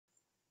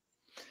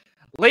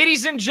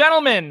Ladies and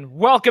gentlemen,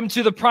 welcome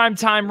to the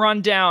Primetime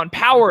Rundown,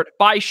 powered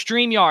by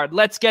StreamYard.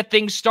 Let's get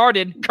things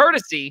started,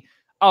 courtesy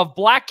of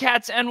Black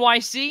Cats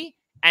NYC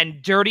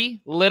and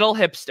Dirty Little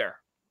Hipster.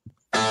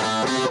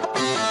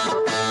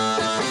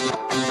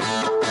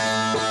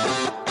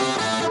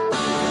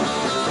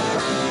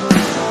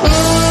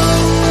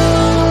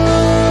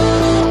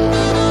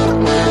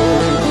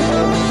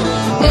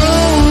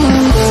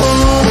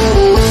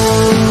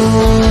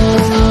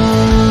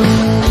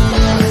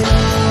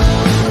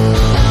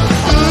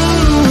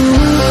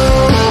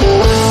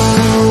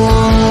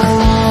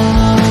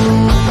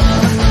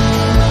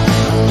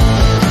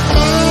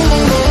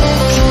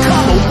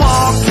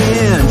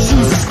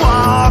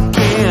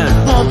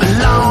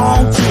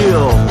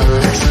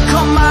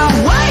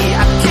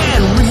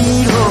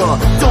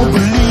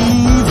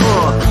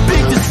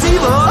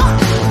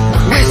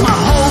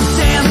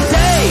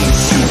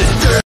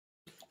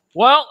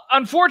 Well,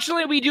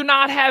 unfortunately, we do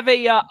not have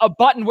a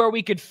button where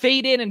we could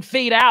fade in and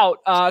fade out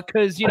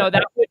because,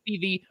 that would be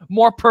the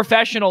more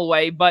professional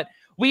way. But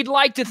we'd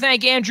like to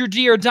thank Andrew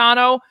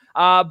Giordano,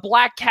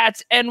 Black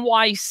Cats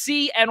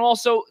NYC, and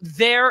also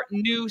their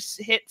new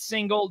hit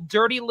single,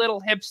 Dirty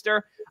Little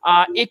Hipster.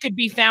 It could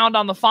be found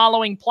on the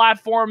following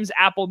platforms: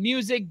 Apple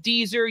Music,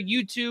 Deezer,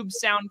 YouTube,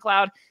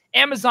 SoundCloud,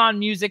 Amazon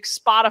Music,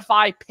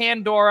 Spotify,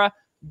 Pandora,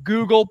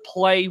 Google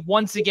Play.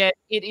 Once again,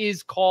 it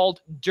is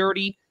called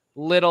Dirty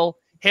Little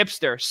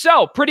Hipster.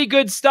 So pretty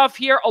good stuff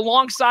here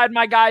alongside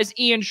my guys,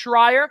 Ian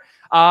Schraier,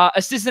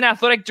 Assistant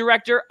Athletic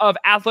Director of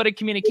Athletic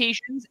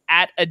Communications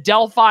at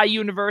Adelphi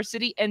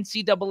University,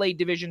 NCAA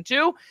Division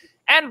II,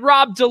 and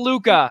Rob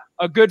DeLuca,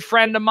 a good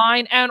friend of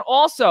mine, and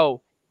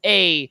also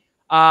a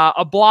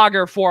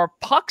blogger for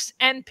Pucks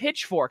and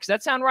Pitchforks.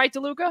 That sound right,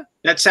 DeLuca?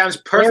 That sounds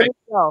perfect.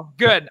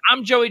 Good.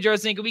 I'm Joey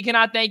Jarzynka. We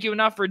cannot thank you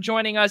enough for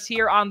joining us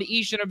here on the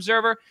Eastern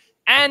Observer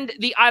and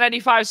the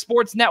I-95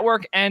 Sports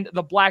Network and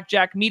the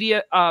Blackjack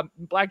Media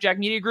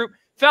Group.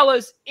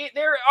 Fellas,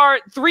 there are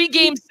 3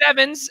 Game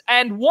 7s,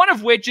 and one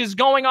of which is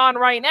going on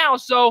right now.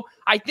 So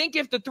I think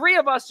if the three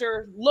of us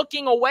are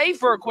looking away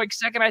for a quick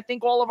second, I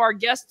think all of our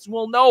guests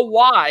will know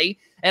why.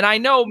 And I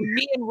know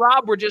me and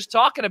Rob were just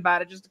talking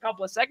about it just a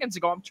couple of seconds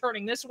ago. I'm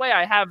turning this way.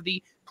 I have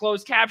the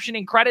closed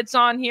captioning credits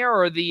on here,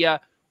 or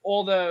the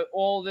all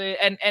the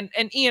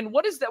and Ian,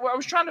 what is that? I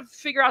was trying to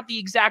figure out the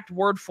exact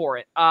word for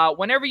it.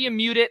 Whenever you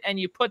mute it and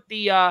you put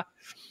the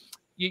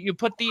you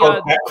put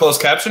the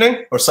closed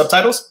captioning or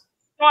subtitles.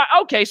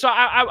 Okay, so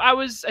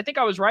I think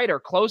I was right or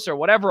close or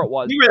whatever it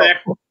was. You were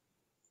there.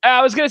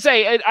 I was gonna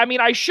say, I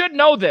mean, I should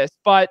know this,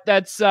 but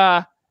that's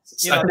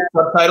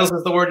subtitles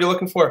is the word you're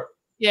looking for.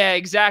 Yeah,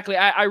 exactly.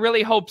 I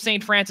really hope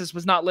St. Francis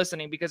was not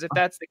listening, because if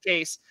that's the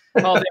case,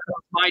 well, that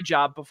was my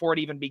job before it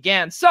even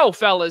began. So,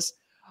 fellas,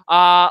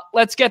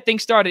 let's get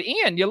things started.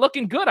 Ian, you're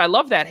looking good. I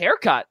love that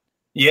haircut.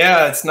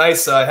 Yeah, it's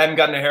nice. I hadn't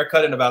gotten a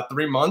haircut in about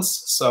 3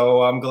 months,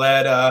 so I'm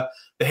glad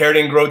the hair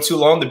didn't grow too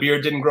long. The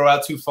beard didn't grow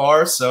out too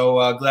far,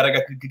 so glad I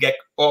could get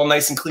all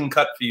nice and clean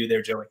cut for you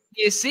there, Joey.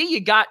 You see,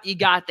 you got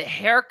the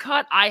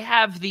haircut. I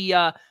have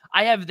the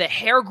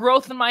hair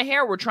growth in my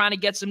hair. We're trying to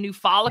get some new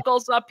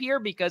follicles up here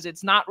because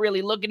it's not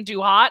really looking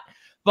too hot.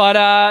 But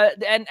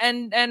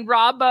and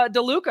Rob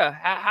DeLuca,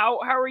 how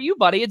are you,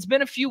 buddy? It's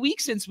been a few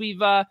weeks since we've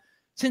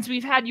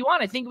had you on.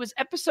 I think it was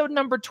episode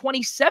number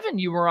 27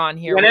 you were on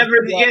here.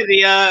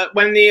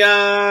 When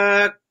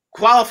the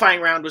qualifying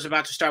round was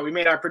about to start, we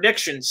made our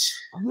predictions.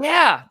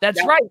 Yeah,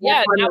 that's right.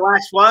 Yeah, the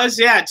last was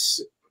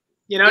it's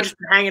just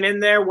hanging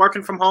in there,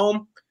 working from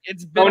home.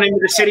 It's been going into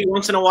the city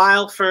once in a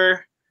while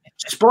for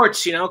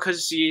sports,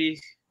 because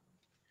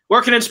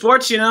working in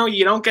sports, you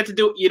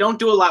don't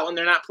do a lot when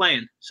they're not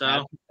playing.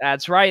 So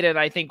that's right, and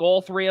I think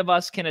all three of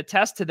us can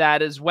attest to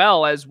that, as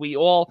well as we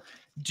all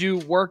do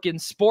work in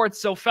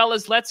sports. So,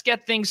 fellas, let's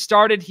get things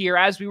started here.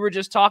 As we were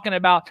just talking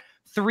about,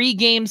 3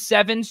 Game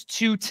 7s,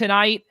 2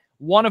 tonight,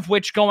 one of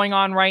which going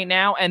on right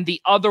now, and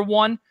the other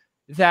one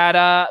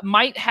that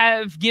might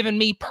have given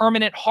me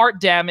permanent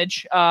heart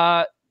damage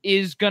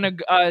is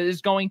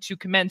going to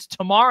commence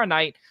tomorrow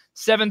night,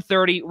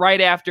 7:30,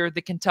 right after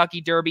the Kentucky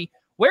Derby.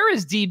 Where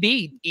is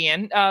DB,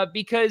 Ian?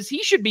 Because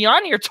he should be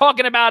on here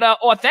talking about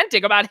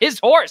Authentic, about his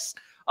horse.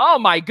 Oh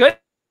my goodness.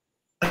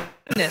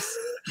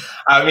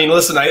 I mean,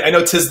 listen, I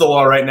know Tiz the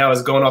Law right now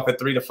is going up at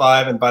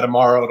 3-5, and by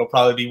tomorrow it'll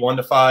probably be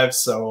 1-5.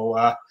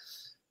 So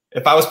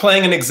if I was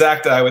playing an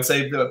exacta, I would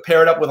say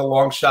pair it up with a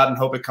long shot and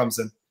hope it comes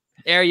in.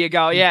 There you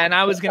go. Yeah, and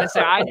I was going to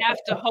say I'd have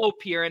to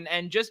hope here,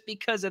 and just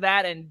because of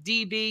that, and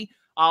DB,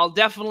 I'll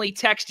definitely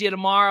text you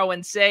tomorrow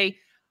and say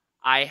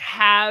I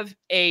have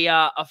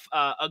a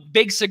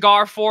big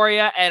cigar for you,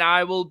 and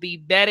I will be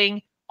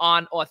betting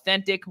on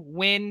Authentic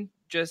win.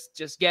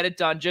 Just get it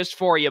done just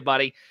for you,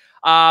 buddy.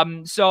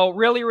 So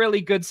really,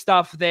 really good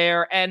stuff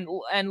there. And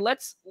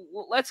let's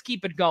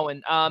keep it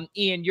going.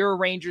 Ian, you're a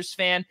Rangers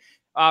fan.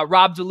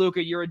 Rob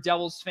DeLuca, you're a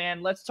Devils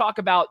fan. Let's talk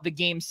about the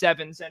Game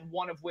 7s, and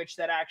one of which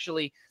that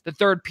actually the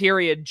third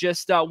period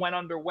just went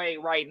underway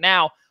right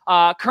now.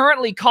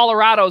 Currently,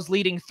 Colorado's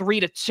leading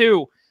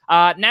 3-2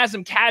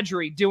 Nazem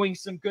Kadri doing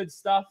some good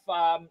stuff.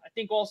 I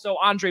think also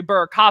Andre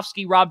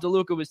Burakovsky, Rob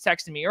DeLuca was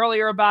texting me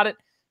earlier about it.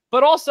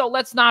 But also,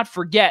 let's not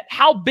forget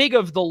how big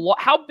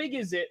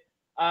is it,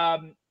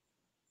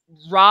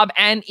 Rob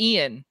and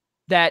Ian,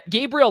 that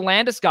Gabriel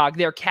Landeskog,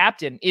 their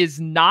captain,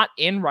 is not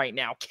in right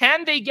now.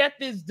 Can they get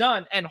this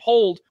done and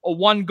hold a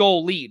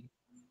 1-goal lead?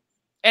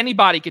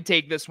 Anybody could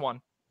take this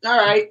one. All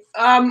right.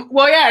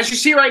 Well, yeah, as you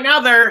see right now,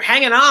 they're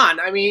hanging on.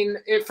 I mean,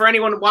 for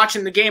anyone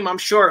watching the game, I'm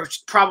sure it's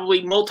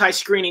probably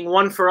multi-screening,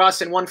 one for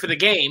us and one for the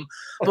game.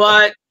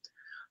 But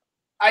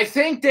I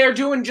think they're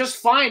doing just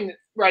fine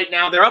right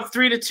now. They're up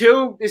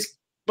 3-2,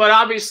 but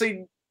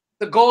obviously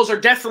the goals are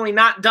definitely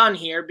not done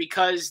here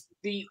because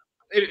the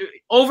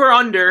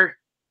over-under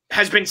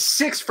has been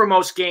 6 for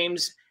most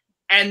games,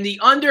 and the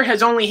under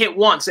has only hit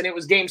once, and it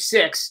was game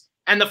 6,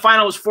 and the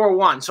final was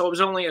 4-1, so it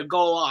was only a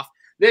goal off.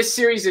 This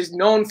series is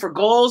known for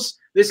goals.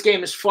 This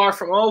game is far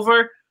from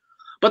over.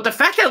 But the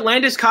fact that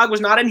Landeskog was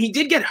not in, he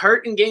did get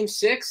hurt in game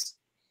 6.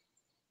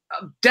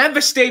 A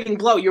devastating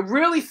blow. You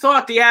really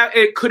thought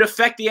it could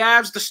affect the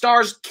Avs. The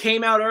Stars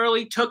came out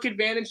early, took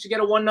advantage to get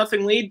a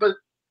 1-0 lead, but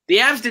the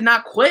Avs did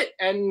not quit,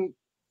 and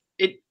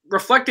it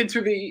reflected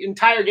through the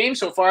entire game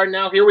so far.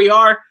 Now here we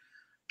are,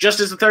 just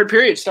as the third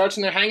period starts,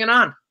 and they're hanging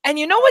on. And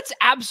you know what's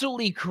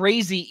absolutely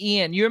crazy,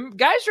 Ian? You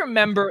guys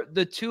remember,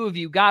 the two of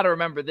you got to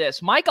remember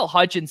this. Michael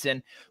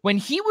Hutchinson, when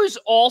he was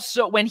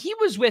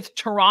with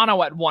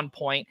Toronto at one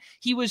point,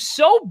 he was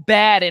so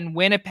bad in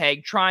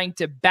Winnipeg trying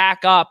to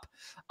back up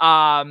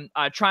Connor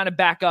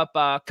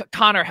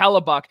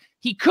Hellebuck.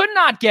 He could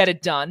not get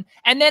it done.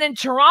 And then in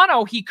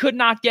Toronto, he could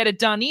not get it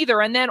done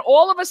either. And then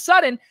all of a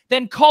sudden,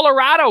 then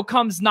Colorado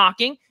comes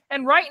knocking.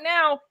 And right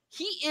now,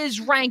 he is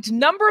ranked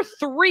number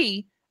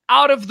 3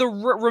 out of the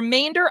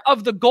remainder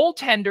of the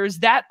goaltenders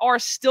that are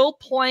still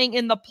playing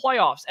in the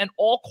playoffs, and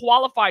all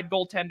qualified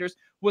goaltenders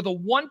with a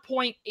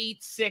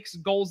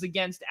 1.86 goals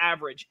against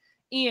average.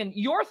 Ian,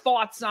 your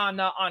thoughts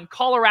on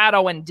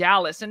Colorado and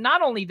Dallas? And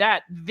not only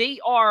that, they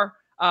are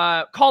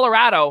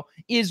Colorado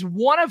is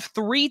one of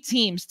 3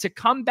 teams to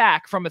come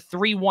back from a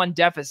 3-1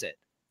 deficit.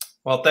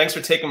 Well, thanks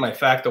for taking my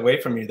fact away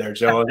from you there,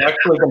 Joe. I was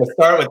actually going to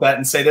start with that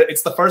and say that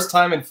it's the first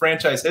time in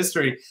franchise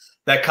history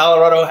that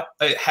Colorado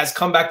has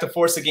come back to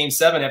force a Game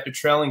 7 after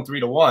trailing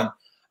 3-1.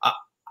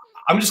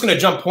 I'm just going to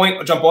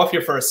jump off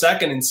here for a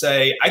second and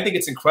say I think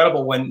it's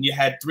incredible when you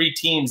had 3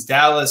 teams,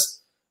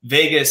 Dallas,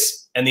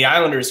 Vegas, and the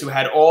Islanders, who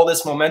had all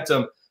this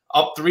momentum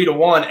up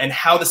 3-1, and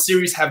how the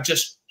series have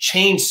just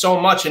changed so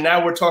much. And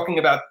now we're talking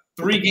about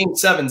 3 Game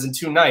 7s in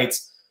 2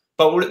 nights.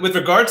 But with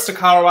regards to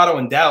Colorado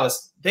and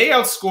Dallas, they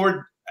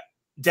outscored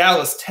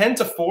Dallas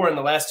 10-4 in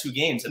the last 2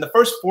 games. In the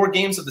first 4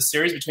 games of the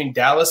series between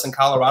Dallas and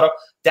Colorado,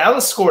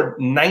 Dallas scored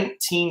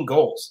 19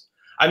 goals.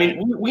 I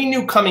mean, we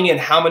knew coming in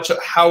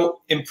how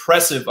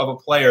impressive of a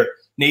player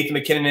Nathan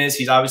MacKinnon is.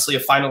 He's obviously a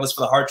finalist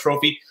for the Hart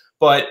Trophy.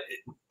 But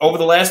over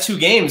the last 2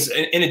 games,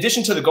 in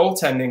addition to the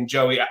goaltending,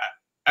 Joey,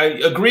 I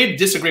agree to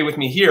disagree with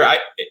me here.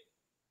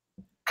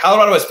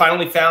 Colorado has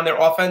finally found their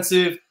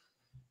offensive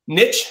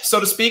niche, so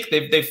to speak.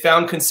 They've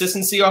found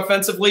consistency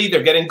offensively.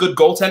 They're getting good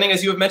goaltending,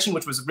 as you have mentioned,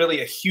 which was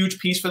really a huge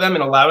piece for them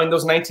in allowing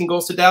those 19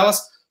 goals to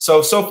Dallas.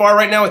 So far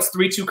right now, it's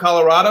 3-2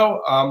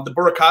 Colorado. The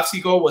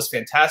Burakovsky goal was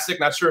fantastic.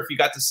 Not sure if you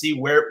got to see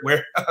where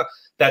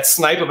that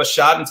snipe of a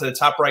shot into the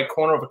top right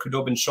corner of a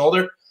Khudobin's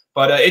shoulder.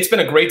 But it's been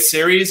a great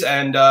series.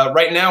 And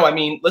right now, I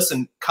mean,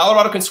 listen,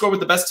 Colorado can score with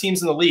the best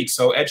teams in the league.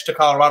 So edge to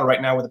Colorado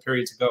right now with a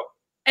period to go.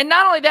 And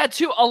not only that,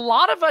 too, a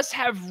lot of us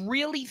have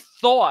really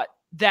thought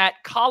that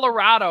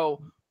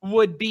Colorado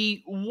would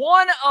be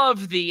one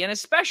of the, and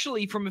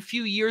especially from a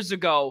few years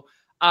ago,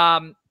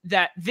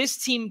 that this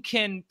team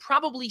can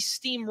probably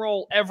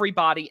steamroll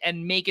everybody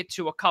and make it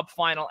to a cup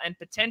final and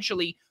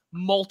potentially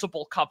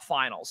multiple cup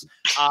finals.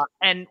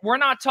 And we're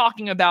not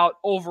talking about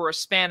over a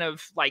span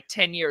of like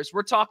 10 years.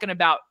 We're talking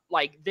about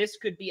like this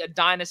could be a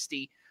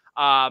dynasty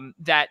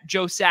that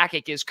Joe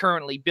Sakic is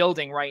currently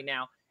building right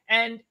now.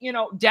 And, you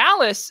know,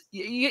 Dallas,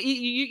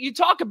 you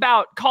talk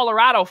about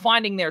Colorado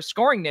finding their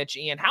scoring niche,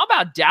 Ian. How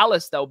about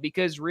Dallas, though?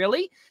 Because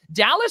really,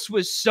 Dallas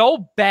was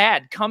so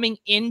bad coming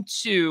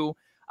into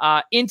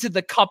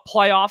the cup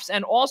playoffs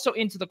and also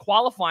into the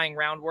qualifying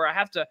round, where I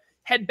have to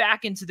head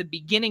back into the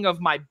beginning of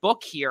my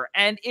book here.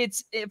 And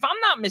it's, if I'm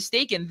not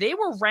mistaken, they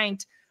were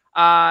ranked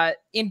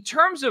in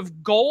terms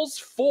of goals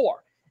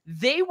for.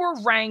 They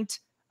were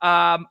ranked,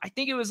 I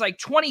think it was like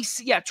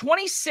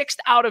 26th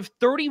out of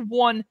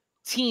 31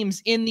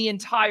 teams in the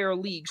entire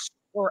league,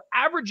 were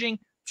averaging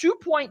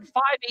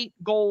 2.58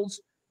 goals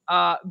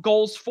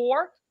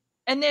for,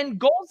 and then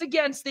goals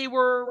against, they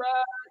were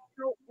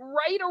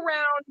right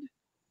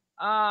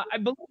around, I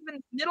believe, in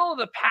the middle of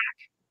the pack,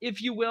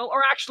 if you will.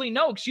 Or actually,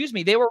 no, excuse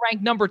me, they were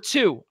ranked number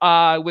 2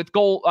 with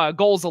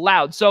goals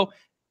allowed. So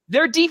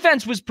their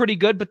defense was pretty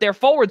good, but their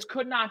forwards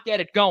could not get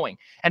it going.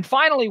 And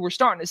finally, we're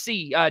starting to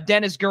see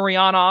Denis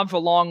Gurianov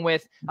along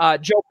with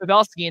Joe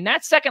Pavelski, and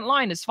that second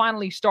line has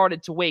finally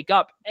started to wake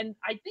up. And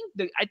I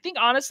think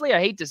honestly, I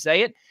hate to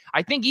say it,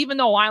 I think even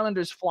though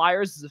Islanders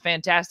Flyers is a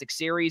fantastic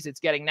series, it's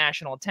getting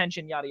national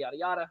attention, yada yada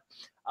yada.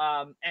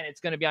 and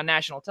it's going to be on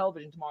national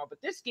television tomorrow.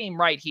 But this game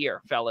right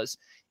here, fellas,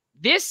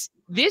 this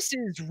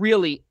is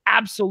really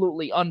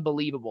absolutely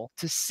unbelievable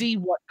to see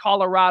what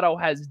Colorado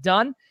has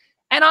done.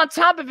 And on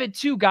top of it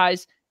too,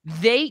 guys,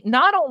 they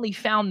not only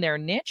found their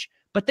niche,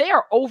 but they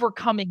are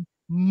overcoming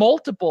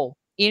multiple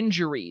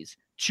injuries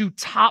to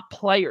top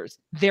players.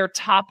 Their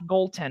top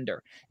goaltender,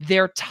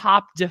 their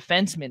top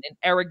defenseman, and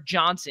Eric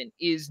Johnson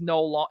is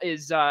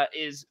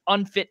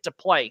unfit to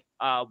play.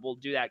 We'll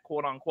do that,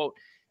 quote unquote.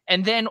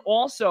 And then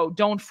also,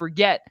 don't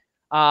forget,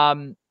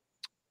 Michael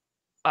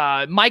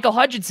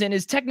Hutchinson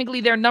is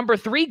technically their number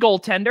 3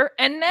 goaltender,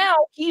 and now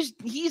he's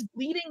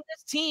leading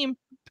this team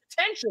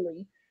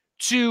potentially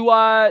to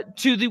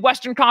the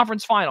Western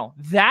Conference Final.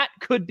 That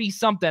could be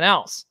something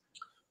else.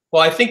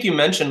 Well, I think you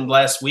mentioned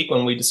last week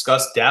when we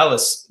discussed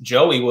Dallas,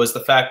 Joey, was the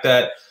fact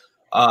that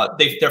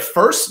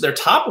their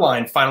top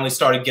line finally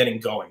started getting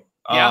going.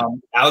 Yeah.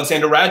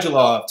 Alexander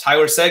Radulov,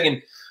 Tyler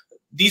Seguin,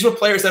 these were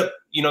players that,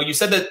 you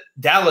said that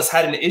Dallas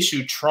had an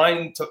issue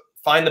trying to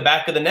find the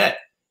back of the net.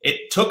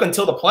 It took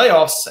until the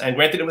playoffs, and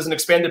granted it was an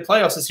expanded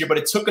playoffs this year, but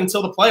it took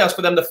until the playoffs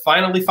for them to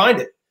finally find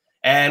it.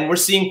 And we're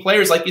seeing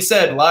players, like you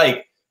said,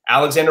 like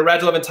Alexander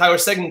Radulov and Tyler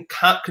Seguin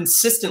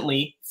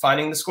consistently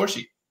finding the score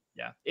sheet.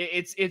 Yeah,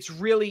 it's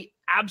really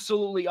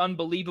absolutely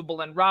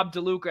unbelievable. And Rob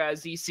DeLuca,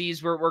 as he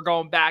sees, we're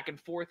going back and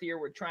forth here.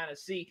 We're trying to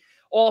see.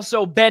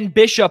 Also, Ben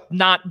Bishop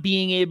not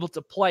being able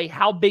to play.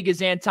 How big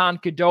is Anton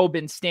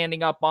Khudobin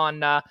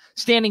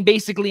standing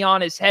basically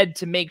on his head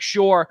to make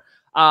sure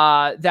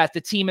that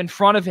the team in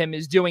front of him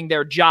is doing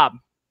their job?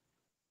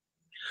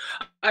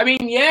 I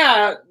mean,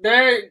 yeah,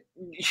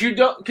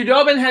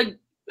 Khudobin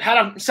had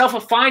himself a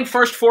fine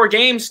first 4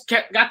 games,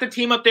 got the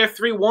team up there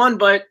 3-1,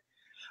 but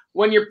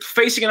when you're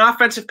facing an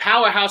offensive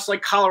powerhouse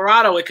like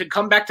Colorado, it could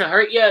come back to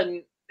hurt you,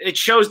 and it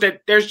shows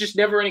that there's just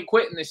never any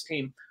quit in this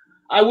team.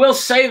 I will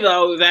say,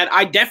 though, that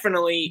I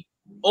definitely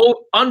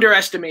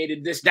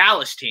underestimated this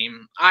Dallas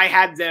team. I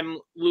had them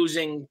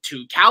losing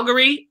to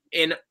Calgary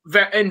in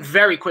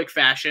very quick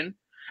fashion,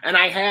 and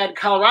I had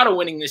Colorado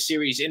winning this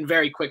series in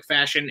very quick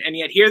fashion, and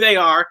yet here they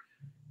are,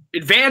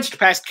 advanced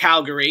past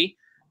Calgary,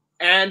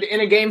 and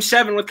in a Game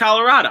 7 with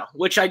Colorado,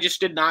 which I just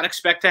did not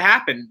expect to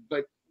happen.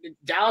 But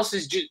Dallas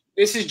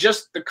this is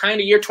just the kind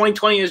of year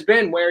 2020 has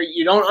been, where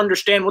you don't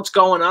understand what's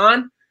going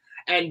on,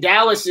 and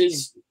Dallas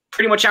is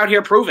pretty much out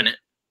here proving it.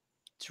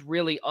 It's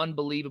really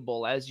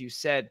unbelievable, as you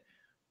said,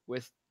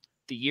 with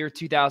the year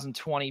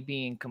 2020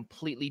 being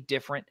completely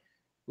different,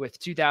 with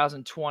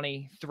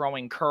 2020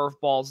 throwing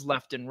curveballs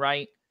left and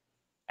right,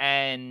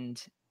 and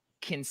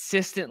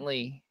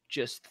consistently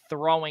just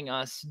throwing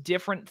us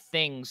different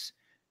things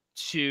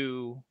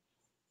to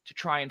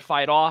try and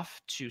fight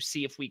off, to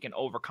see if we can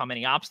overcome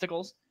any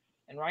obstacles.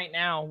 And right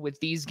now, with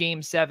these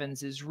Game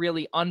 7s, is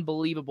really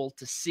unbelievable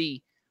to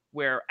see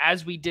where,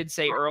 as we did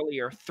say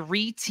earlier,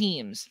 3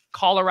 teams,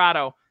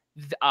 Colorado,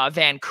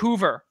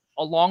 Vancouver,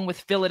 along with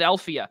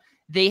Philadelphia,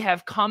 they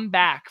have come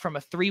back from a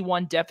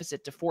 3-1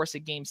 deficit to force a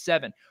Game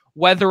 7.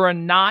 Whether or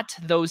not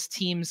those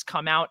teams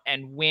come out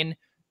and win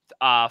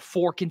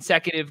 4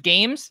 consecutive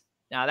games,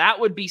 now that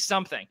would be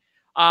something.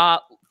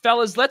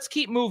 Fellas, let's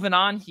keep moving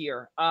on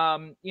here.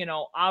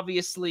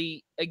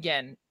 Obviously,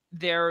 again,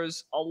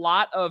 there's a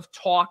lot of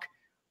talk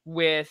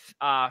with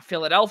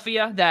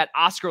Philadelphia that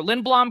Oscar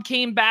Lindblom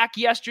came back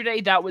yesterday.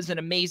 That was an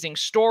amazing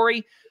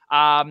story. He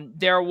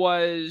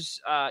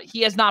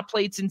has not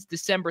played since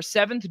December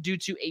 7th due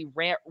to a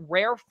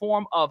rare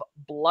form of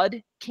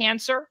blood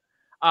cancer,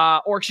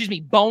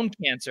 bone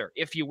cancer,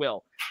 if you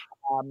will.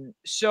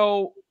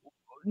 So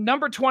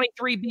number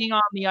 23 being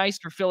on the ice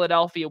for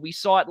Philadelphia, we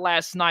saw it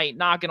last night,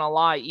 not going to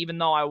lie, even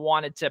though I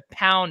wanted to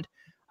pound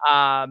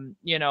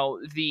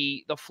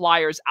the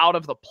Flyers out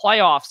of the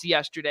playoffs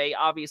yesterday.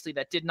 Obviously,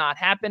 that did not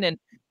happen. And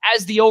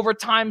as the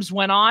overtimes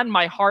went on,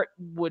 my heart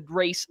would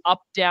race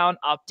up, down,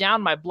 up,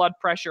 down. My blood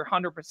pressure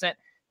 100%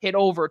 hit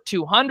over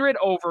 200,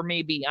 over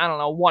maybe,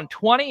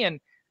 120. And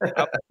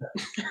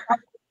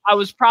I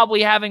was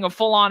probably having a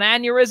full-on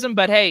aneurysm.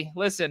 But hey,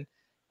 listen,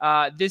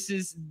 this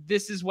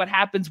is what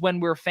happens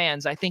when we're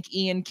fans. I think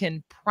Ian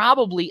can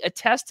probably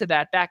attest to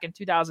that back in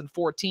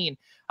 2014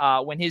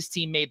 when his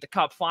team made the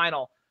Cup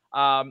final.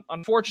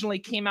 Unfortunately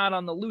came out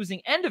on the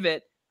losing end of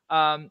it,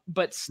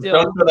 but still.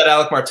 Don't show that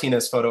Alec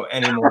Martinez photo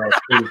anymore.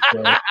 Please,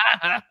 please.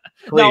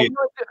 No,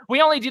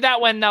 we only do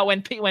that when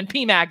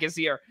PMAC is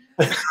here.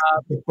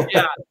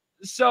 Yeah.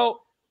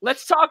 So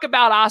let's talk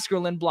about Oscar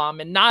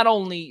Lindblom, and not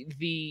only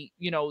the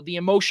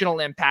emotional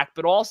impact,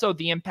 but also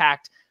the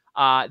impact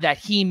that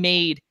he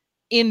made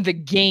in the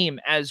game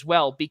as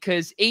well,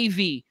 because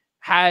AV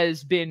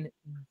has been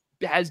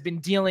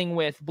dealing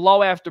with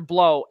blow after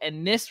blow,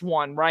 and this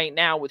one right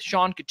now with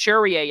Sean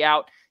Couturier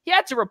out, he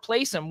had to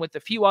replace him with a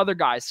few other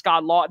guys,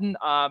 Scott Lawton,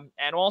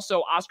 and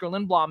also Oscar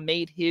Lindblom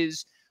made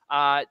his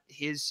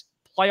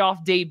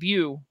playoff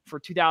debut for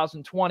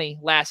 2020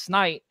 last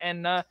night,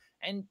 and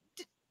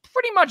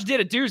pretty much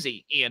did a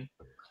doozy, Ian.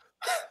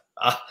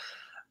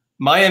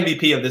 My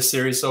MVP of this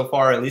series so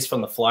far, at least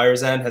from the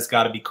Flyers end, has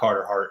got to be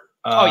Carter Hart.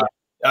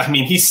 I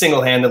mean, he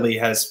single-handedly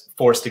has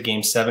forced a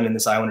Game 7 in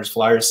this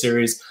Islanders-Flyers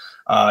series.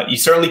 You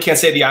certainly can't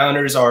say the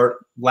Islanders are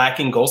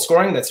lacking goal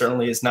scoring. That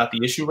certainly is not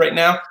the issue right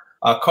now.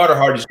 Carter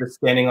Hart is just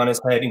standing on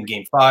his head in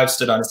Game 5,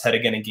 stood on his head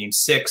again in Game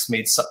 6,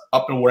 made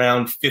up and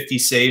around 50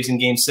 saves in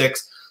Game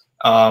 6.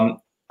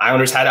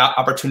 Islanders had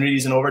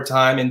opportunities in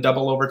overtime, in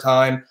double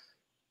overtime.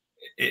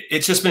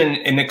 It's just been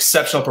an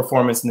exceptional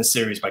performance in this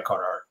series by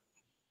Carter Hart.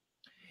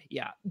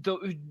 Yeah,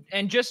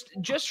 and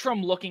just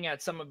from looking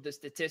at some of the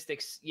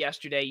statistics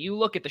yesterday, you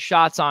look at the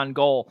shots on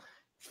goal,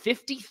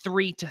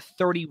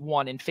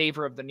 53-31 in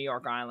favor of the New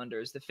York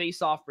Islanders. The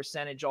face-off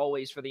percentage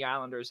always for the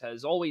Islanders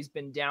has always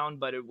been down,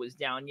 but it was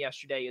down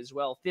yesterday as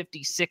well,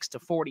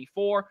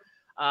 56-44.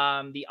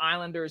 The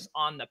Islanders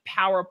on the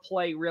power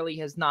play really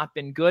has not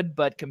been good,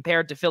 but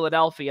compared to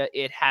Philadelphia,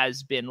 it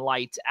has been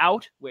lights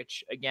out,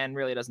 which again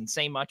really doesn't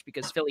say much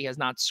because Philly has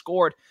not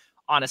scored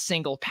on a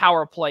single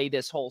power play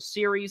this whole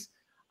series.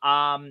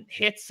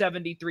 Hit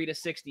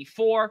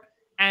 73-64.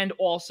 And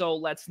also,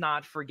 let's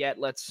not forget,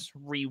 let's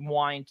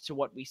rewind to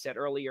what we said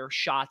earlier,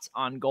 shots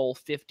on goal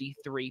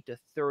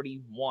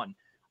 53-31.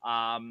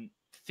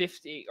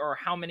 50 or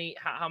how many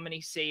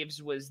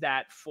saves was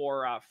that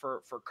for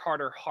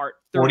Carter Hart?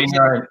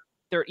 49.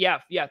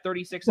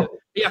 36.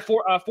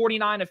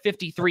 49 of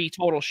 53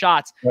 total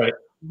shots. Right.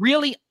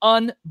 Really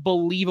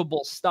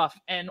unbelievable stuff.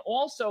 And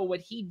also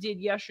what he did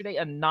yesterday,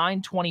 a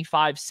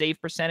 .925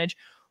 save percentage.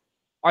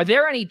 Are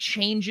there any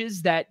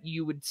changes that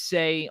you would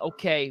say,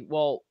 okay,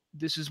 well,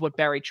 this is what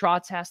Barry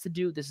Trotz has to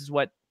do. This is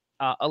what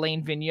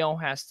Alain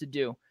Vigneault has to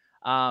do.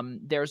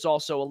 There's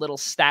also a little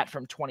stat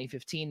from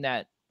 2015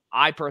 that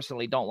I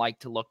personally don't like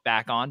to look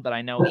back on, but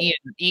I know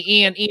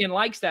Ian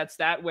likes that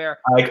stat where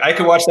I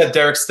could watch that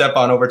Derek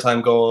Stepan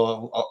overtime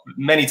goal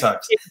many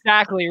times.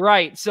 Exactly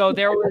right. So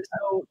there was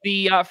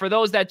for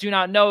those that do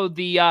not know,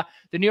 the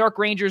New York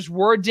Rangers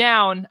were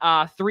down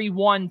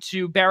 3-1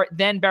 to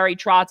Barry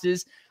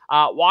Trotz's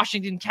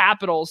Washington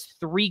Capitals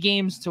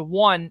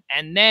 3-1.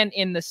 And then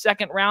in the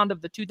second round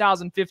of the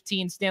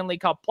 2015 Stanley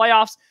Cup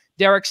playoffs,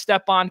 Derek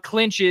Stepan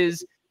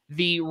clinches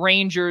the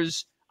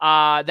Rangers.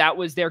 That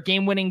was their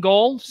game-winning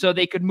goal, so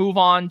they could move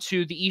on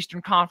to the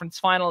Eastern Conference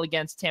Final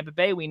against Tampa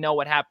Bay. We know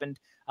what happened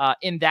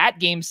in that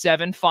Game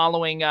 7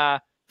 following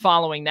that.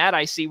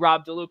 I see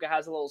Rob DeLuca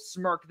has a little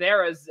smirk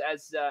there as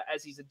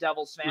he's a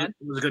Devils fan.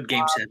 It was a good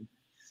Game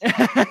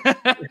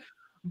 7.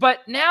 But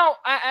now,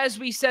 as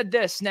we said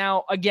this,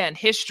 now, again,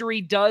 history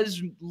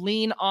does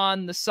lean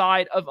on the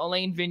side of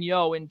Alain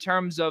Vigneault in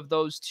terms of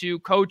those two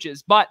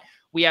coaches. But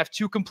we have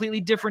two completely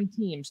different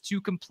teams,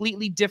 two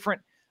completely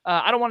different,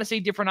 I don't want to say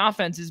different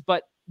offenses,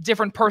 but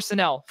different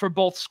personnel for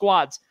both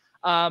squads.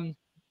 Ian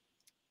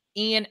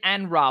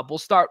and Rob, we'll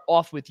start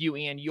off with you,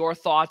 Ian. Your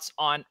thoughts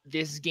on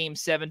this Game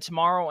 7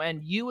 tomorrow,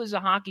 and you as a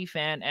hockey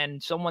fan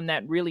and someone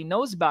that really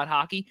knows about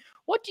hockey,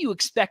 what do you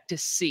expect to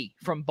see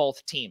from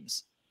both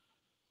teams?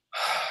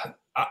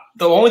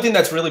 The only thing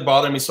that's really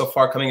bothering me so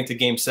far coming into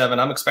Game 7,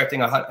 I'm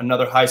expecting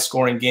another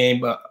high-scoring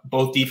game.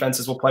 Both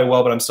defenses will play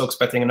well, but I'm still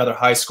expecting another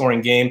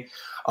high-scoring game,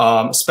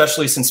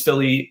 especially since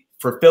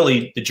for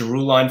Philly, the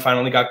Giroux line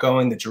finally got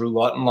going. The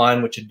Giroux-Lawton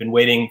line, which had been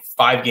waiting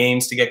 5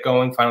 games to get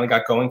going, finally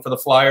got going for the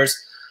Flyers.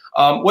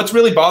 What's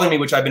really bothering me,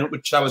 which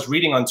I was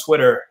reading on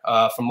Twitter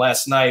from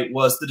last night,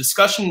 was the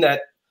discussion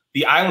that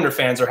the Islander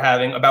fans are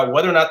having about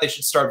whether or not they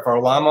should start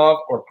Varlamov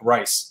or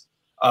Greiss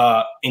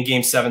in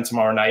Game 7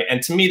 tomorrow night.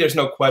 And to me, there's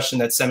no question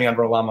that Semyon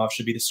Varlamov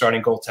should be the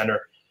starting goaltender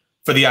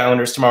for the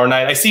Islanders tomorrow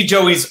night. I see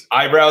Joey's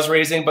eyebrows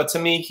raising, but to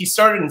me, he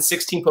started in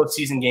 16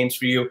 postseason games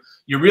for you.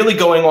 You're really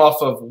going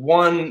off of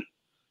one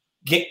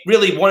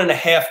and a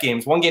half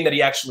games, one game that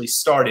he actually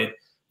started.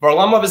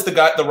 Varlamov is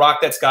the rock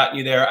that's gotten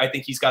you there. I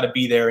think he's got to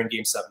be there in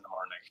Game 7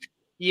 tomorrow night.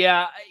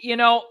 Yeah,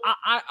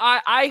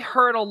 I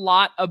heard a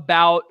lot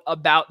about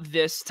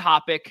this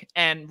topic,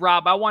 and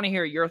Rob, I want to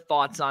hear your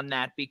thoughts on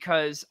that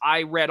because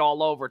I read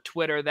all over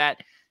Twitter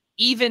that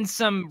even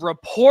some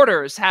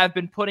reporters have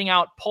been putting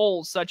out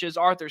polls, such as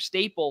Arthur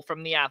Staple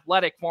from The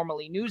Athletic,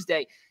 formerly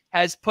Newsday,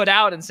 has put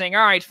out and saying,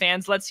 all right,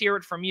 fans, let's hear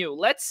it from you.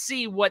 Let's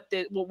see what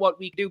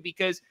we do,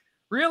 because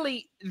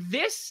really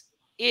this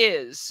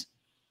is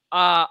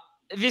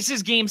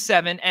Game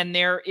 7, and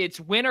it's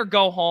win or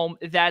go home.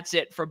 That's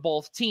it for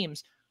both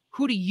teams.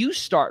 Who do you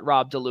start,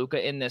 Rob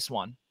DeLuca, in this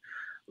one?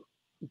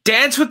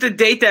 Dance with the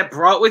date that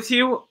brought with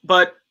you,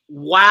 but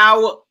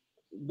wow,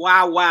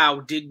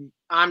 did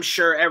I'm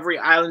sure every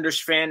Islanders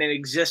fan in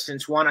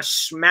existence want to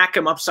smack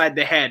him upside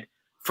the head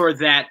for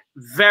that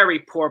very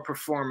poor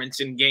performance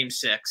in Game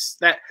 6.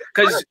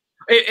 Because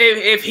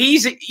if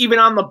he's even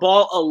on the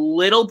ball a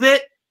little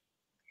bit,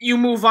 you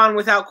move on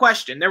without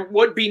question. There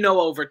would be no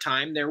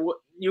overtime.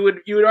 You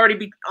would already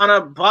be on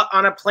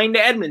a plane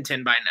to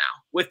Edmonton by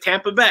now with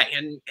Tampa Bay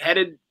and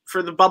headed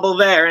for the bubble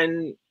there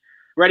and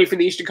ready for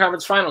the Eastern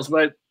Conference Finals.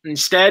 But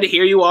instead,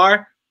 here you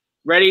are,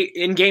 ready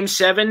in Game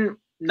 7,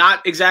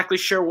 not exactly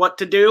sure what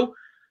to do.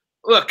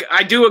 Look,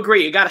 I do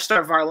agree. You got to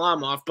start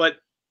Varlamov, but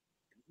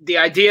the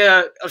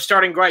idea of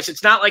starting Greiss,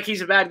 it's not like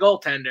he's a bad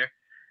goaltender.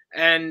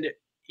 And,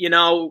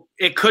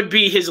 it could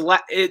be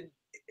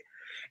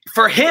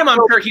For him, I'm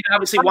sure he'd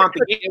obviously want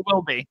the game. It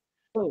will be.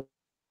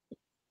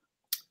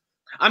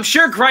 I'm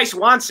sure Grice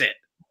wants it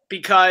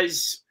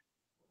because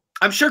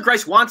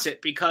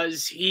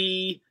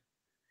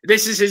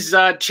this is his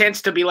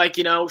chance to be like,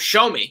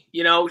 show me.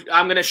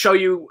 I'm going to show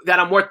you that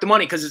I'm worth the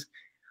money because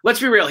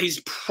let's be real. He's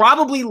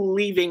probably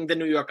leaving the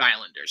New York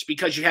Islanders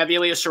because you have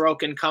Ilya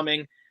Sorokin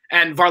coming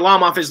and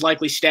Varlamov is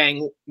likely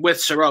staying with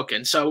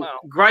Sorokin. So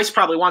Grice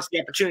probably wants the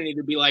opportunity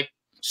to be like,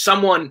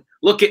 someone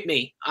look at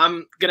me.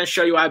 I'm going to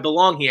show you I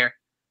belong here.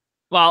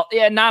 Well,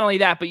 yeah, not only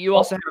that, but you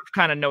also have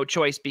kind of no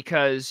choice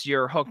because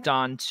you're hooked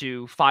on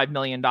to $5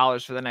 million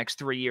for the next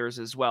 3 years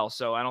as well.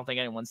 So I don't think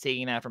anyone's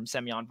taking that from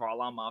Semyon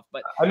Varlamov.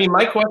 But I mean,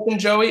 my question,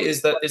 Joey,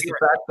 is the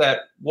fact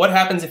that what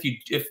happens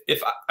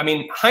if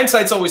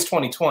hindsight's always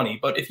 20/20,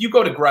 but if you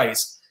go to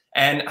Grice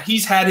and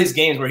he's had his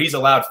games where he's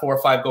allowed 4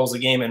 or 5 goals a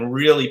game and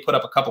really put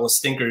up a couple of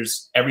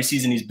stinkers every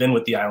season he's been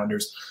with the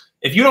Islanders.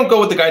 If you don't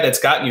go with the guy that's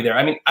gotten you there,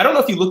 I mean, I don't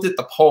know if you looked at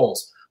the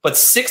polls, but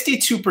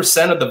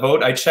 62% of the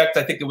vote, I checked,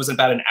 I think it was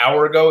about an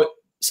hour ago,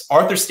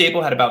 Arthur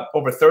Stapel had about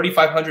over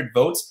 3,500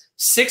 votes.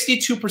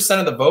 62%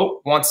 of the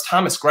vote wants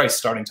Thomas Grice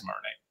starting tomorrow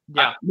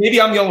night. Yeah.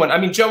 Maybe I'm the only one. I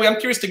mean, Joey, I'm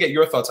curious to get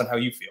your thoughts on how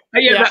you feel.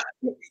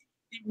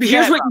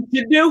 Here's what you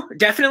should do,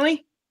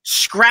 definitely.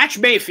 Scratch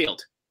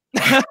Mayfield.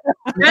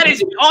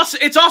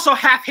 It's also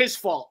half his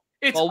fault.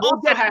 We'll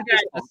get to that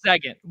in a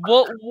second.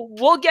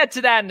 We'll get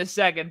to that in a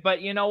second.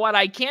 But you know what?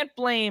 I cannot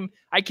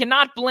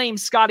blame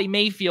Scotty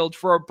Mayfield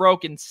for a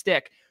broken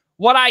stick.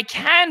 What I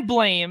can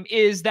blame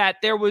is that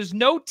there was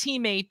no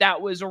teammate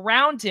that was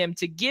around him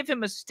to give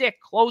him a stick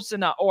close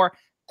enough or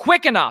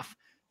quick enough,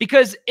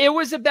 because it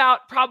was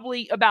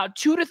probably about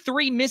 2 to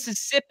 3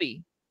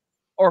 Mississippi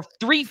or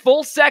 3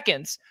 full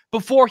seconds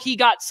before he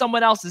got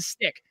someone else's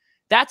stick.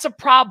 That's a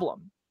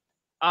problem.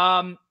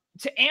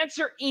 To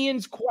answer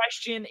Ian's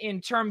question in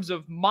terms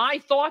of my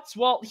thoughts,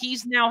 well,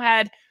 he's now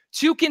had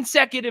 2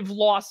 consecutive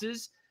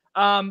losses,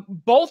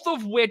 both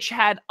of which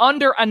had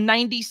under a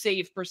 90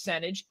 save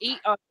percentage.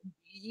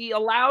 He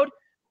allowed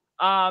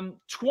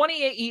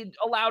 28. He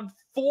allowed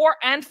 4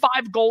 and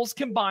 5 goals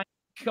combined.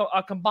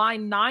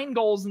 Combined 9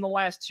 goals in the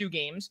last 2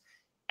 games,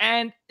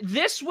 and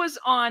this was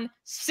on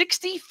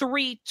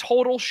 63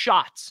 total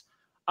shots.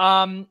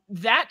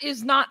 That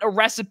is not a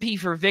recipe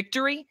for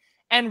victory.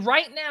 And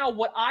right now,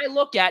 what I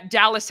look at,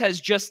 Dallas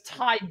has just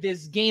tied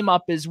this game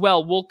up as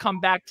well. We'll come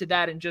back to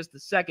that in just a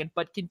second.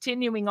 But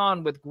continuing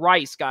on with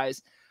Grice,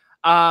 guys,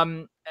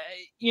 right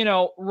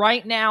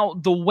now,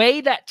 the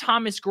way that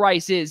Thomas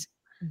Grice is,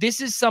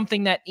 this is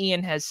something that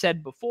Ian has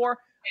said before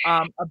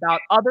about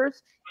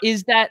others,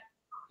 is that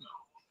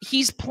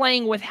he's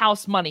playing with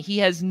house money. He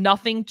has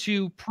nothing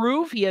to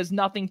prove. He has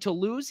nothing to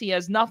lose. He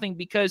has nothing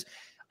because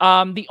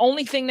the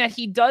only thing that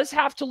he does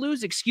have to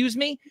lose,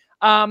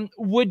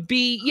 would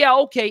be,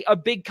 a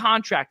big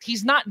contract.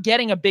 He's not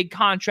getting a big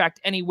contract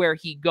anywhere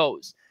he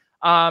goes.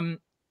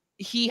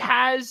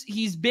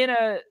 He's been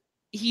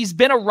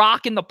a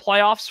rock in the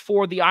playoffs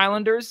for the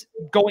Islanders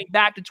going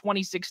back to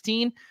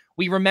 2016.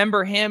 We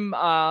remember him,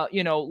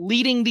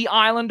 leading the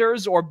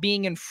Islanders or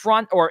being in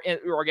front or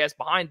I guess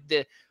behind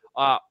the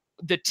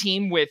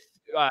team with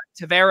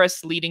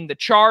Tavares leading the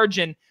charge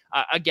and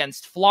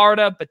against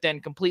Florida, but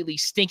then completely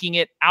stinking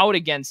it out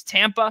against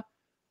Tampa.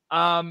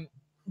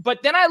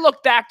 But then I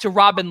look back to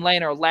Robin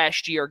Lehner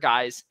last year,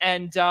 guys,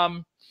 and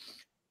Robin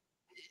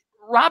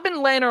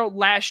Lehner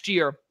last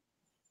year,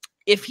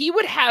 if he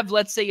would have,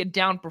 let's say, a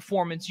down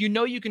performance,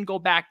 you can go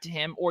back to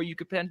him or you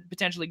could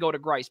potentially go to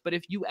Grice. But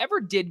if you ever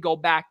did go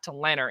back to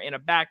Lehner in a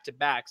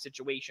back-to-back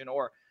situation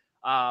or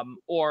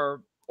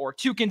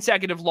 2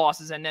 consecutive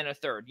losses and then a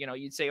third,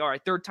 you'd say, all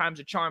right, third time's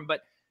a charm.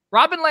 But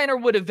Robin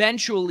Lehner would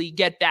eventually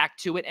get back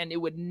to it, and it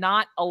would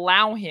not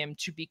allow him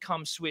to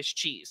become Swiss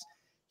cheese.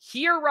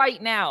 Here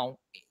right now,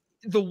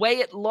 the way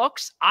it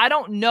looks, I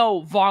don't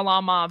know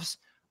Varlamov's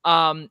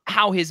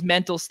how his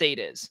mental state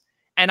is.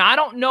 And I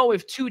don't know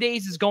if 2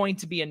 days is going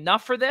to be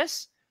enough for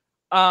this.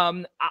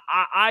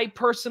 I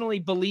personally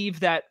believe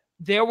that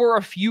there were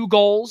a few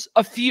goals,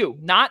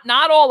 not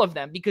all of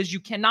them, because you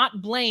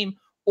cannot blame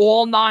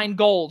all 9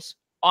 goals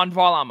on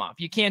Varlamov.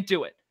 You can't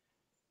do it.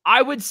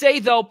 I would say,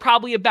 though,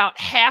 probably about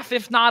half,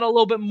 if not a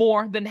little bit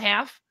more than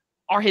half,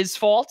 are his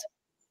fault.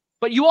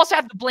 But you also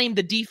have to blame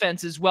the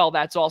defense as well.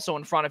 That's also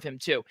in front of him,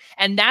 too.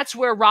 And that's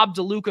where Rob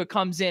DeLuca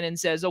comes in and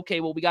says, okay,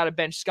 well, we got to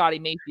bench Scotty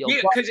Mayfield.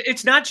 Yeah, because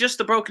it's not just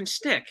the broken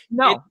stick.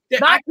 No.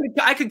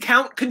 I could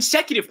count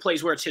consecutive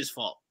plays where it's his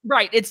fault.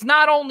 Right. It's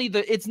not only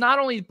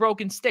the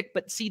broken stick,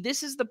 but see,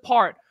 this is the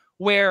part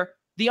where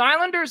the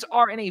Islanders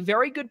are in a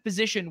very good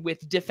position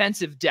with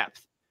defensive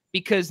depth,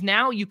 because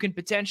now you can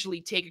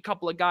potentially take a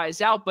couple of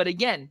guys out. But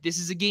again, this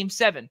is a game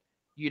 7.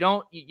 You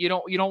don't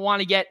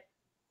want to get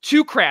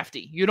too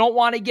crafty. You don't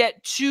want to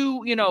get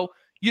too, you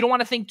don't want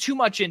to think too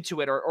much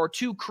into it or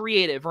too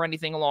creative or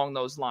anything along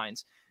those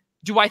lines.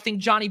 Do I think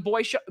Johnny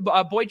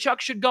Boychuk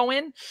should go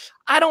in?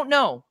 I don't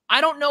know.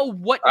 I don't know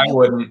what I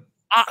wouldn't.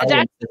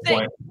 That's the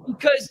thing.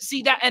 Because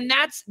see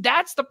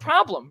that's the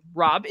problem,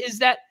 Rob, is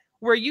that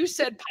where you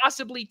said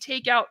possibly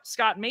take out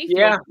Scott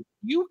Mayfield,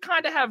 you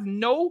kind of have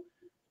no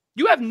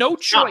You have no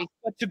choice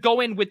but to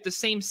go in with the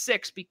same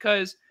 6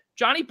 because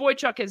Johnny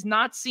Boychuk has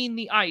not seen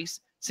the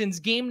ice since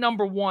game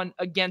number 1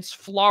 against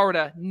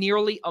Florida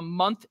nearly a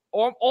month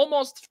or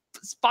almost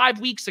 5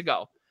 weeks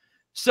ago.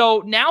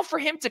 So now for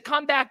him to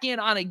come back in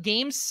on a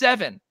game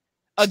 7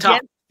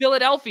 against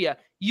Philadelphia,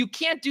 you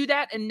can't do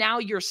that, and now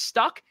you're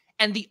stuck.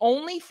 And the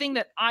only thing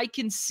that I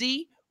can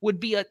see would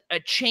be a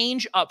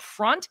change up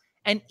front,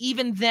 and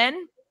even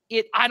then,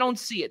 I don't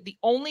see it. The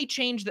only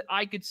change that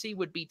I could see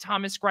would be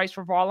Thomas Greiss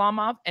for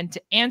Varlamov, and to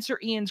answer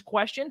Ian's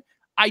question,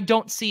 I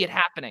don't see it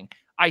happening.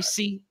 I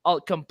see a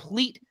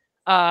complete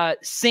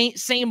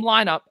same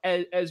lineup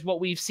as what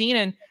we've seen,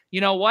 and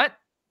you know what?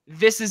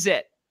 This is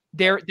it.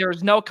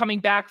 There's no coming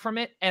back from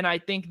it, and I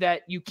think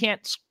that you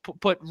can't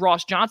put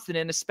Ross Johnston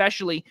in,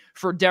 especially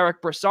for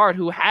Derek Brassard,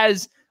 who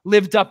has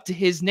lived up to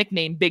his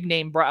nickname, Big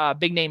Name Brass.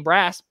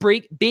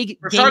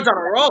 Brassard's on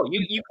a roll.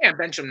 You can't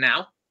bench him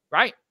now.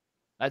 Right.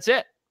 That's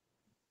it.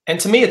 And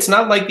to me, it's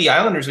not like the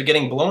Islanders are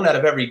getting blown out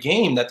of every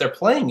game that they're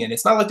playing in.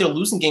 It's not like they're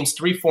losing games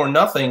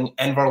 3-4-0,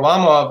 and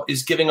Varlamov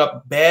is giving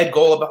up bad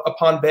goal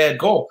upon bad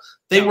goal.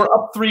 They were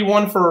up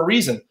 3-1 for a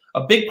reason.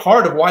 A big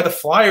part of why the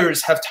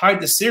Flyers have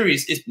tied the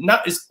series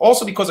is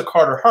also because of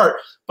Carter Hart,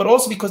 but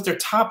also because their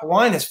top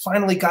line has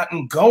finally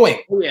gotten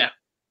going. Oh, yeah.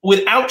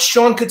 Without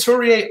Sean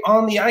Couturier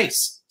on the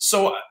ice.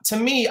 So to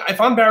me,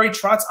 if I'm Barry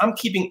Trotz, I'm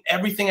keeping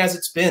everything as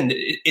it's been.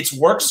 It's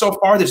worked so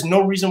far. There's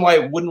no reason why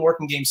it wouldn't work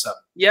in Game 7.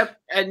 Yep,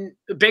 and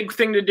the big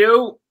thing to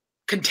do,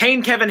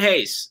 contain Kevin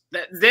Hayes.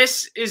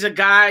 This is a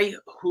guy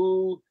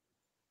who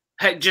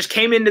had just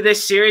came into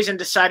this series and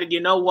decided, you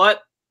know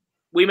what,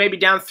 we may be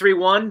down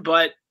 3-1,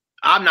 but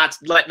I'm not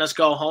letting us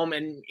go home.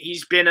 And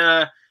he's been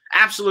an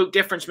absolute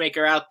difference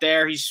maker out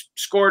there. He's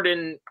scored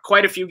in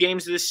quite a few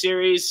games of this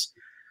series.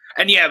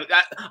 And yeah,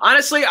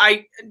 honestly,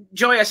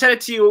 Joey, I said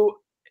it to you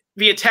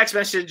via text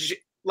message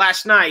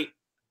last night.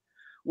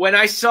 When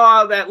I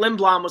saw that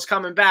Lindblom was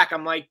coming back,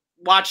 I'm like,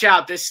 watch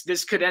out.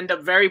 This could end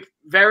up very,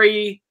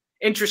 very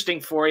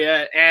interesting for you.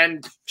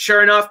 And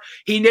sure enough,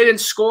 he didn't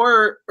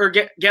score or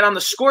get on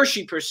the score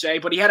sheet per se,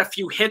 but he had a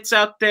few hits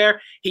out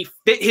there.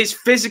 His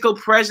physical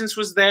presence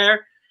was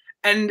there.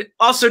 And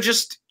also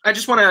I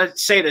just want to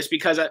say this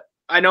because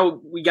I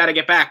know we got to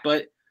get back,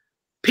 but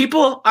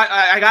people,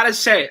 I got to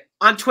say it.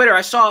 On Twitter, I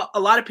saw a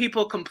lot of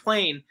people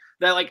complain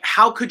that, like,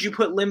 how could you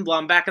put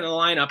Lindblom back in the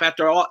lineup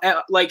after all?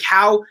 Like,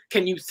 how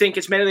can you think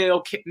it's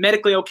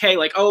medically okay?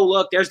 Like, oh,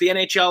 look, there's the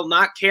NHL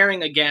not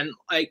caring again.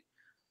 Like,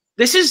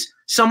 this is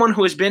someone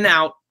who has been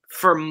out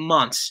for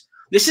months.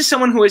 This is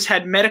someone who has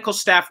had medical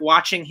staff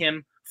watching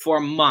him for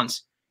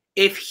months.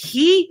 If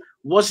he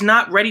was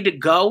not ready to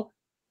go,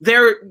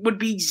 there would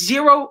be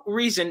zero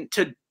reason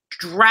to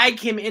drag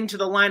him into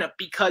the lineup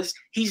because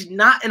he's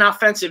not an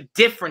offensive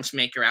difference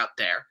maker out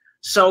there.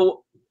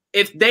 So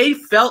if they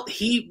felt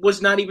he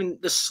was not even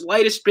the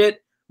slightest bit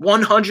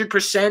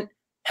 100%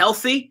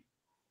 healthy,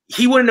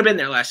 he wouldn't have been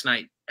there last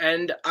night.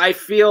 And I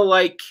feel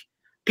like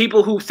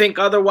people who think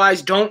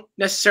otherwise don't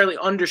necessarily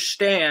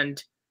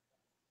understand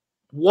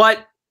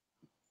what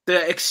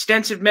the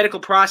extensive medical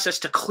process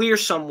to clear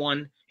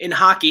someone in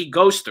hockey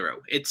goes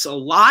through. It's a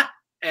lot,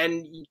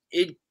 and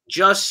it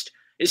just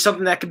is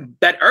something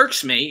that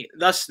irks me,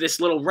 thus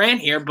this little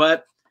rant here.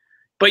 But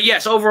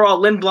yes,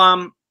 overall,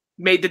 Lindblom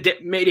made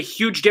a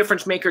huge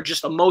difference maker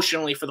just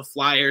emotionally for the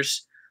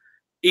Flyers,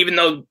 even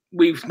though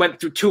we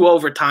went through 2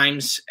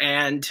 overtimes.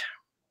 And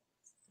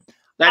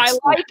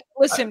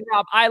listen,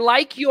 Rob, I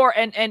like your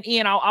and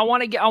Ian, I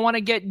want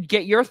to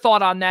get your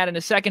thought on that in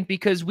a second,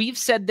 because we've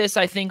said this,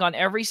 I think, on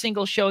every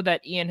single show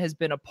that Ian has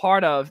been a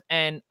part of.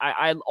 And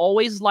I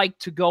always like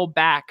to go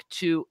back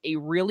to a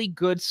really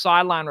good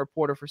sideline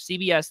reporter for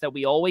CBS that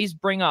we always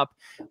bring up,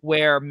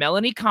 where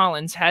Melanie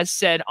Collins has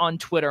said on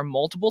Twitter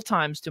multiple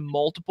times to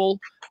multiple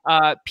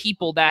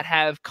people that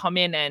have come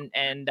in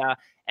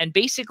and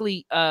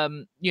basically,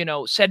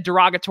 said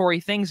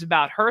derogatory things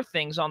about her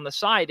things on the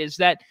side, is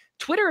that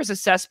Twitter is a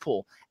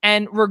cesspool.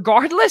 And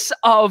regardless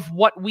of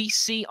what we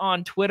see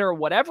on Twitter,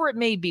 whatever it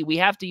may be, we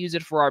have to use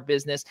it for our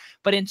business.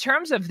 But in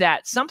terms of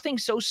that, something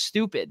so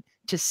stupid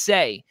to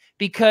say,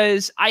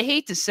 because I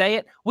hate to say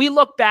it, we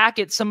look back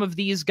at some of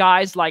these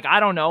guys like, I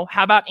don't know,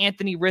 how about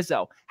Anthony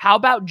Rizzo? How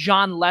about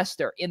John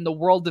Lester in the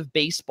world of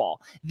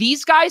baseball?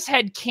 These guys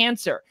had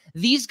cancer.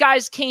 These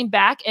guys came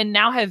back and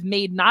now have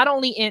made not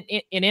only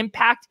an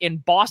impact in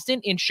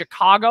Boston, in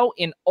Chicago,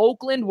 in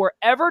Oakland,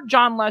 wherever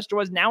John Lester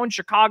was, now in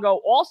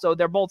Chicago also.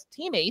 They're both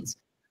teammates.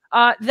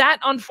 That,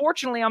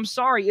 unfortunately, I'm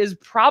sorry, is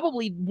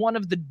probably one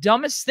of the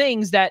dumbest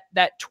things that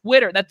the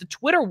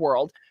Twitter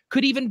world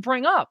could even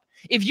bring up.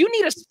 If you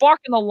need a spark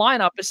in the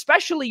lineup,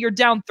 especially you're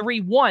down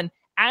 3-1,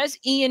 as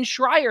Ian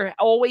Schraier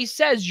always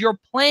says, you're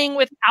playing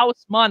with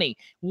house money.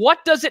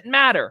 What does it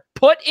matter?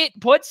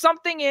 Put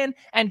something in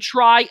and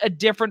try a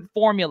different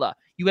formula.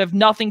 You have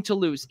nothing to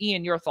lose.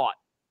 Ian, your thought.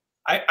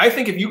 I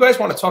think if you guys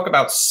want to talk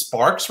about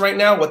sparks right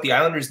now, what the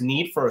Islanders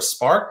need for a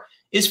spark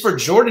is for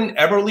Jordan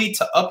Eberle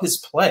to up his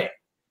play.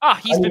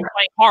 He's been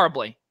playing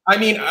horribly. I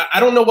mean, I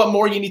don't know what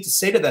more you need to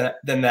say to that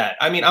than that.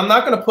 I mean, I'm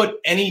not going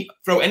to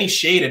throw any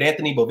shade at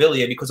Anthony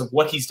Beauvillier because of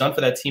what he's done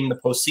for that team in the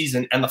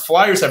postseason. And the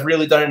Flyers have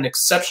really done an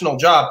exceptional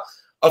job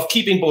of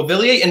keeping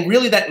Beauvillier and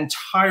really that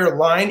entire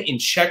line in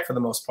check for the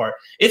most part.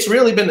 It's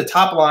really been the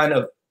top line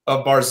of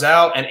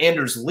Barzal and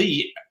Anders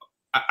Lee.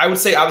 I would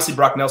say obviously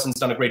Brock Nelson's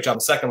done a great job in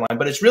the second line,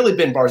 but it's really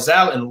been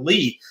Barzal and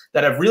Lee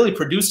that have really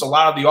produced a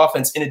lot of the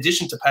offense in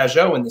addition to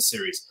Pajot in this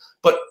series.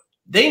 But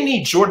they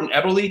need Jordan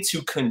Eberle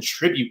to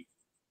contribute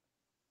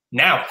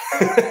now.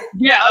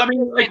 Yeah, I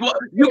mean, like, well,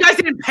 you guys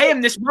didn't pay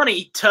him this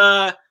money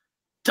to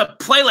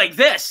play like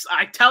this.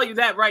 I tell you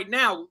that right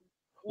now.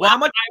 Well, how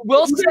much? I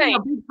will say a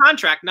big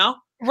contract, no?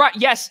 Right.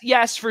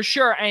 Yes, for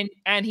sure.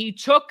 And he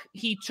took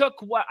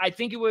what I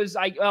think it was.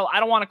 I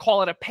don't want to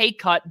call it a pay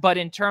cut, but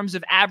in terms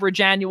of average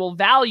annual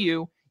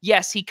value,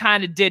 yes, he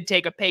kind of did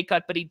take a pay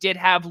cut, but he did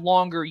have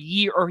longer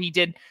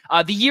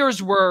the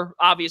years were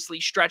obviously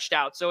stretched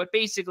out. So it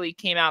basically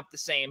came out the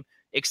same,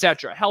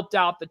 etc. Helped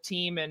out the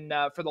team and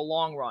for the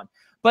long run.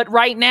 But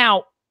right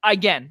now,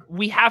 again,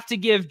 we have to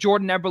give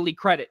Jordan Eberle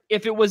credit.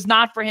 If it was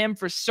not for him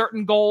for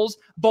certain goals,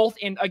 both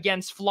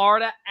against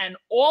Florida and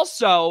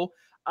also,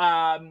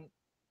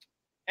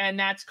 and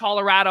that's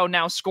Colorado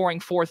now scoring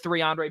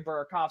 4-3, Andre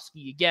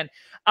Burakovsky again.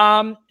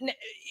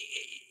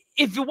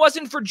 If it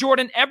wasn't for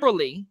Jordan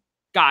Eberle,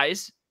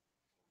 guys,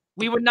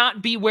 we would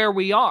not be where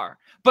we are.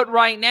 But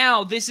right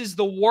now, this is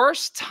the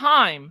worst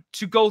time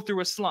to go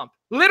through a slump.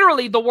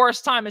 Literally the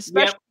worst time,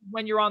 especially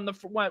when you're on the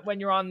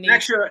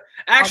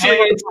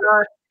Actually,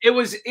 it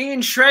was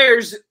Ian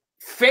Schreier's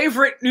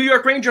favorite New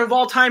York Ranger of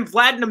all time,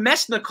 Vladimir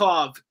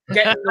Mesnikov,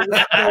 getting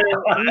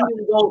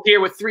the goal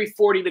here with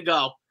 3:40 to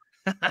go.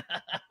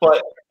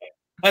 But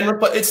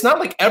it's not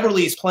like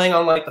Eberle's playing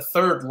on like the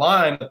third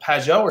line, the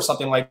Pajot or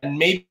something like that, and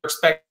maybe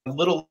expect a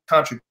little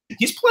contribution.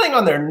 He's playing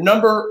on their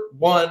number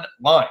one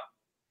line.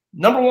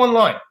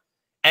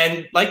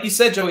 And like you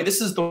said, Joey, this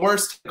is the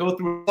worst to go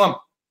through a slump.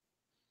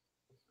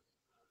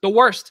 The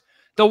worst.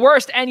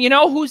 And you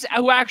know who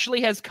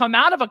actually has come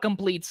out of a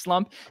complete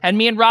slump, and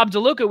me and Rob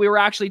DeLuca, we were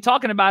actually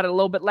talking about it a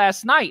little bit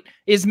last night,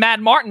 is Matt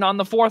Martin on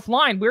the fourth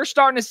line. We're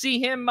starting to see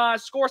him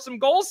score some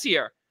goals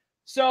here.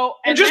 So,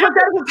 and just like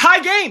that was a tie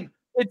game.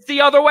 It's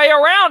the other way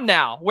around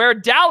now, where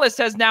Dallas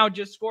has now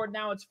just scored.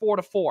 Now it's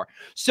 4-4.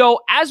 So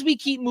as we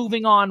keep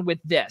moving on with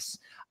this,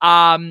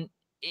 so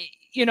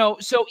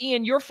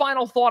Ian, your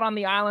final thought on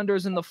the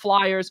Islanders and the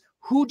Flyers.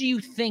 Who do you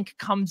think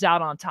comes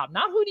out on top?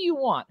 Not who do you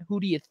want. Who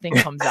do you think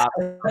comes out?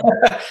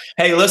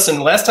 Hey,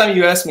 listen, last time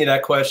you asked me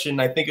that question,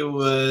 I think it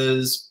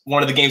was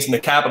one of the games in the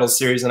Capitals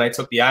series, and I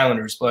took the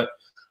Islanders. But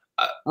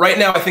right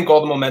now, I think all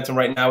the momentum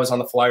right now is on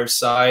the Flyers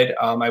side.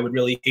 I would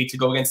really hate to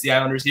go against the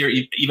Islanders here,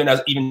 even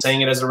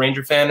saying it as a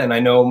Ranger fan. And I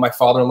know my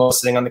father-in-law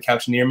sitting on the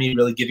couch near me,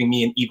 really giving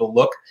me an evil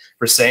look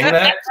for saying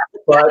that.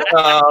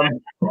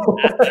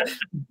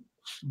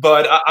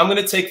 But I'm going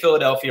to take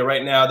Philadelphia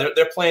right now.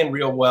 They're playing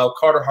real well.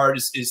 Carter Hart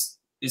is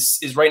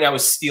right now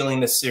stealing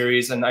this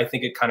series, and I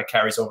think it kind of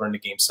carries over into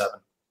Game 7.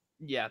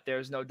 Yeah,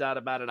 there's no doubt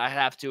about it. I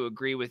have to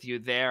agree with you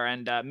there.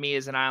 And me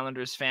as an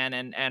Islanders fan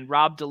and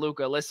Rob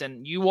DeLuca,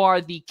 listen, you are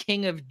the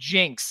king of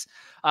jinx.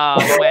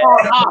 Every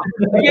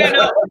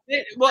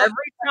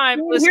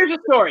time. Listen, here's a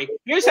story.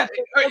 You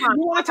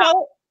want to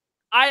tell it?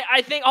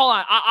 I think. Hold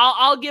on.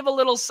 I'll give a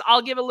little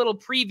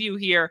preview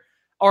here,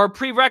 or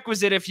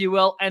prerequisite, if you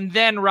will, and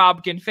then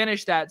Rob can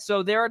finish that.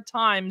 So there are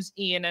times,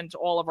 Ian, and to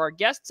all of our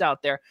guests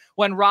out there,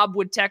 when Rob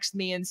would text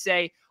me and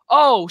say,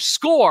 "Oh,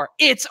 score!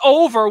 It's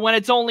over," when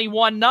it's only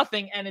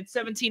 1-0 and it's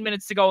 17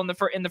 minutes to go in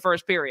the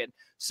first period.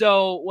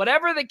 So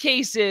whatever the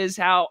case is,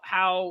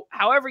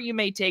 however you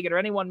may take it or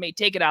anyone may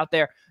take it out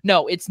there,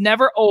 no, it's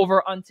never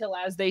over until,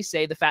 as they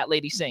say, the fat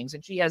lady sings,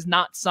 and she has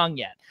not sung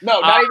yet.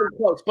 No, not even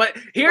close. But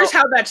here's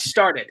how that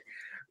started,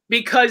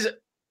 because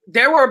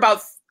there were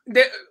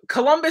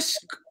Columbus.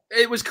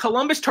 It was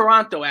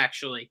Columbus-Toronto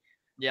actually.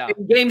 Yeah.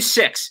 In Game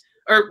 6,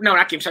 or no,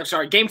 not Game 6.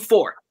 Sorry, Game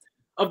 4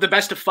 of the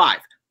best of 5.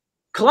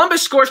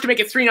 Columbus scores to make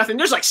it 3-0.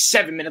 There's like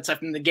 7 minutes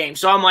left in the game.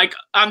 So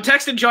I'm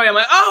texting Joey. I'm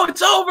like, oh,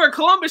 it's over.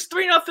 Columbus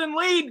 3-0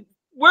 lead.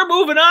 We're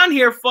moving on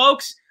here,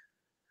 folks.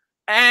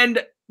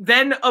 And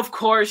then, of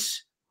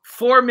course,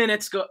 4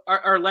 minutes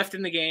are left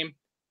in the game,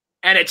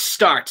 and it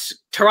starts.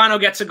 Toronto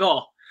gets a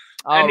goal.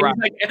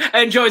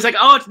 And Joey's like,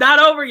 oh, it's not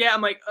over yet.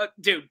 I'm like,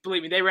 dude,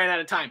 believe me, they ran out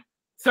of time.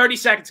 30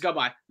 seconds go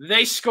by.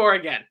 They score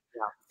again.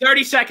 Yeah.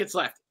 30 seconds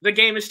left. The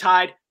game is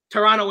tied.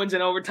 Toronto wins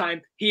in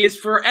overtime. He is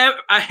forever.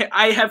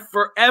 I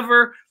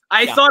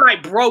thought I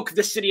broke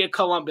the city of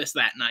Columbus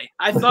that night.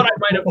 I thought I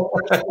might have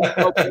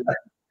broken it.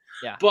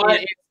 Yeah.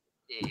 But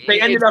they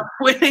ended up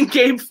winning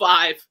Game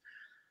 5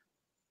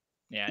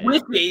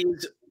 with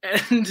these.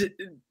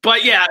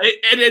 But yeah,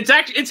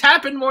 it's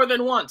happened more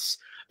than once,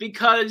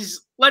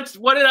 because when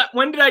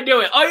did I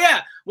do it? Oh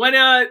yeah, when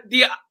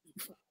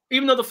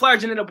even though the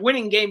Flyers ended up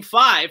winning Game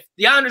 5,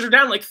 the Islanders are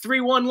down like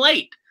 3-1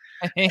 late.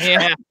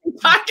 Yeah.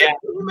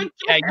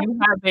 Yeah, you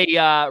have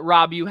a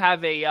Rob. You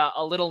have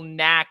a little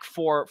knack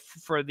for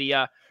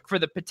the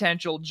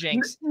potential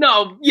jinx.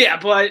 No, yeah,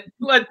 but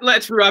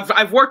let's.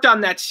 I've worked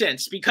on that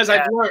since because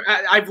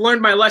I've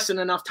learned my lesson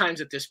enough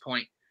times at this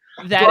point.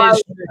 That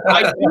is,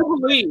 I do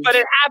believe. But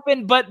it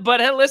happened. But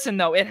listen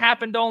though, it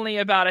happened only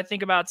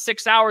about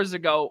 6 hours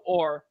ago,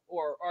 or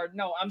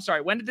no, I'm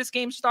sorry. When did this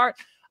game start?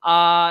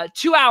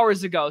 2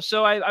 hours ago.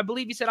 So I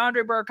believe you said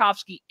Andre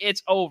Burakovsky.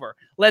 It's over.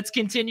 Let's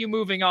continue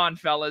moving on,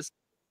 fellas.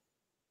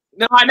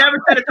 No, I never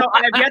said it's over.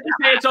 I have yet to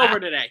say it's over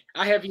today.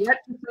 I have yet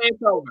to say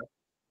it's over.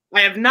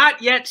 I have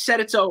not yet said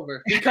it's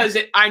over because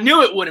I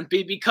knew it wouldn't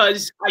be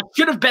because I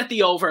should have bet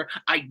the over.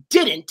 I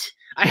didn't.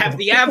 I have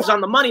the Avs on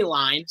the money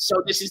line, so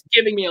this is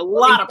giving me a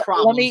lot of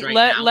problems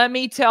now. Let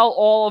me tell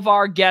all of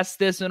our guests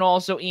this, and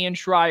also Ian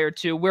Schraier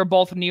too. We're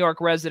both New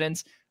York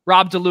residents.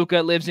 Rob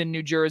DeLuca lives in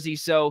New Jersey,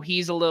 so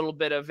he's a little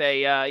bit of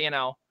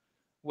a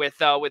with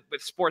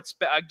sports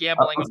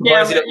gambling.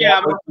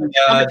 Yeah.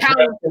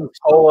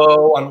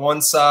 Polo on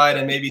one side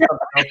and maybe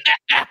something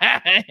else.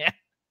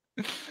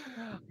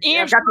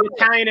 I've got the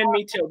Italian in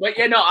me too, but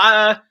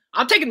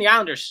I'm taking the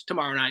Islanders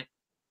tomorrow night.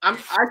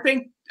 I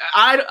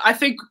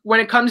think when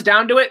it comes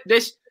down to it,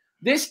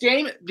 this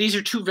game, these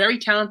are two very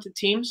talented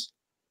teams.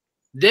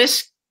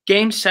 This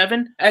Game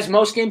 7, as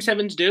most Game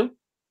 7s do,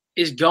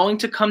 is going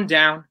to come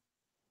down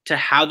to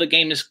how the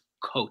game is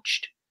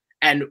coached.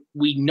 And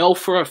we know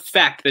for a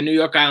fact the New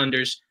York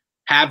Islanders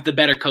have the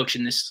better coach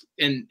in this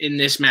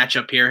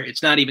matchup here.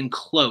 It's not even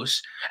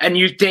close. And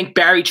you think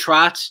Barry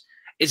Trotz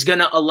is going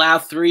to allow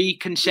 3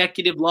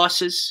 consecutive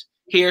losses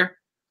here?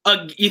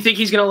 You think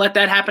he's going to let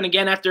that happen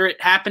again after it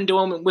happened to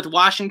him with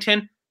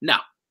Washington? No.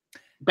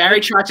 Barry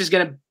Trotz is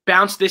going to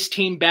bounce this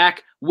team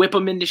back, whip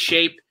them into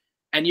shape,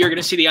 and you're going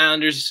to see the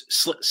Islanders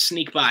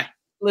sneak by.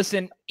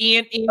 Listen,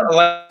 Ian.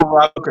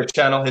 Rob could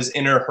channel his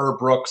inner Herb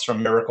Brooks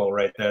from Miracle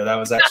right there. That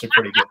was actually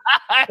pretty good.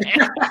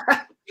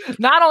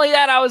 Not only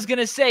that, I was going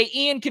to say,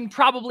 Ian can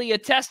probably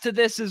attest to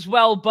this as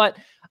well, but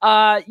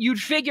you'd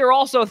figure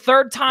also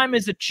third time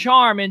is a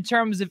charm in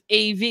terms of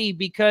AV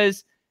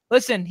because,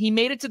 listen, he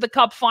made it to the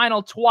Cup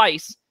final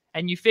twice,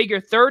 and you figure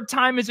third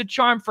time is a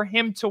charm for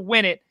him to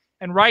win it.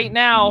 And right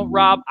now,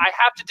 Rob, I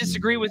have to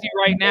disagree with you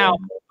right now.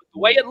 The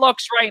way it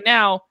looks right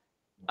now,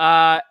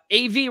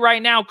 AV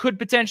right now could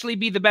potentially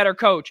be the better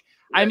coach.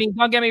 I mean,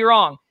 don't get me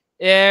wrong.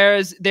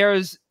 There's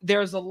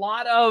a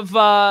lot of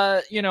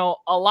a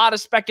lot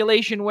of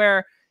speculation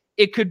where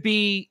it could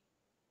be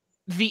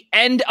the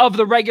end of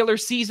the regular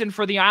season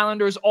for the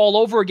Islanders all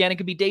over again. It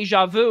could be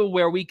deja vu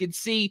where we could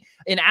see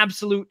an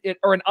absolute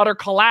or an utter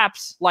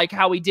collapse like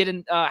how we did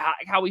in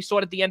how we saw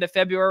it at the end of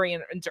February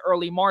and into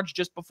early March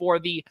just before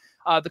the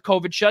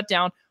COVID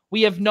shutdown.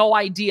 We have no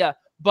idea.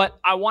 But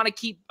I want to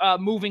keep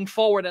moving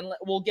forward, and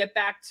we'll get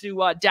back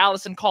to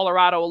Dallas and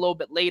Colorado a little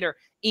bit later.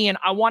 Ian,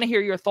 I want to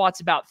hear your thoughts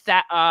about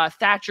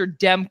Thatcher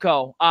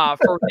Demko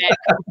for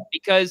Vancouver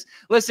because,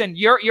 listen,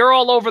 you're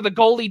all over the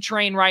goalie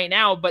train right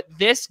now, but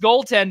this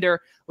goaltender,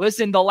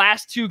 listen, the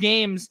last 2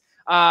 games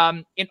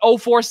in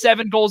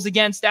 0.47 goals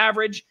against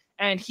average,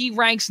 and he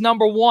ranks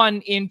number 1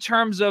 in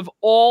terms of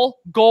all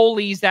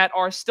goalies that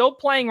are still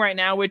playing right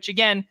now, which,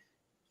 again,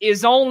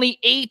 is only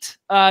 8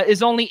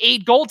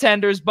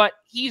 goaltenders, but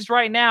he's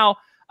right now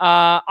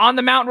on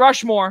the Mount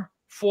Rushmore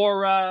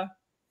for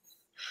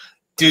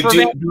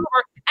Vancouver.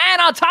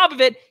 And on top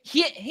of it,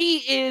 he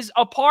is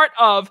a part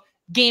of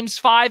Games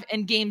 5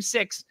 and Game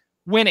 6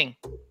 winning.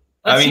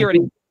 Let's hear it.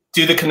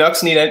 Do the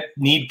Canucks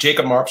need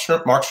Jacob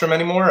Markstrom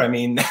anymore? I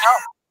mean,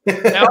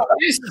 no.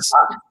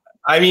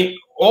 I mean,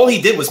 all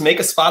he did was make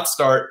a spot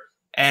start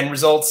and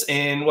results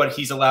in what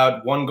he's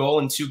allowed 1 goal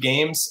in 2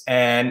 games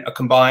and a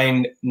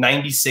combined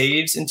 90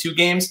 saves in 2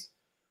 games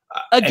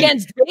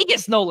against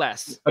Vegas, no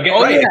less.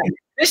 Yeah.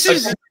 This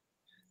is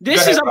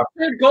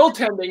absurd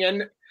goaltending,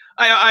 and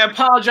I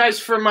apologize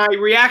for my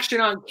reaction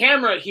on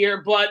camera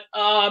here, but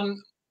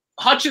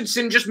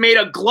Hutchinson just made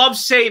a glove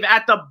save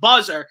at the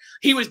buzzer.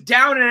 He was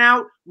down and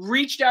out,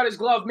 reached out his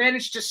glove,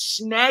 managed to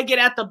snag it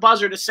at the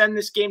buzzer to send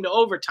this game to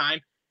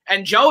overtime.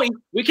 And Joey,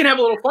 we can have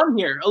a little fun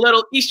here, a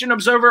little Eastern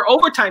Observer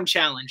overtime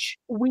challenge.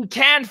 We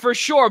can for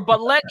sure,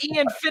 but let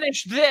Ian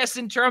finish this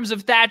in terms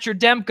of Thatcher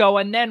Demko,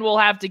 and then we'll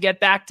have to get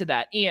back to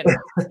that. Ian,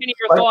 any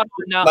your thoughts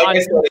on I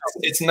said,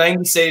 it's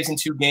 90 saves in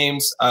 2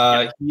 games.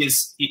 I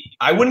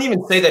wouldn't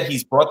even say that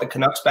he's brought the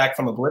Canucks back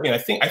from oblivion. I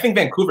think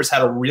Vancouver's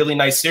had a really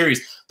nice series.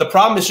 The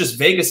problem is just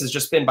Vegas has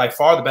just been by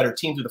far the better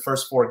team through the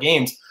first 4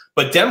 games.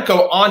 But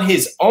Demko on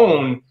his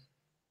own,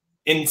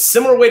 in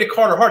similar way to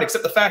Carter Hart,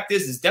 except the fact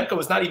is Demko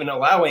is not even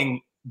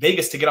allowing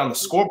Vegas to get on the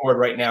scoreboard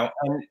right now.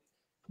 And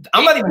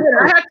I'm not even.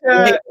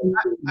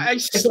 I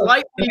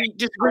slightly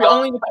disagree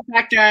only with the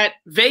fact that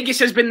Vegas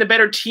has been the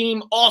better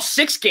team all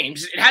 6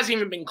 games. It hasn't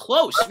even been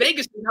close.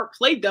 Vegas has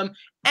outplayed them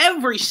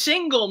every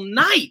single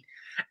night.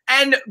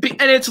 And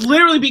it's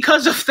literally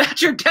because of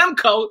Thatcher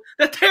Demko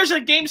that there's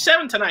a Game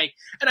 7 tonight.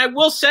 And I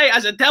will say,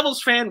 as a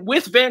Devils fan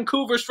with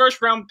Vancouver's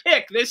first-round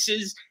pick, this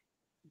is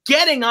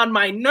getting on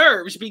my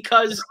nerves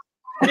because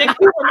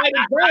Vancouver might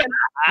have been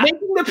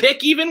making the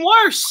pick even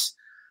worse.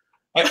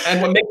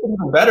 And what makes it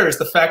even better is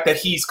the fact that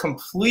he's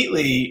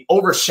completely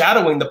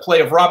overshadowing the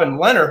play of Robin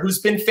Lehner, who's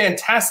been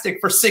fantastic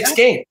for 6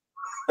 games.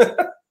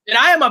 And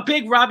I am a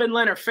big Robin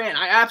Lehner fan.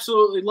 I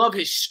absolutely love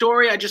his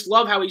story. I just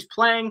love how he's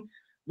playing.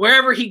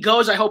 Wherever he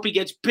goes, I hope he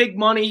gets big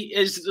money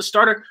as the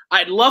starter.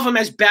 I'd love him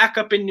as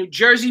backup in New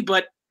Jersey,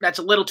 but that's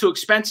a little too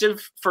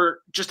expensive for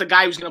just a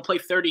guy who's going to play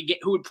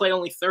who would play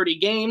only 30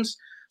 games.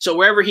 So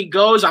wherever he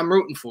goes, I'm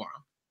rooting for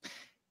him.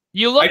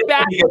 You look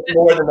back. He gets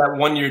more than that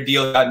 1-year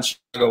deal he got in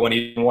Chicago when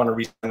he didn't want to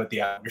re-sign with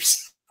the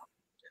Islanders.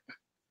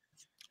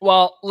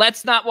 Well,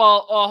 let's not.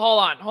 Well, hold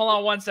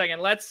on 1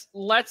 second. Let's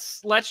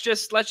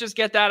just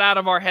get that out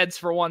of our heads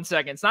for 1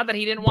 second. It's not that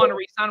he didn't want to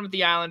re-sign with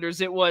the Islanders.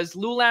 It was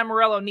Lou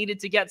Lamoriello needed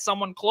to get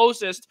someone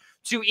closest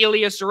to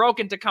Ilya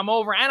Sorokin to come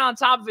over, and on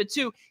top of it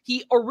too,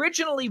 he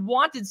originally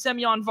wanted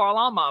Semyon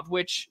Varlamov,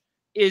 which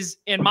is,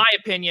 in my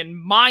opinion,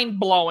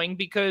 mind-blowing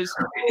because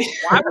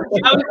I'm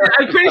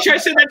pretty sure I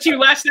said that to you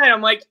last night.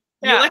 I'm like,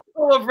 you let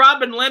go of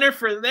Robin Lehner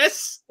for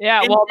this?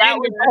 Yeah, well, that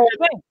was the whole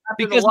thing.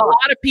 Because a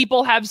lot of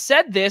people have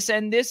said this,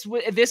 and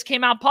this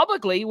came out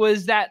publicly,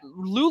 was that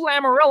Lou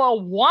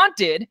Lamoriello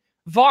wanted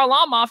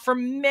Varlamov for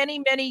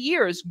many, many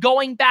years,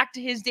 going back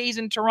to his days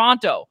in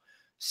Toronto.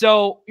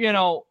 So,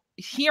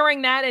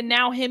 hearing that and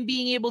now him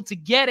being able to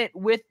get it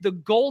with the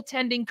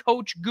goaltending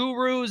coach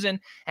gurus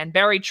and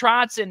Barry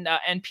Trotz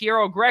and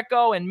Piero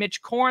Greco and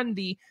Mitch Korn,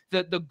 the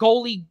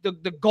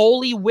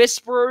goalie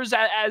whisperers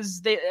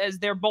as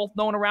they're both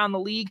known around the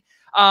league.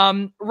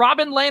 Robin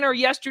Lehner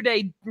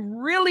yesterday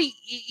really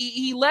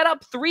he let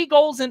up 3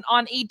 goals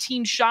on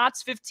 18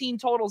 shots, 15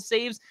 total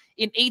saves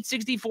in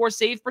 .864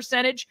 save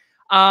percentage.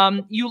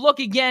 You look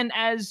again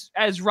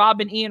as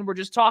Rob and Ian were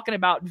just talking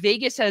about,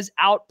 Vegas has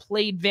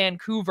outplayed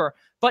Vancouver.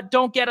 But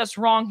don't get us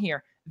wrong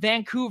here.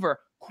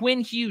 Vancouver,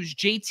 Quinn Hughes,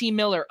 JT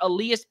Miller,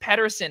 Elias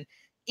Pettersson.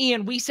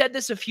 Ian, we said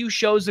this a few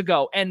shows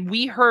ago, and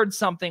we heard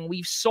something.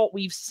 We've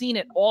seen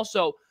it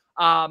also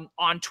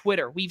on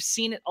Twitter. We've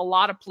seen it a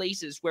lot of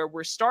places where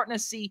we're starting to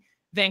see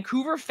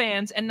Vancouver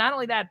fans, and not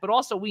only that, but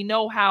also we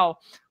know how,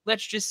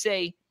 let's just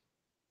say,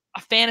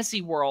 a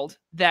fantasy world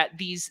that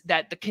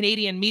the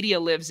Canadian media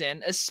lives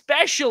in,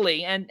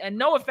 especially, and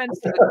no offense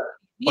to the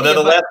well, they're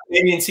the last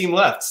Canadian team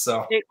left,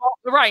 so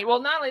right.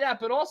 Well, not only that,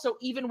 but also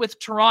even with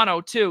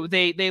Toronto too,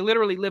 they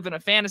literally live in a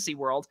fantasy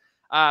world.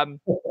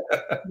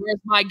 Where's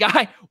my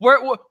guy?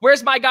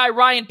 Where's my guy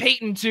Ryan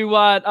Payton to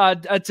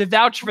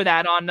vouch for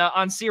that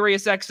on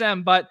Sirius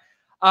XM? But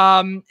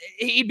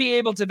he'd be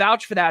able to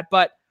vouch for that.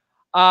 But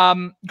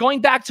going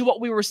back to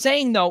what we were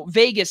saying though,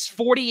 Vegas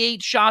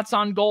 48 shots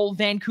on goal,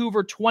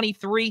 Vancouver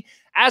 23.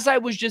 As I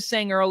was just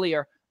saying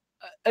earlier.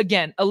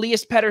 Again,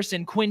 Elias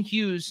Pettersson, Quinn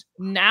Hughes.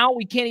 Now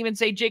we can't even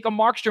say Jacob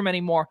Markstrom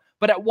anymore.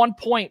 But at one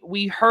point,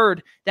 we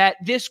heard that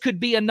this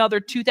could be another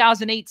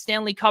 2008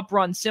 Stanley Cup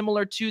run,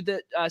 similar to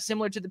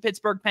the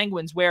Pittsburgh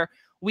Penguins, where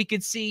we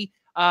could see,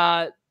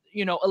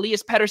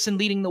 Elias Pettersson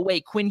leading the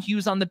way, Quinn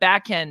Hughes on the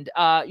back end,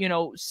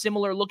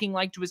 similar looking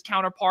like to his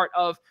counterpart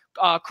of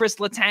Chris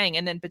Letang,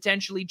 and then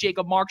potentially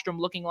Jacob Markstrom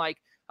looking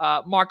like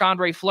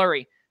Marc-Andre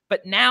Fleury.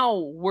 But now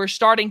we're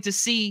starting to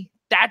see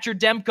Thatcher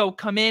Demko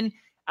come in.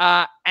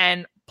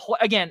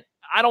 Again,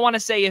 I don't want to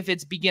say if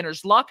it's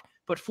beginner's luck,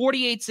 but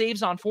 48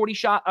 saves on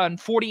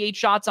 48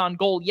 shots on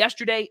goal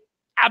yesterday,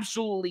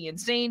 absolutely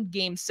insane.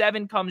 Game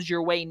 7 comes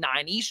your way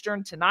 9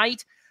 Eastern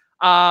tonight.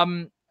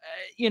 Again,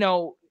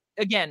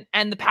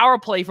 and the power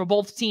play for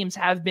both teams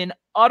have been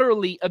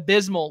utterly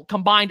abysmal,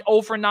 combined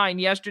 0 for 9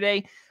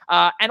 yesterday.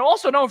 And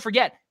also don't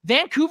forget,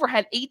 Vancouver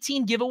had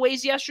 18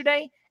 giveaways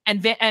yesterday,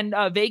 and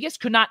Vegas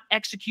could not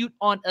execute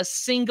on a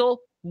single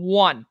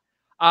one.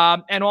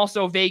 And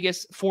also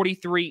Vegas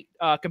 43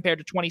 compared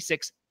to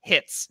 26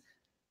 hits.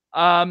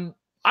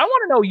 I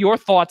want to know your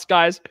thoughts,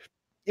 guys,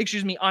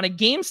 on a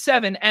Game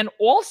 7 and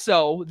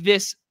also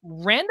this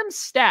random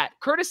stat,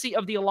 courtesy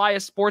of the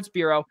Elias Sports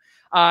Bureau.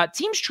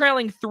 Teams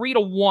trailing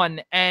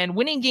 3-1 and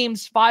winning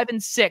games 5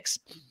 and 6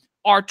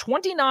 are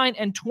 29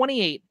 and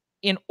 28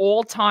 in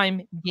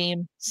all-time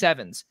Game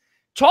 7s.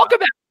 Talk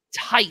about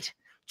tight.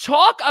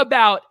 Talk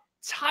about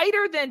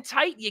tighter than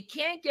tight. You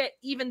can't get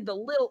even the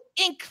little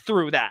ink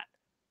through that.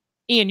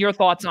 Ian, your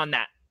thoughts on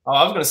that? Oh,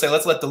 I was going to say,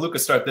 let's let DeLuca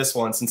start this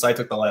one since I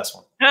took the last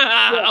one.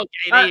 Okay,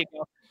 there you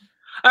go.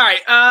 All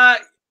right.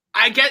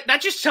 I get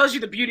that just tells you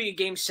the beauty of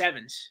Game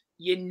 7s.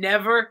 You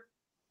never,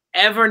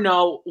 ever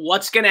know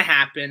what's going to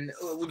happen.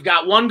 We've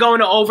got one going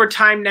to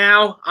overtime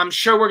now. I'm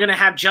sure we're going to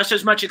have just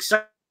as much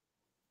excitement.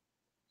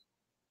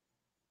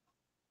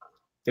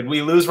 Did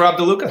we lose Rob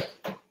DeLuca?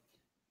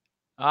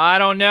 I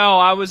don't know.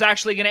 I was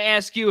actually going to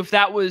ask you if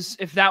that was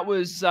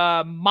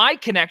my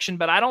connection,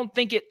 but I don't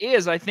think it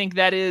is. I think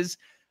that is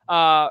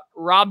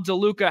Rob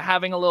DeLuca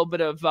having a little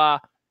bit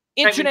of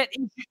internet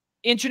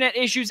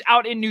issues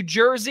out in New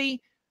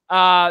Jersey.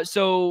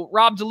 So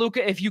Rob DeLuca,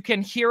 if you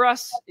can hear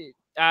us,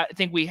 I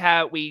think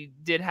we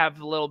did have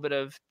a little bit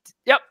of.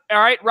 Yep. All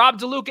right. Rob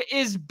DeLuca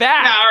is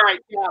back. Yeah, all right.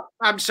 Yeah.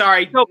 I'm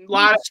sorry. So,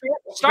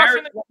 start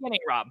from the beginning,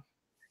 Rob.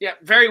 Yeah.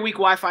 Very weak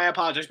Wi-Fi. I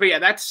apologize. But yeah,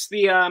 that's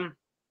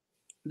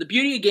the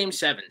beauty of Game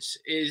 7s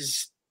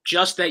is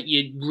just that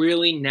you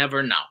really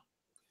never know.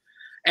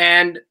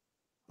 And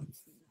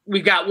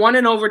we've got one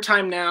in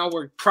overtime now.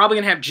 We're probably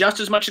going to have just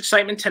as much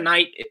excitement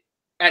tonight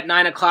at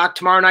 9 o'clock,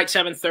 tomorrow night,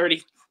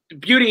 7:30. The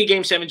beauty of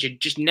Game 7 is you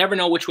just never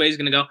know which way it's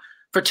going to go.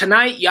 For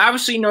tonight, you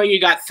obviously know you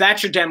got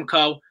Thatcher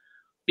Demko.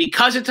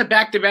 Because it's a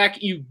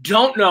back-to-back, you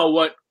don't know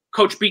what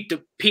Coach Pete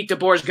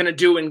DeBoer is going to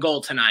do in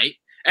goal tonight.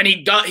 And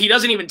he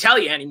doesn't even tell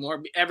you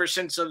anymore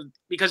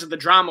because of the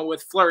drama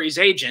with Fleury's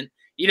agent.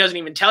 He doesn't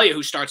even tell you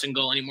who starts in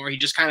goal anymore. He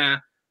just kind of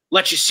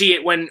lets you see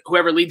it when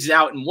whoever leads it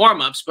out in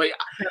warm-ups. But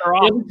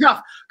it'll be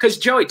tough. Because,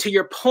 Joey, to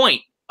your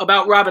point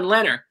about Robin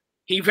Lehner,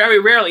 he very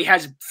rarely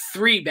has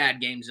 3 bad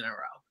games in a row.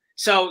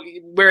 So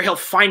where he'll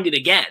find it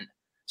again.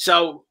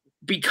 So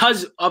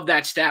because of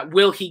that stat,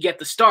 will he get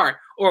the start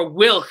or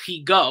will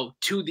he go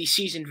to the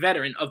seasoned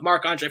veteran of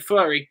Marc-Andre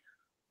Fleury?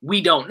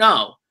 We don't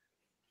know.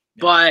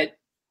 But,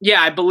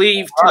 yeah, I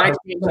believe tonight's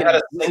game had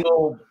a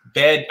single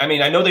bad – I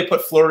mean, I know they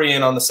put Fleury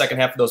in on the second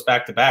half of those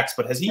back-to-backs,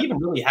 but has he even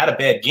really had a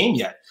bad game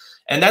yet?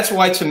 And that's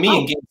why, to me,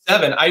 in Game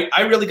 7,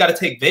 I really got to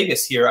take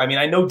Vegas here. I mean,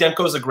 I know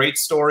Demko's a great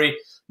story,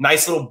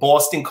 nice little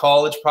Boston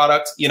College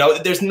product. You know,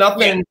 there's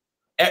nothing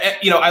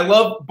I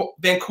love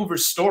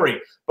Vancouver's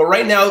story. But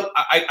right now,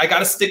 I got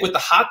to stick with the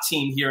hot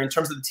team here in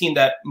terms of the team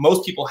that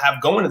most people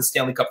have going to the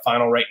Stanley Cup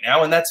final right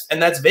now, and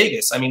that's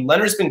Vegas. I mean,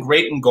 Leonard's been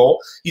great in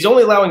goal. He's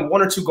only allowing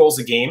 1 or 2 goals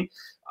a game.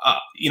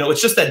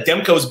 It's just that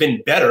Demko's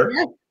been better.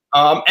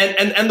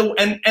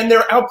 And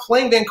they're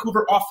outplaying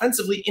Vancouver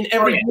offensively in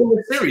every game of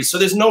the series. So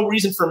there's no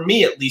reason for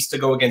me, at least, to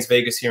go against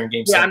Vegas here in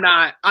Game 7.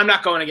 I'm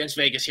not going against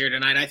Vegas here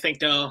tonight. I think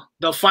they'll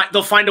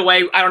find a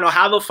way. I don't know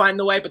how they'll find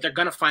the way, but they're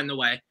going to find the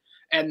way.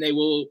 And they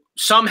will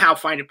somehow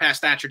find it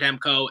past Thatcher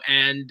Demko,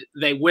 and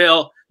they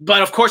will.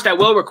 But, of course, that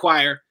will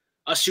require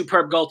a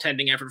superb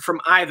goaltending effort from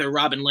either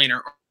Robin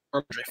Lehner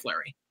or Andre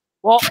Fleury.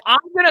 Well, I'm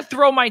going to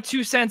throw my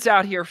 2 cents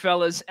out here,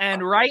 fellas.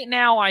 And right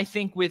now, I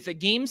think with the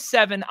Game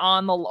 7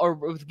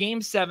 with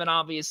Game 7,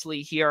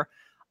 obviously, here,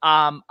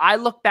 I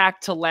look back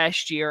to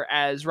last year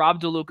as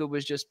Rob DeLuca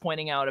was just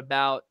pointing out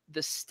about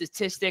the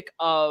statistic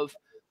of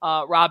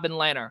Robin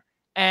Lehner.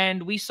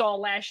 And we saw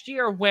last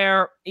year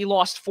where he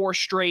lost 4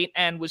 straight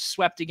and was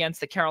swept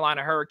against the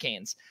Carolina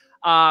Hurricanes.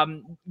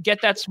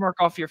 Get that smirk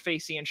off your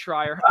face, Ian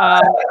Schraier.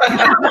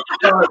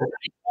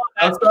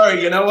 I'm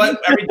sorry. You know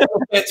what? Every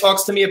fan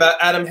talks to me about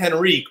Adam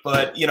Henrique,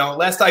 but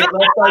last I checked,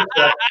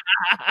 the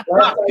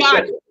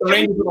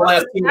Rangers were the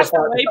last team to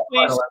find the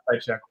final. Last I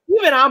checked.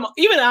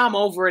 Even I'm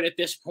over it at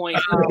this point.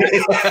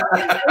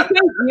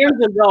 Years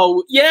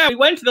ago, we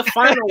went to the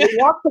final. We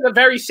walked to the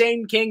very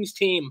same Kings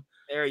team.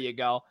 There you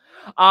go.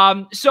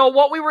 So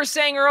what we were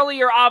saying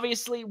earlier,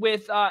 obviously,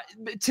 with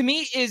to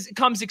me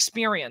comes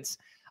experience.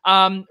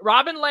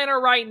 Robin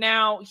Lehner right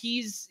now,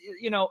 he's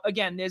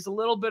again, there's a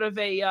little bit of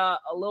a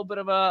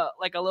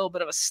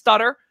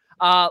stutter,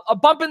 a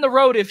bump in the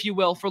road, if you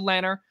will, for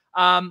Lehner.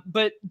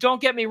 But don't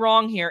get me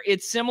wrong here.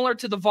 It's similar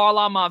to the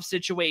Varlamov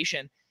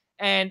situation.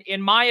 And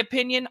in my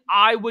opinion,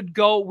 I would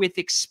go with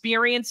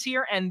experience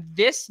here. And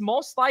this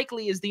most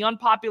likely is the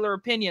unpopular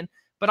opinion.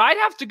 But I'd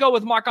have to go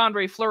with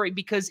Marc-Andre Fleury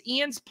because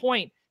Ian's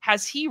point,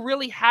 has he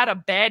really had a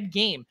bad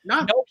game?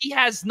 No, he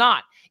has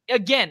not.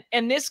 Again,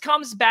 and this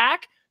comes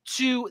back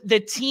to the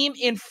team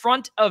in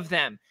front of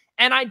them.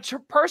 And I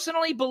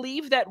personally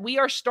believe that we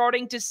are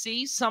starting to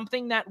see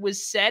something that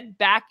was said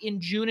back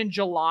in June and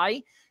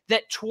July,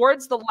 that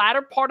towards the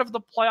latter part of the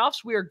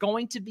playoffs, we are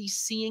going to be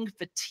seeing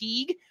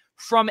fatigue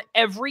from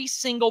every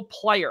single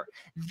player.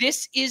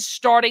 This is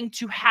starting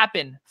to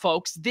happen,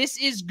 folks. This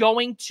is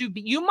going to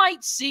be, you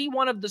might see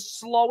one of the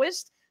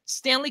slowest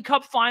Stanley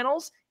Cup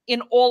finals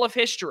in all of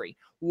history.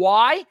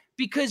 Why?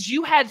 Because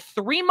you had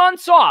 3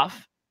 months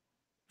off,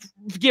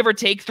 give or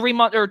take 3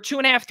 months or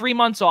 2.5, 3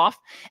 months off.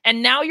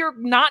 And now you're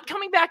not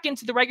coming back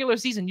into the regular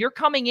season. You're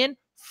coming in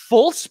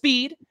full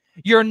speed.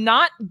 You're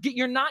not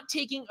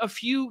taking a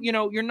few,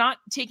 you're not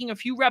taking a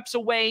few reps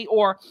away,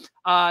 or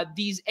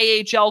these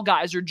AHL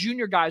guys or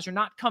junior guys are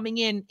not coming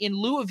in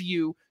lieu of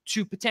you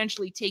to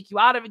potentially take you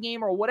out of a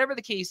game or whatever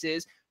the case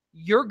is.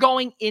 You're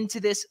going into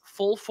this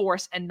full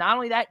force. And not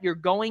only that, you're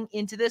going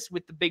into this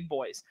with the big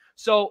boys.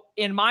 So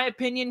in my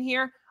opinion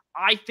here,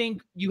 I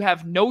think you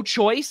have no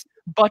choice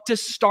but to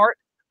start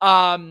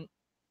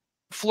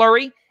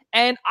Fleury.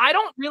 And I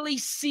don't really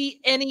see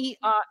any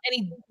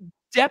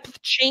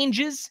depth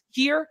changes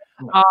here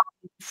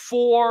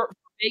for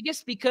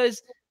Vegas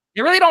because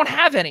they really don't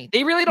have any.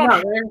 They really don't.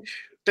 No,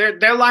 their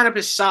lineup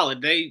is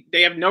solid. They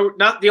have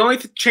not the only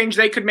change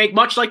they could make,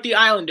 much like the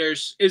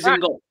Islanders, is in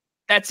goal.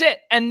 That's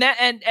it. And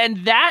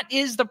that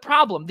is the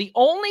problem. The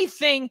only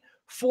thing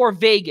for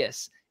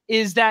Vegas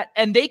is that,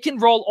 and they can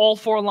roll all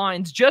 4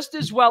 lines just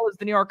as well as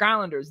the New York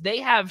Islanders. They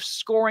have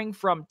scoring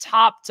from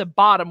top to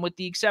bottom with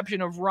the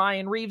exception of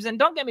Ryan Reeves. And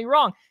don't get me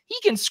wrong, he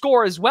can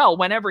score as well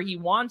whenever he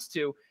wants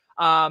to.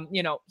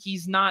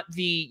 He's not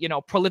the,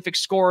 prolific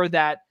scorer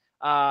that,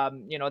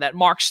 that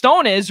Mark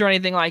Stone is or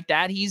anything like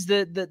that. He's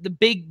the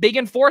big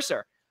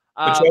enforcer.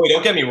 But Joey,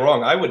 don't get me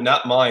wrong. I would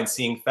not mind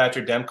seeing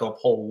Thatcher Demko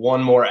pull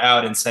one more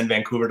out and send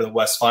Vancouver to the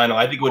West Final.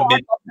 I think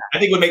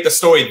it would make the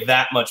story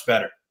that much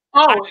better.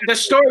 Oh, the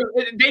story,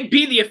 they'd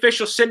be the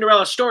official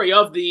Cinderella story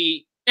of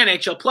the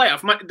NHL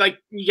playoff. Like,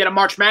 you get a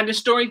March Madness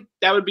story,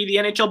 that would be the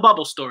NHL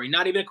bubble story.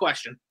 Not even a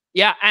question.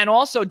 Yeah, and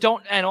also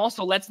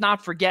let's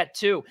not forget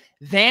too,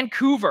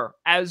 Vancouver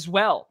as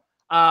well.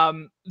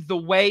 The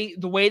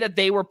way that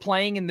they were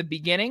playing in the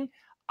beginning,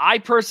 I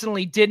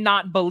personally did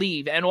not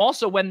believe. And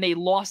also when they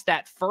lost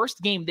that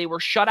first game, they were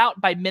shut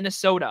out by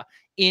Minnesota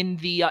in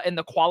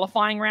the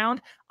qualifying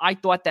round. I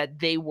thought that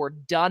they were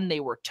done. They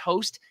were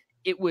toast.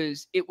 It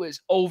was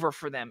over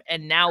for them.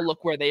 And now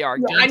look where they are.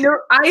 Yeah,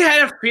 I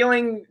had a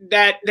feeling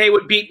that they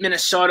would beat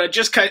Minnesota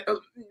just because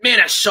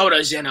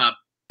Minnesota's in a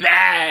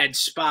bad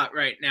spot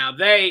right now.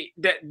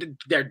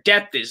 Their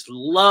depth is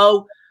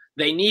low.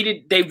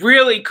 They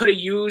really could have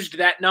used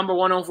that number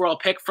 1 overall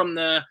pick from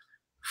the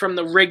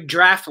rigged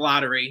draft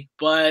lottery,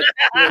 but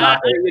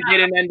it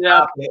didn't end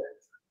up.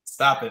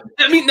 Stop it.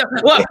 I mean,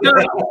 look, do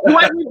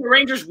I think the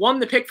Rangers won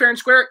the pick fair and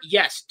square?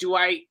 Yes.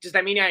 Does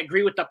that mean I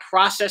agree with the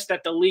process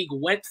that the league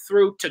went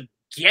through to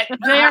get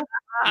there?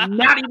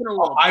 Not even a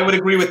little. I would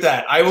agree with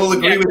that. I will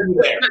agree with you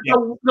there.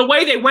 The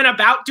way they went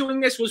about doing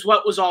this was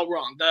what was all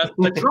wrong.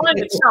 The drawing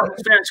itself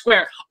was fair and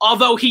square,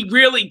 although he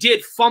really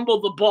did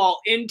fumble the ball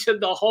into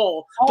the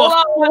hole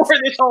before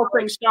this whole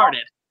thing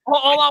started.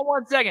 Hold on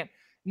 1 second.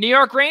 New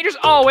York Rangers.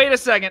 Oh, wait a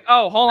second.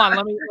 Oh, hold on.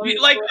 Let me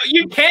like,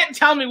 you can't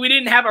tell me we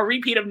didn't have a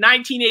repeat of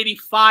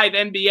 1985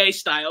 NBA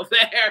style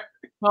there.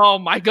 Oh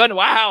my goodness!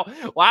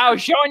 Wow!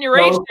 Showing your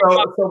age.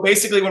 So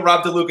basically, what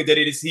Rob DeLuca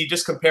did is he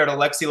just compared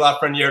Alexis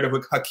Lafreniere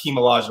to Hakeem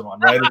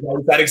Olajuwon, right?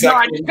 Is that exactly?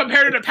 No, I just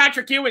compared it to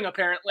Patrick Ewing,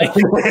 apparently.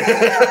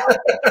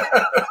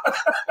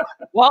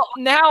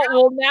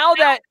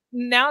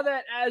 Now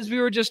that as we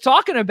were just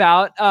talking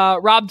about,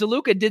 Rob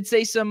DeLuca did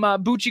say some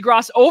Bucci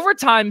Gross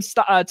overtime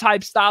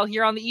type style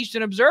here on the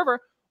Eastern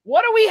Observer.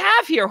 What do we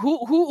have here?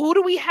 Who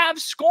do we have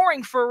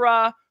scoring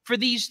for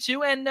these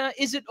two? And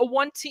is it a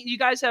one team? You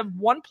guys have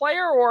one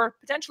player or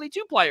potentially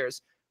two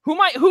players? Who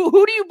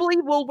do you believe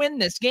will win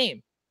this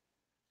game?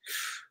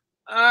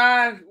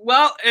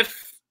 Well,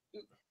 if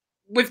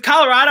with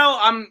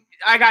Colorado,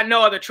 I got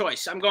no other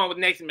choice. I'm going with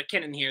Nathan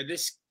MacKinnon here.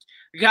 This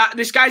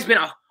guy's been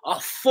a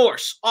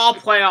force all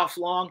playoff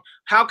long.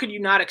 How could you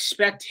not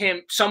expect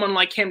someone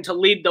like him, to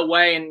lead the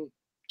way and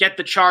get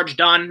the charge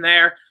done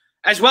there?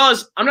 As well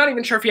as, I'm not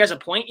even sure if he has a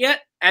point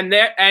yet,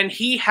 and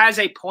he has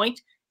a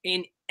point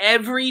in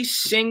every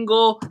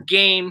single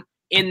game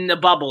in the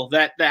bubble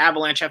that the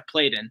Avalanche have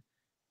played in.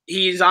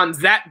 He's on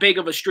that big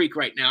of a streak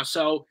right now.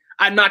 So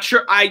I'm not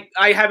sure. I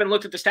haven't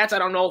looked at the stats. I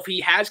don't know if he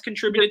has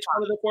contributed to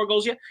one of the 4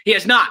 goals yet. He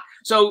has not.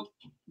 So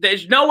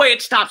there's no way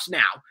it stops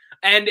now.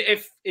 And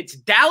if it's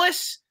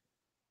Dallas,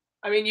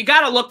 I mean, you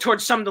got to look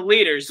towards some of the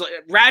leaders.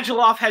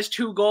 Radulov has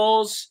 2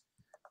 goals.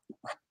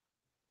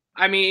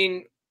 I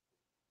mean,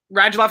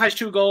 Radulov has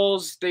 2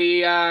 goals.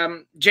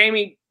 The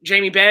Jamie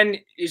Benn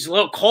is a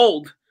little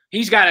cold.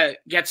 He's got to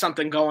get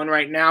something going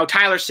right now.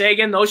 Tyler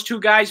Seguin, those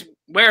 2 guys,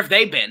 where have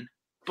they been?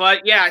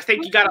 But yeah, I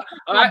think you got to.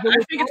 I think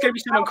it's going to be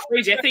something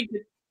crazy.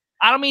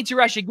 I don't mean to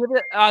rush you.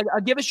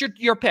 Give us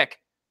your pick.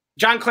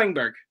 John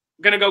Klingberg,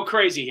 going to go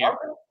crazy here.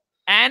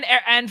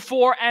 And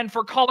for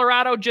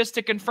Colorado, just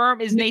to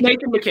confirm, is Nathan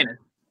MacKinnon.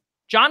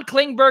 John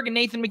Klingberg and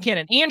Nathan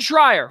MacKinnon. Ian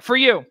Schraier, for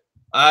you.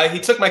 He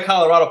took my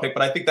Colorado pick,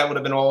 but I think that would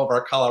have been all of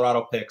our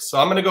Colorado picks. So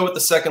I'm going to go with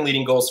the second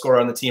leading goal scorer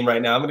on the team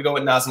right now. I'm going to go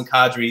with Nazem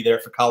Kadri there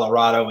for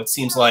Colorado. It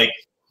seems like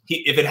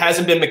if it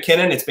hasn't been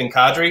MacKinnon, it's been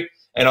Kadri.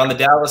 And on the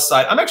Dallas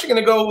side, I'm actually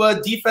going to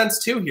go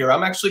defense too here.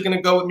 I'm actually going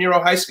to go with Miro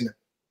Heiskanen.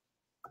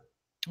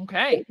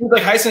 Okay. It seems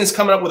like Heiskanen is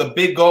coming up with a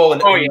big goal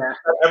in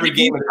every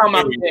game.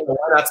 Why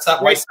not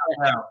stop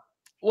now?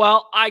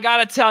 Well, I got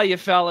to tell you,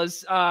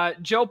 fellas,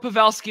 Joe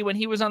Pavelski, when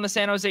he was on the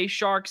San Jose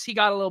Sharks, he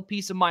got a little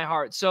piece of my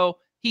heart. So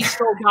he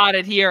still got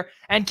it here.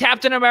 And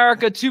Captain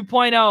America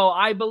 2.0,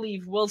 I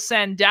believe, will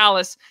send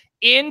Dallas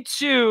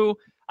into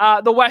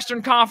the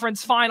Western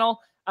Conference Final.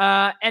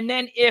 And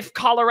then if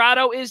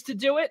Colorado is to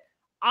do it,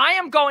 I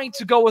am going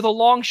to go with a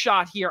long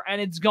shot here,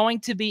 and it's going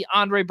to be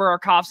Andrei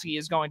Burakovsky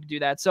is going to do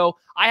that. So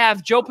I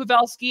have Joe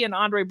Pavelski and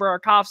Andrei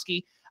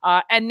Burakovsky.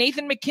 And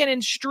Nathan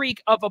MacKinnon's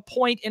streak of a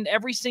point in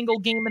every single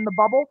game in the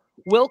bubble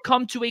will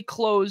come to a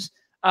close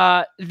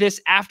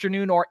this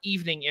afternoon or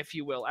evening, if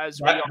you will.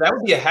 That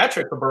would be a hat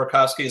trick for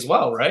Burakovsky as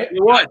well, right?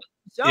 It would.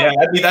 So, yeah,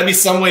 that'd be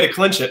some way to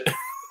clinch it.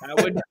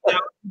 That would be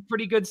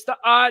pretty good stuff.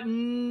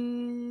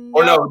 No,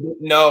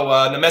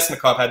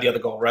 Nemesnikov had the other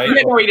goal, right?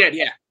 Yeah, no, he did.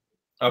 Yeah.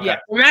 Okay. Yeah.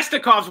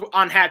 Nemesnikov's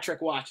on hat trick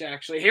watch,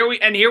 actually. Here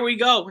we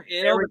go.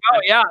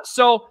 Yeah.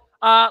 So.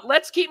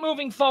 Let's keep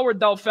moving forward,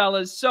 though,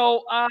 fellas.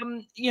 So,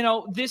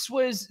 this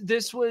was,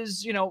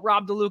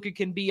 Rob DeLuca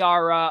can be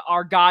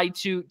our guy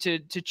to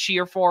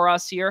cheer for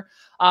us here.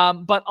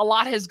 But a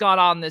lot has gone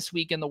on this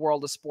week in the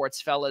world of sports,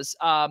 fellas.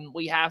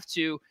 We have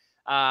to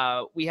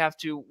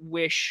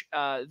wish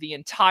the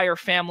entire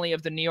family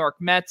of the New York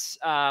Mets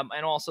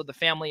and also the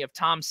family of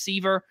Tom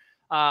Seaver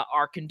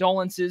our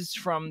condolences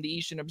from the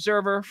Eastern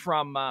Observer,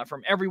 from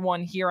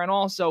everyone here, and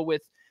also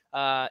with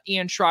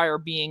Ian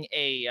Schraier being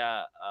a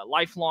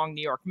lifelong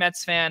New York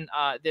Mets fan,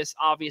 this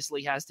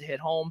obviously has to hit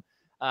home.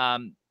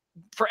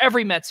 for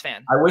every Mets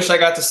fan. I wish I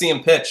got to see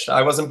him pitch.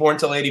 I wasn't born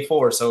till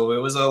 '84, so it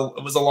was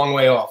a long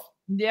way off.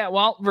 Yeah,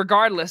 well,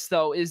 regardless,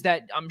 though, is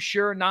that I'm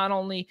sure not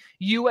only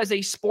you as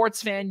a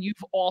sports fan,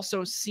 you've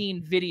also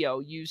seen video.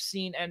 You've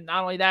seen, and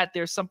not only that,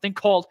 there's something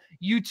called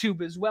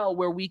YouTube as well,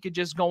 where we could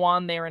just go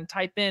on there and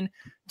type in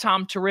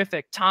Tom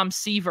Terrific, Tom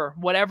Seaver,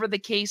 whatever the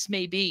case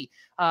may be,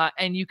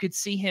 and you could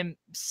see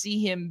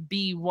him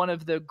be one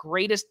of the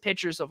greatest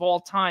pitchers of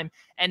all time.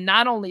 And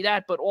not only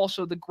that, but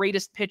also the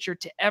greatest pitcher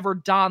to ever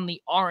don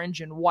the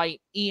orange and white.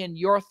 Ian,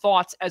 your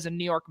thoughts as a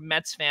New York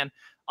Mets fan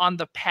on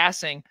the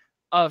passing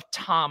of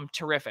Tom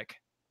Terrific?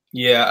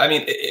 Yeah, I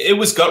mean, it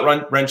was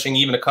gut-wrenching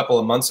even a couple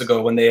of months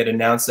ago when they had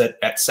announced that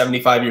at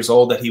 75 years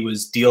old that he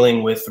was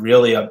dealing with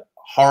really a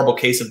horrible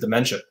case of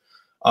dementia.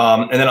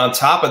 And then on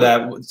top of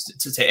that,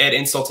 to add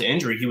insult to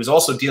injury, he was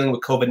also dealing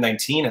with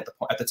COVID-19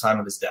 at the time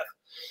of his death.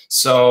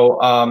 So,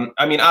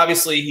 I mean,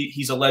 obviously,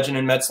 he's a legend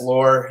in Mets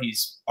lore.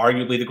 He's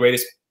arguably the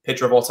greatest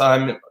pitcher of all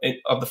time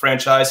of the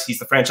franchise. He's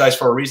the franchise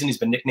for a reason. He's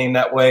been nicknamed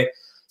that way.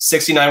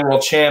 69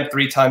 world champ,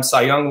 3-time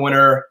Cy Young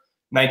winner,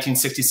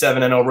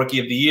 1967 NL Rookie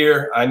of the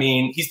Year. I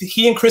mean,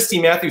 he and Christy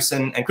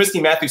Mathewson, and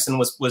Christy Mathewson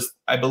was,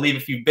 I believe,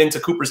 if you've been to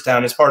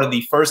Cooperstown, is part of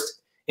the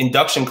first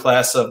induction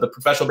class of the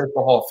Professional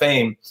Baseball Hall of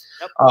Fame,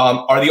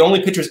 are the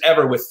only pitchers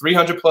ever with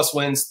 300-plus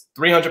wins,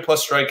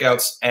 300-plus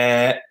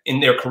strikeouts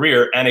in their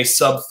career, and a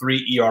sub-3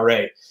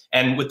 ERA.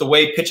 And with the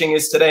way pitching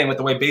is today and with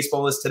the way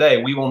baseball is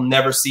today, we will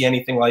never see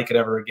anything like it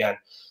ever again.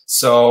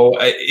 So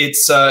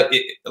it's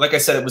like I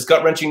said, it was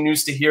gut-wrenching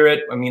news to hear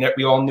it. I mean,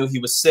 we all knew he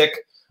was sick.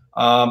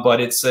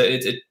 But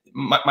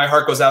my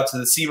heart goes out to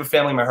the Seaver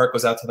family. My heart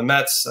goes out to the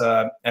Mets.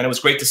 And it was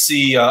great to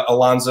see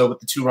Alonso with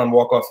the 2-run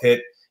walk-off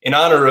hit in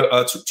honor of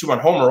a 2-run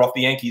homer off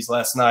the Yankees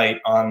last night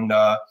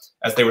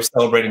as they were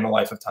celebrating the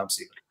life of Tom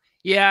Seaver.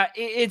 Yeah,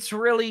 it's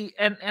really,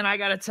 and I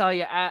got to tell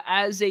you,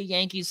 as a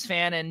Yankees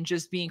fan and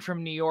just being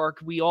from New York,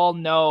 we all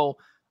know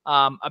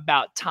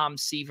about Tom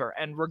Seaver.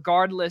 And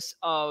regardless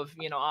of,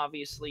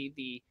 obviously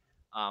the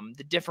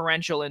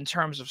differential in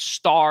terms of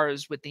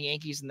stars with the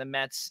Yankees and the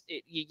Mets,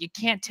 you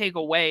can't take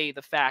away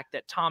the fact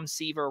that Tom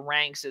Seaver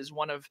ranks as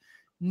one of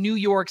New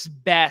York's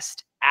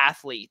best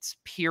athletes,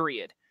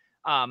 period.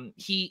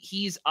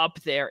 He's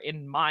up there,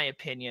 in my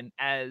opinion,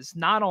 as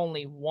not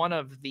only one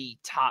of the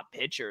top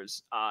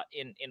pitchers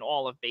in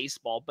all of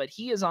baseball, but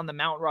he is on the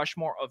Mount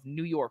Rushmore of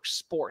New York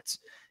sports.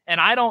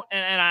 And I don't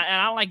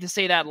like to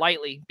say that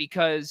lightly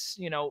because,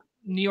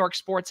 New York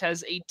sports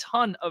has a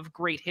ton of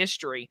great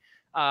history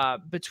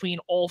between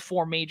all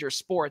four major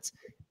sports.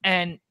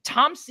 And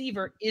Tom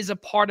Seaver is a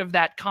part of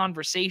that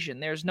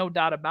conversation. There's no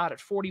doubt about it.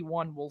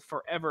 41 will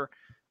forever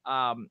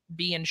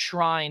be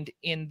enshrined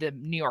in the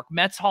New York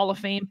Mets Hall of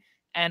Fame,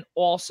 and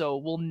also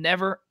will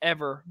never,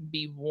 ever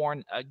be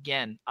worn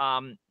again.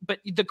 But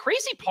the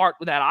crazy part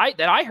that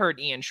I heard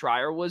Ian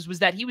Schraier was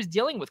that he was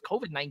dealing with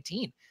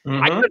COVID-19.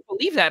 I couldn't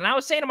believe that. And I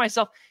was saying to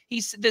myself,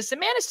 this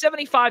man is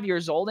 75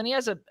 years old, and he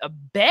has a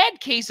bad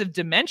case of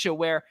dementia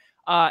where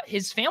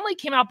his family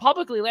came out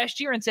publicly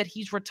last year and said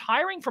he's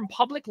retiring from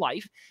public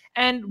life.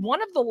 And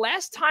one of the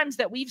last times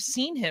that we've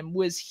seen him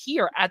was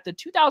here at the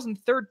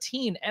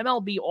 2013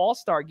 MLB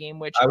All-Star game,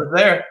 which I was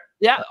there.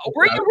 Yeah.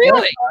 Were you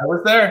really? I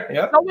was there.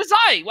 Yeah. So was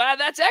I. Wow,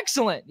 that's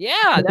excellent.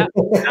 Yeah.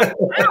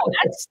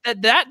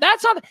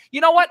 That's on.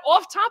 You know what?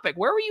 Off topic.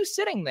 Where were you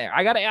sitting there?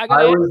 I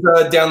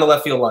was down the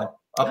left field line.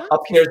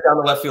 Upstairs down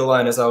the left field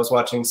line as I was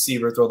watching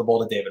Seaver throw the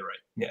ball to David Wright.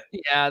 Yeah.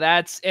 Yeah,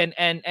 that's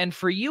and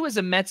for you as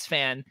a Mets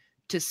fan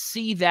to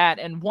see that,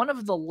 and one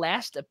of the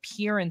last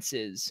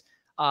appearances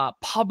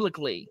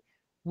publicly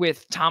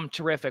with Tom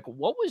Terrific,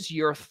 what was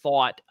your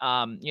thought,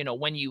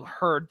 when you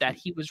heard that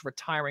he was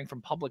retiring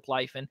from public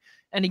life?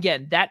 And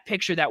again, that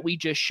picture that we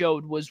just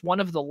showed was one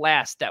of the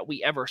last that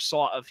we ever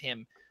saw of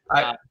him.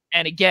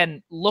 And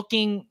again,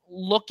 looking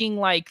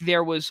like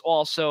there was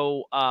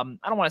also, I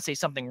don't want to say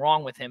something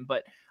wrong with him,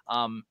 but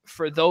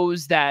for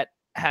those that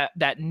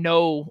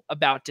know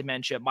about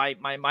dementia,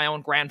 my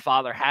own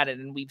grandfather had it,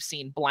 and we've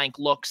seen blank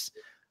looks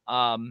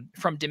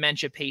from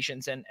dementia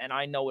patients, and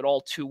I know it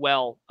all too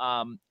well.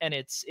 And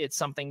it's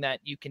something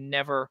that you can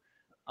never,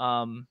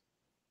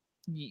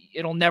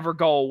 it'll never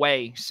go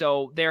away.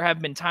 So there have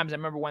been times, I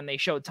remember when they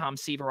showed Tom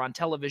Seaver on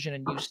television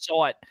and you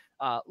saw it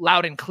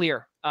loud and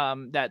clear,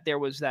 that there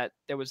was that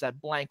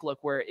blank look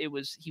where he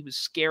was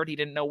scared. He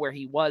didn't know where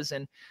he was.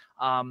 And,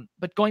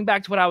 but going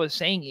back to what I was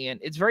saying, Ian,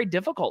 it's very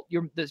difficult.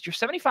 You're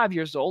 75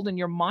 years old and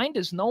your mind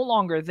is no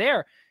longer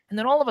there. And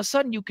then all of a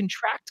sudden you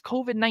contract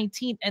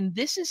COVID-19, and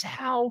this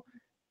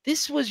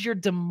was your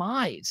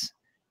demise.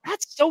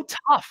 That's so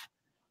tough.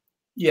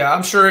 Yeah,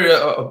 I'm sure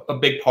a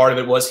big part of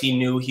it was he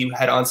knew he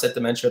had onset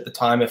dementia at the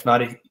time. If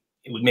not,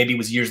 maybe it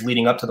was years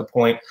leading up to the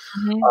point.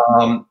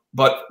 Mm-hmm.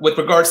 But with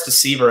regards to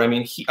Seaver, I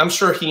mean, I'm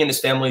sure he and his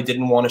family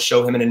didn't want to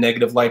show him in a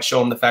negative light,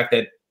 show him the fact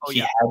that he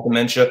had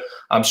dementia.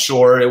 I'm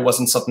sure it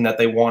wasn't something that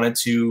they wanted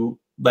to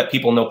let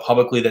people know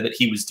publicly that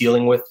he was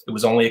dealing with. It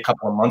was only a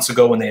couple of months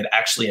ago when they had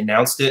actually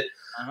announced it.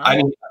 Uh-huh. I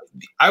mean,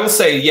 I will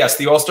say, yes,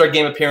 the All-Star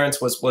Game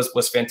appearance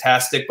was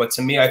fantastic. But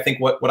to me, I think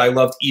what I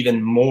loved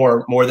even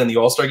more than the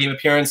All-Star Game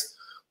appearance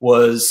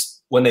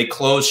was when they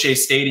closed Shea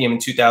Stadium in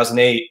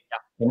 2008,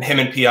 and him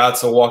and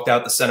Piazza walked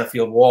out the center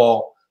field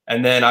wall.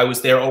 And then I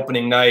was there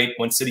opening night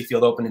when Citi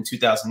Field opened in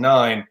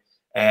 2009,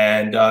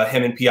 and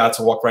him and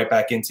Piazza walked right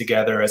back in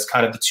together as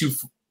kind of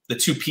the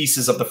two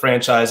pieces of the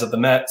franchise of the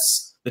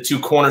Mets, the two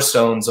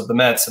cornerstones of the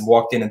Mets, and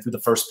walked in and threw the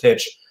first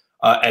pitch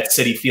at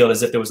Citi Field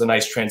as if there was a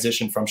nice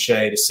transition from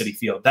Shea to Citi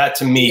Field. That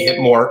to me hit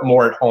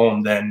more at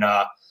home than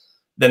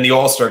the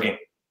All-Star game,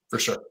 for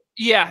sure.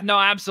 Yeah, no,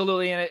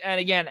 absolutely. And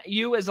again,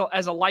 you as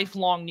a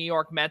lifelong New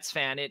York Mets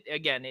fan, it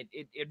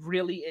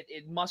really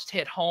must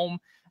hit home.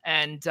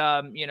 And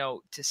you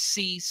know, to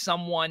see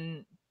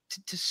someone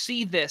to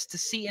see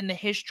in the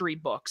history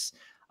books.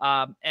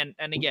 And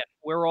again,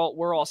 we're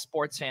all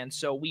sports fans,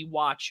 so we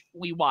watch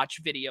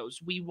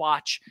videos, we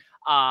watch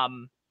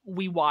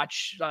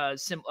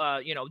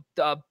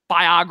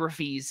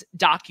biographies,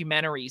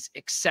 documentaries,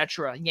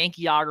 etc.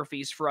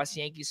 Yankeeographies for us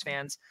Yankees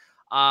fans.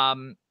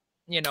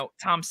 You know,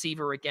 Tom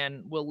Seaver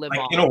again will live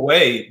on. In a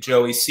way,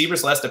 Joey,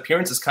 Seaver's last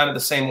appearance is kind of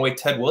the same way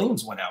Ted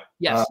Williams went out.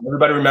 Yes.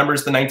 Everybody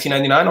remembers the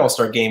 1999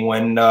 All-Star game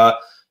when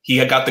he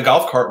had got the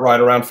golf cart ride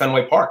around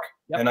Fenway Park.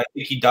 Yep. And I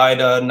think he died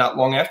not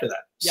long after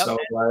that. Yep. So,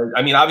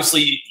 I mean,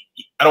 obviously,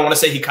 I don't want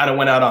to say he kind of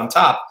went out on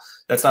top.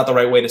 That's not the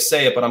right way to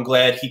say it, but I'm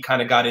glad he kind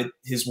of got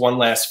his one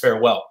last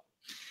farewell.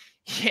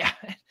 Yeah.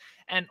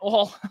 And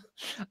all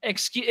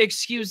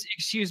excuse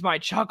my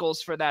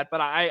chuckles for that,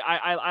 but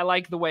I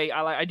like the way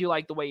I do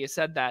like the way you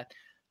said that.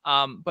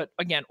 But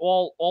again,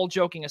 all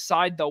joking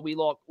aside, though, we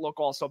look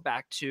also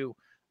back to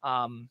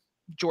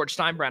George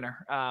Steinbrenner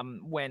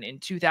when in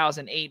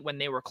 2008 when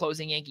they were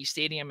closing Yankee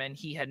Stadium and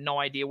he had no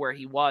idea where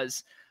he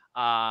was.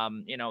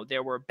 You know,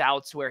 there were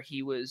bouts where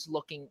he was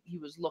looking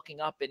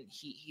up and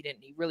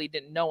he really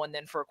didn't know, and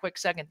then for a quick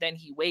second then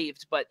he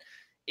waved, but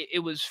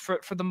it was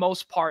for the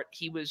most part,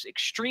 he was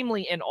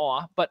extremely in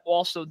awe, but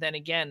also then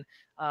again,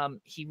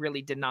 he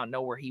really did not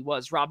know where he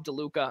was. Rob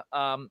DeLuca,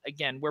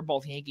 again, we're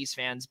both Yankees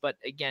fans, but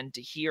again,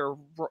 to hear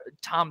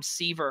Tom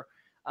Seaver,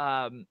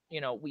 you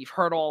know, we've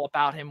heard all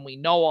about him. We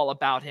know all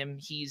about him.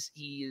 He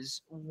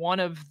is one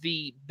of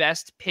the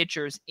best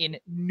pitchers in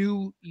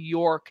New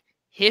York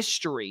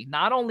history,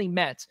 not only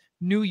Mets,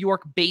 New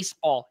York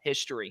baseball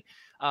history.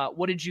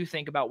 What did you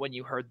think about when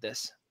you heard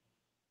this?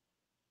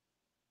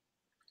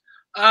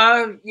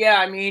 Yeah,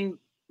 I mean,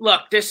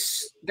 look,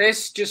 this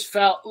just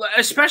felt,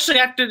 especially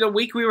after the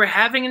week we were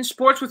having in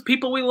sports with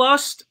people we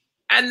lost,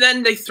 and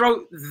then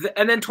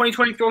and then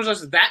 2020 throws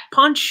us that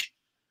punch.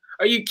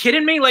 Are you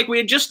kidding me? Like, we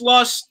had just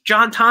lost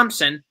John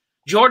Thompson,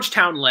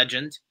 Georgetown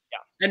legend,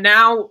 and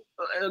now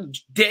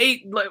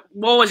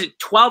what was it?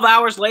 12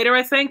 hours later,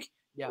 I think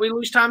we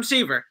lose Tom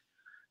Seaver.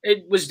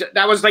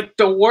 That was like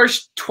the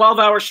worst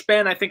 12-hour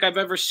span I think I've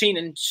ever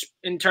seen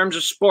in terms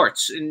of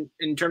sports, in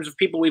terms of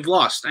people we've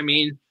lost. I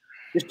mean,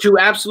 the two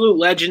absolute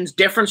legends,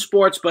 different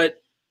sports, but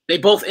they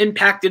both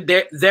impacted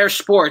their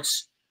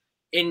sports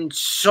in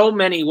so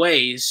many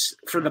ways,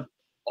 for the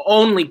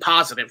only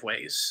positive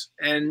ways.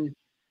 And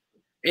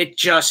it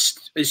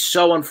just is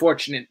so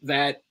unfortunate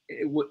that,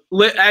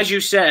 as you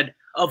said,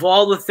 of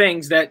all the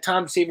things that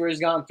Tom Seaver has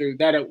gone through,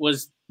 that it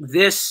was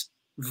this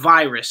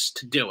virus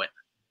to do it.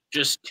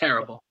 Just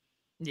terrible.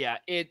 Yeah,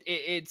 it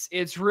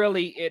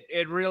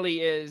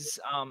really is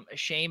a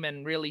shame,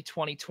 and really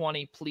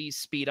 2020, please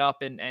speed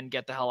up and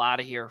get the hell out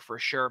of here for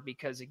sure,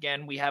 because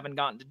again, we haven't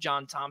gotten to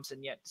John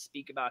Thompson yet to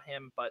speak about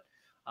him, but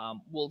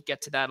we'll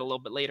get to that a little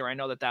bit later. I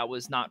know that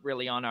was not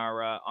really on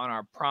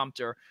our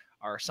prompt or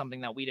something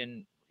that we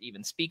didn't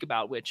even speak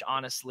about, which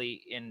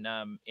honestly,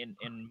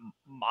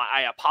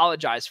 I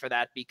apologize for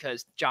that,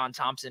 because John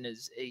Thompson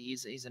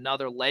he's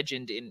another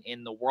legend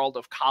in the world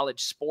of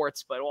college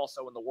sports, but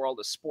also in the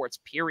world of sports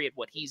period.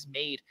 What he's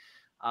made,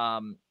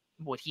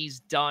 what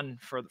he's done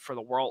for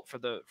the world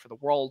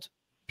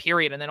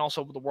period, and then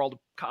also the world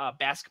of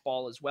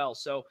basketball as well.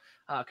 So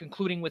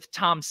concluding with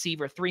Tom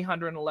Seaver,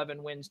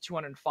 311 wins,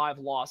 205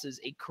 losses,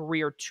 a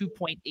career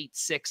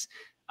 2.86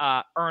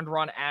 earned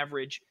run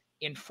average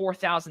in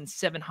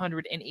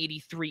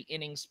 4,783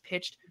 innings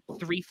pitched,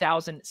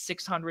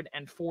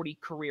 3,640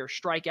 career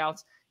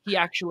strikeouts. He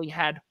actually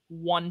had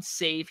one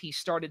save. He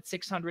started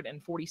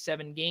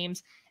 647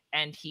 games,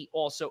 and he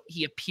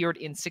appeared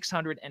in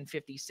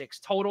 656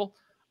 total.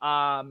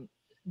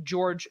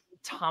 George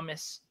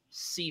Thomas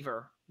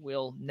Seaver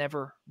will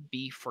never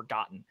be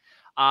forgotten.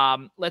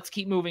 Let's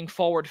keep moving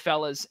forward,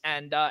 fellas.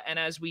 And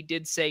as we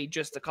did say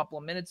just a couple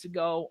of minutes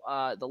ago,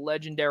 the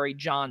legendary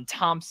John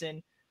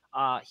Thompson,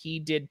 he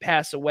did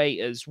pass away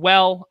as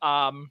well.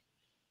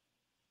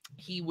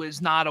 He was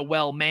not a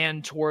well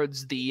man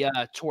towards the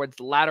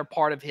latter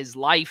part of his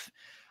life.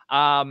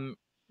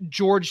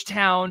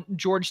 Georgetown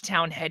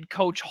head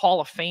coach,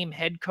 Hall of Fame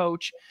head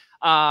coach.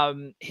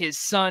 His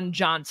son,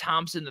 John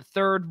Thompson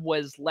III,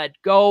 was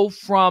let go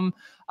from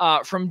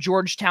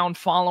Georgetown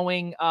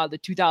following the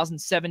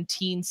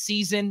 2017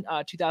 season,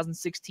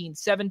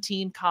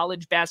 2016-17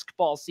 college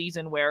basketball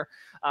season, where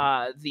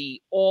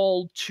the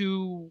all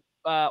too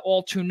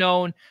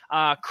known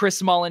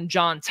Chris Mullin,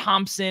 John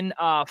Thompson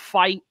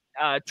fight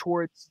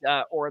towards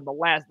or the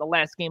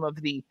last game of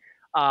the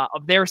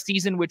of their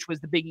season, which was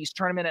the Big East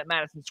tournament at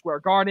Madison Square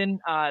Garden.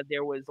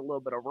 There was a little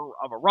bit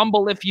of a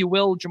rumble, if you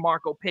will.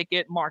 Jamarco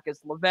Pickett,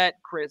 Marcus Levette,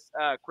 Chris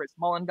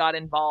Mullen got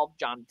involved.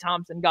 John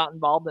Thompson got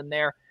involved in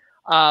there.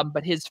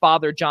 But his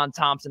father, John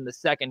Thompson, the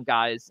second,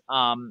 guys,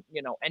 and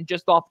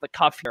just off the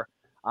cuff here,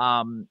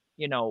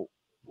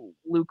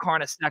 Lou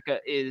Carnesecca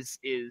is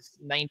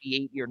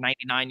 98 or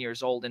 99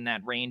 years old, in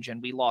that range,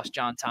 and we lost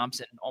John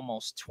Thompson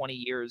almost 20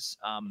 years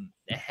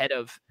ahead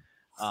of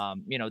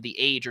the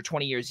age, or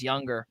 20 years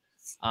younger.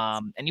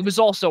 And he was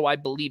also, I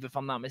believe, if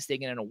I'm not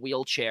mistaken, in a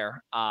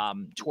wheelchair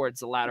towards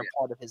the latter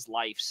part of his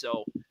life.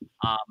 So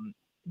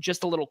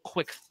just a little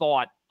quick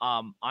thought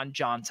on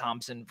John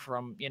Thompson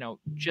from,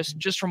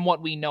 just from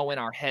what we know in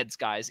our heads,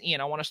 guys.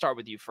 Ian, I want to start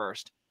with you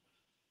first.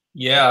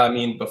 Yeah, I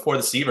mean, before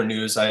the Seaver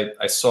news,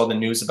 I saw the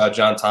news about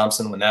John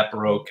Thompson when that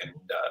broke, and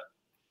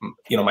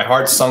my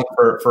heart sunk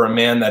for a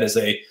man that is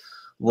a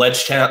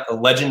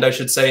legend, I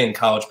should say, in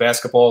college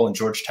basketball and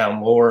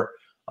Georgetown lore.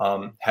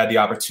 Had the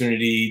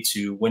opportunity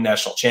to win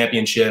national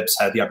championships,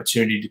 had the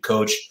opportunity to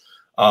coach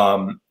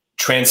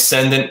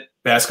transcendent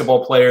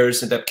basketball players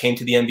that came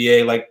to the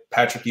NBA, like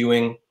Patrick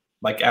Ewing,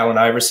 like Allen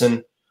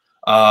Iverson.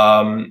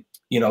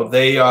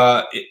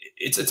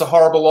 It's a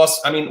horrible loss.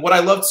 I mean, what I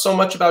loved so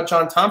much about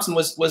John Thompson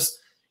was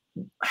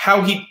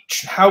how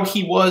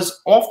he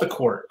was off the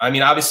court. I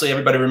mean, obviously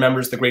everybody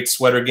remembers the great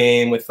sweater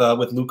game with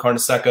Lou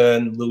Carnesecca,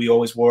 and Louis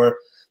always wore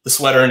the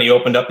sweater, and he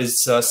opened up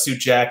his suit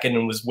jacket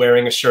and was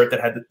wearing a shirt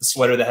that had the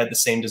sweater that had the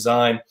same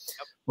design. Yep.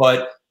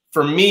 But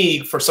for me,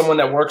 for someone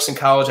that works in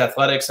college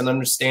athletics and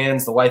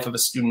understands the life of a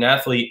student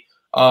athlete,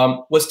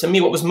 was, to me,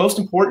 what was most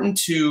important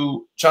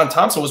to John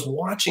Thompson was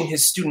watching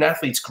his student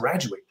athletes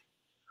graduate.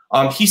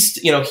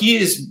 He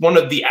is one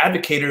of the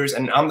advocates,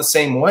 and I'm the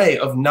same way,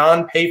 of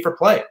non-pay for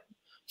play.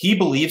 He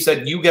believes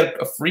that you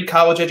get a free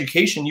college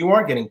education, you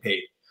are getting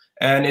paid.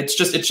 And it's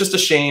just a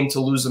shame to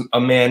lose a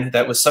man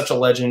that was such a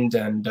legend,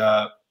 and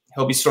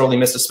he'll be sorely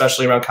missed,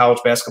 especially around college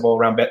basketball,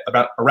 around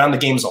the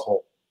game as a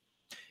whole.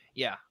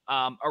 Yeah,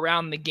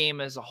 around the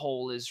game as a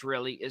whole is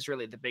really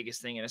the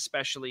biggest thing, and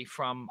especially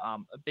from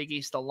a Big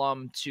East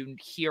alum to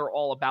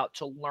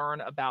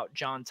learn about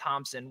John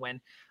Thompson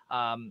when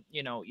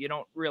you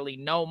don't really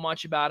know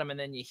much about him, and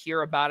then you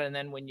hear about it, and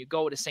then when you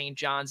go to St.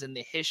 John's and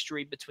the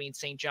history between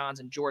St. John's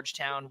and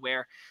Georgetown,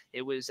 where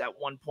it was at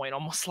one point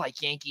almost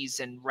like Yankees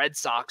and Red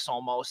Sox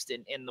almost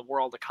in the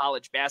world of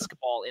college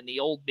basketball in the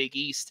old Big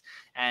East,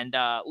 and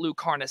Lou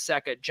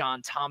Carnesecca,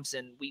 John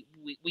Thompson, we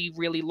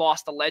really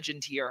lost a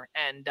legend here,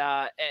 and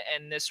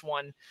this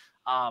one,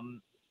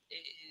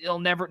 he'll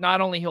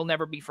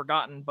never be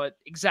forgotten. But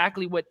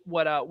exactly what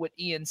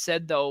Ian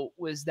said, though,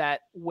 was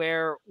that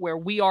where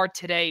we are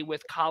today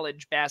with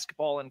college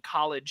basketball and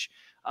college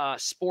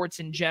sports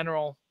in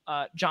general,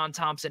 John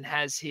Thompson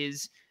has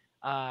his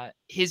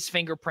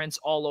fingerprints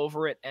all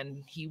over it,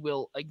 and he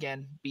will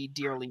again be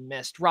dearly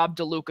missed. Rob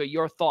DeLuca,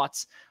 your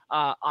thoughts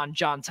on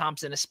John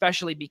Thompson,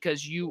 especially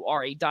because you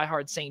are a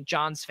diehard St.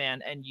 John's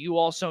fan, and you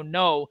also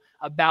know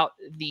about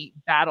the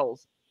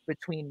battles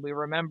between, we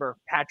remember,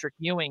 Patrick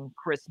Ewing,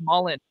 Chris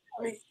Mullen,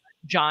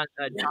 John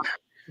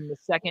the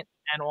second,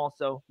 and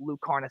also Lou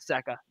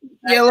Carnesecca.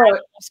 Yeah, look,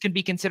 this can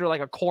be considered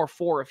like a core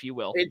four, if you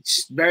will.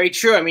 It's very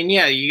true. I mean,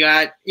 you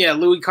got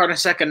Louis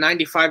Carnesecca,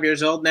 95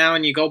 years old now,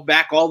 and you go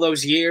back all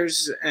those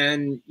years,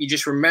 and you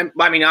just remember.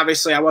 I mean,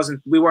 obviously,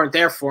 we weren't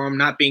there for him,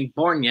 not being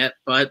born yet,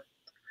 but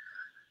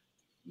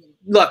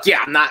look,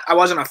 I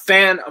wasn't a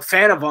fan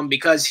of him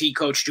because he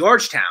coached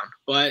Georgetown,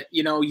 but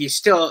you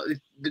still,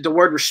 the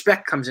word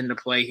respect comes into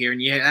play here,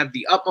 and you have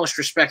the utmost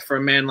respect for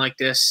a man like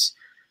this.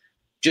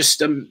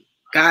 Just a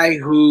guy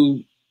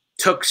who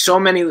took so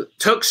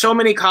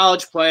many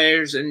college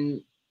players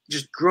and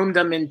just groomed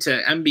them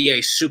into NBA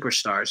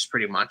superstars,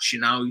 pretty much.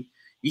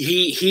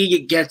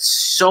 He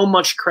gets so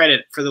much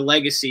credit for the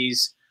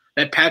legacies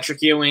that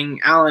Patrick Ewing,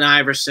 Allen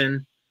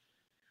Iverson,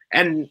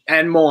 and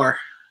more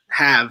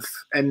have,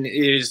 and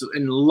it is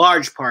in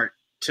large part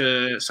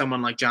to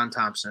someone like John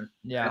Thompson.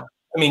 Yeah.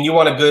 I mean, if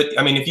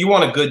you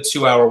want a good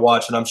 2-hour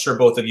watch, and I'm sure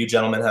both of you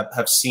gentlemen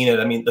have seen it.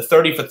 I mean, the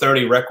 30 for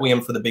 30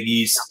 Requiem for the Big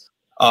East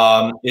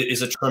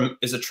is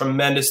a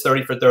tremendous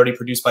 30 for 30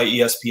 produced by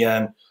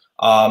ESPN.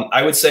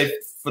 I would say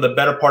for the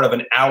better part of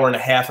an hour and a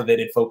half of it,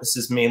 it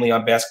focuses mainly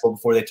on basketball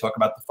before they talk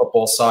about the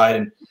football side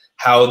and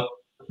how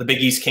the Big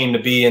East came to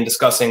be, and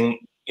discussing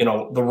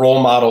the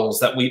role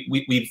models that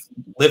we've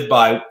lived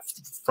by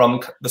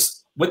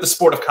with the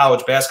sport of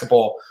college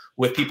basketball,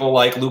 with people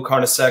like Lou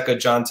Carnesecca,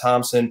 John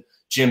Thompson,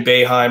 Jim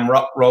Boeheim,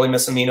 Rolly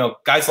Massimino,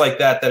 guys like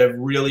that have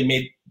really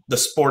made the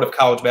sport of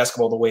college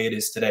basketball the way it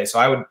is today.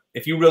 So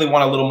if you really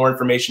want a little more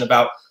information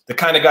about the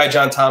kind of guy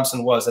John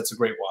Thompson was, that's a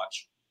great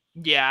watch.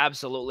 Yeah,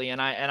 absolutely.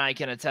 And I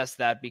can attest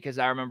that, because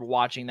I remember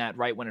watching that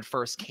right when it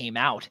first came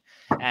out.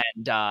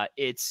 And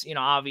it's,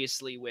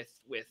 obviously with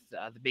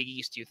the Big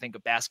East, you think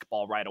of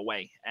basketball right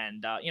away.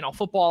 And,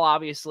 football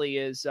obviously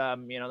is,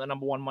 the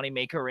number one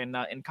moneymaker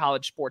in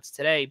college sports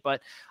today.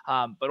 But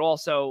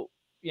also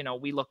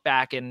we look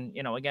back and,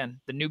 again,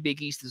 the new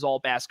Big East is all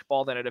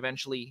basketball. Then it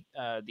eventually,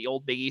 the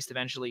old Big East,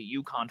 eventually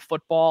UConn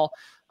football,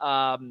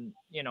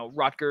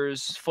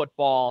 Rutgers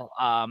football,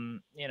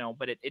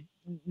 but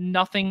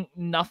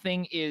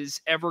nothing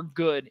is ever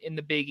good in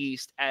the Big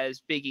East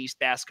as Big East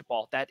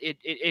basketball. That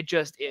it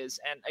just is.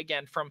 And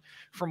again,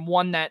 from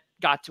one that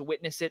got to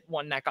witness it,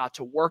 one that got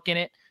to work in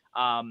it,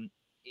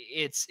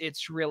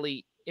 it's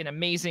really an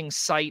amazing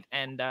sight.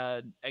 And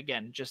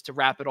again, just to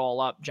wrap it all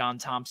up, John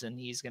Thompson,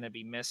 he's going to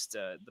be missed.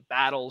 The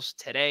battles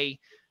today,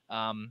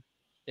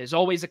 there's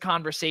always a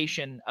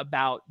conversation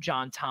about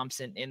John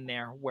Thompson in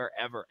there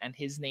wherever, and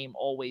his name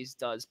always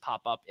does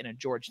pop up in a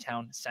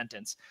Georgetown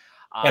sentence.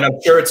 And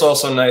I'm sure it's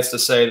also nice to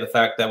say the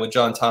fact that with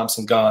John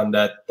Thompson gone,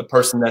 that the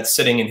person that's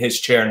sitting in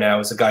his chair now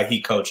is the guy he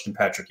coached in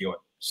Patrick Ewing.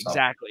 So,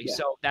 exactly. Yeah.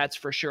 So that's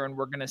for sure. And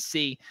we're going to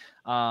see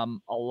a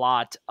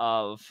lot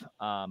of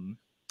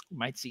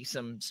might see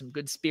some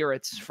good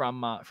spirits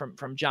from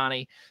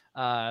Johnny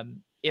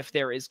if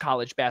there is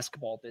college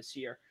basketball this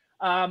year.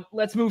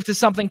 Let's move to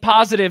something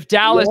positive.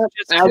 Dallas,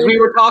 as we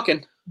were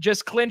talking,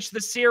 just clinched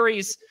the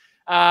series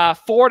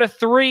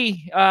 4-3.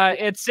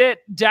 It's it,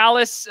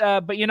 Dallas.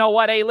 But you know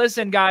what? Hey,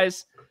 listen,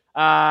 guys.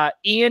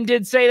 Ian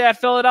did say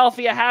that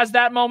Philadelphia has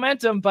that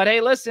momentum, but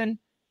hey, listen,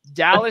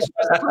 Dallas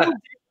just proved it.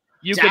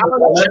 You can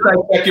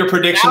check your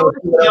prediction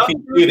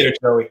there,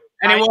 Joey.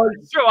 And it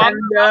was true.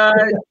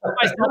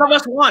 None of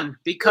us won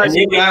because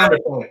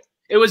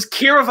it was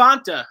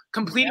Kiravanta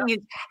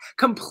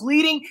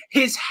completing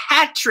his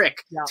hat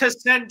trick to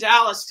send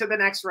Dallas to the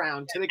next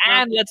round.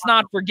 And let's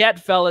not forget,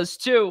 fellas,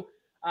 too.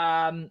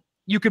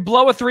 You could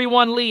blow a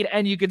 3-1 lead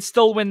and you could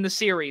still win the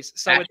series.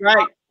 So that's right.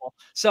 Possible.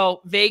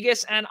 So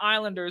Vegas and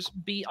Islanders,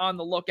 be on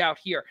the lookout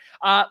here.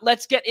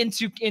 Let's get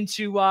into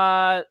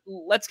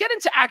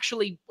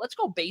actually. Let's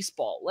go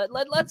baseball.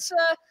 Let's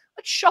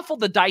shuffle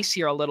the dice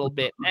here a little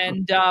bit.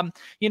 And the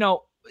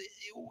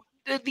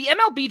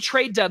MLB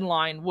trade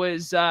deadline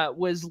was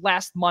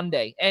last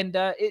Monday, and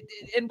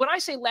when I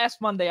say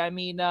last Monday, I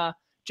mean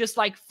just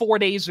like 4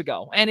 days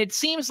ago. And it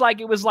seems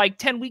like it was like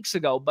 10 weeks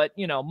ago, but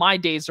my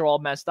days are all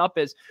messed up.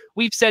 As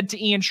we've said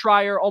to Ian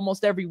Schraier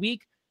almost every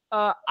week,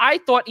 I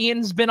thought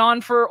Ian's been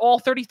on for all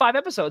 35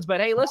 episodes,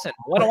 but hey, listen,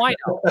 what do I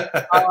know?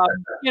 I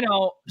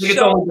think it's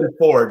only been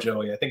 4,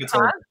 Joey. I think it's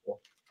only been 4.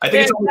 I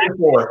think it's only been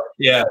 4.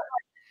 Yeah.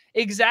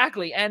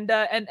 Exactly.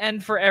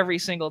 And for every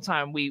single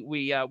time, we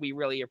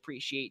really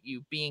appreciate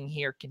you being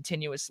here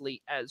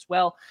continuously as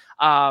well.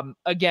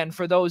 Again,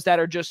 for those that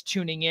are just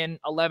tuning in,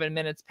 11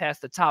 minutes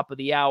past the top of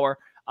the hour,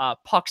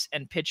 Pucks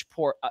and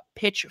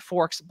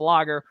Pitchforks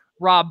blogger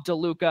Rob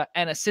DeLuca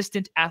and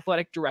Assistant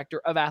Athletic Director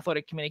of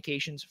Athletic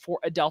Communications for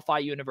Adelphi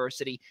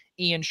University,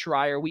 Ian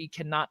Schraier. We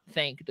cannot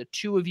thank the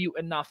two of you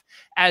enough,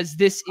 as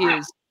this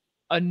is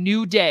a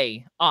new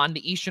day on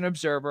the Eastern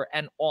Observer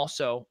and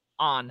also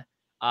on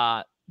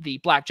the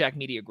Blackjack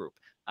Media Group.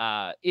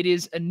 It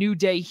is a new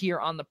day here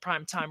on the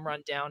Primetime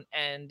Rundown,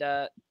 and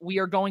we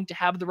are going to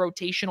have the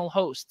rotational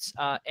hosts.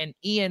 And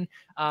Ian,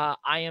 I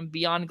am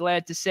beyond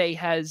glad to say,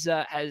 has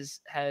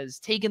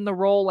taken the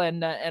role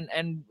and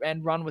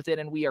run with it,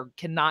 and we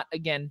cannot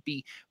again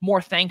be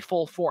more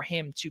thankful for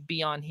him to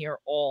be on here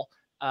a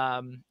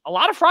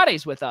lot of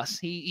Fridays with us.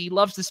 He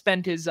loves to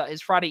spend his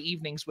Friday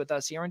evenings with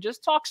us here and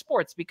just talk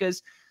sports,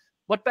 because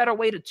what better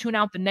way to tune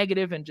out the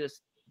negative and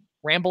just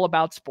ramble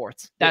about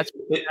sports?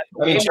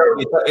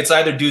 It's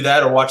either do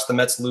that or watch the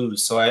Mets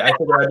lose. So I think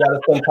I'd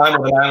rather spend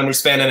time with an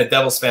Islanders fan and a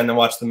Devils fan than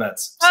watch the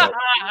Mets. So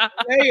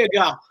there you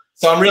go.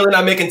 So I'm really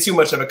not making too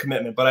much of a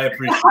commitment, but I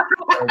appreciate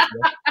it.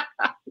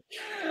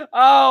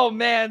 Oh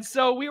man.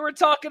 So we were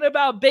talking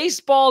about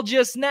baseball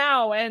just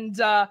now, and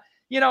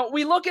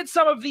we look at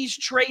some of these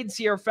trades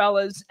here,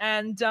 fellas,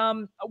 and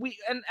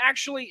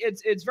actually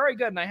it's very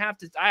good. And I have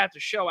to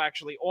show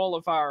actually all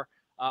of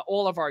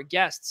our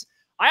guests.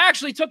 I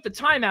actually took the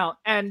time out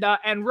and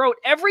wrote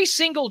every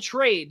single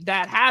trade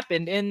that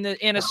happened in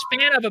a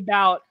span of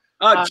about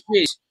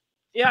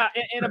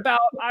in about,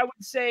 I would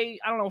say,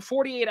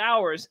 48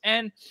 hours.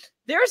 And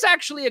there's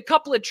actually a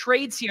couple of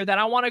trades here that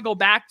I want to go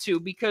back to,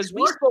 because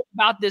we spoke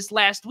about this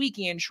last week,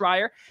 Ian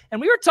Schraier, and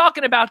we were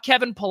talking about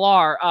Kevin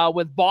Pillar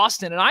with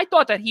Boston, and I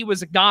thought that he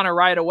was a goner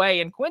right away.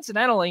 And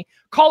coincidentally,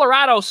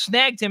 Colorado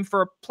snagged him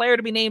for a player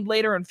to be named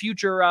later in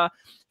future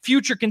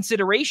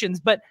considerations.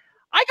 But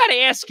I got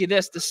to ask you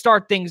this to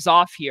start things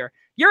off here.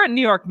 You're a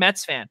New York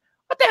Mets fan.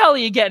 What the hell are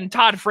you getting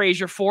Todd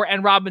Frazier for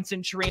and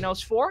Robinson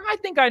Chirinos for? I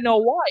think I know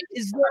why.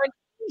 Is there an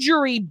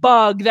injury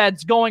bug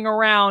that's going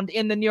around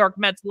in the New York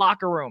Mets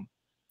locker room?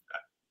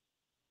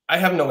 I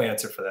have no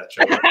answer for that,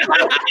 Joe.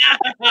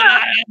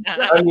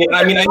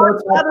 I know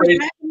Todd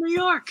Frazier in New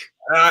York.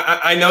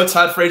 I know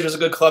Todd Frazier's a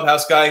good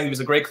clubhouse guy. He was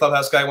a great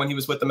clubhouse guy when he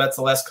was with the Mets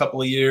the last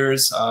couple of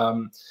years.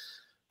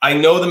 I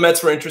know the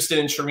Mets were interested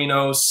in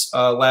Chirinos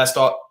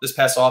this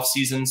past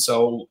offseason,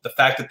 so the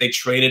fact that they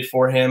traded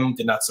for him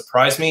did not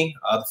surprise me.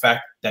 The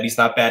fact that he's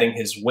not batting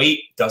his weight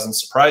doesn't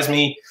surprise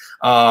me.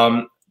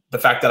 The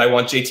fact that I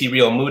want JT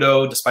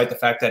Realmuto, despite the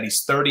fact that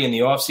he's 30 in the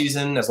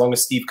offseason, as long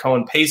as Steve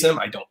Cohen pays him,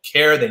 I don't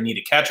care. They need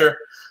a catcher.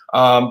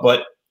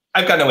 But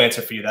I've got no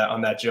answer for you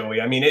on that,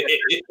 Joey. I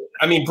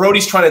mean,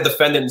 Brody's trying to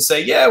defend it and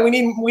say, yeah, we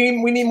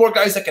need more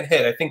guys that can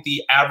hit. I think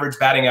the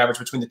batting average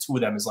between the two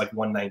of them is like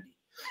 190.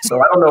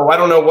 So I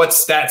don't know what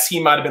stats he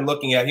might have been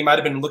looking at. He might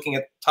have been looking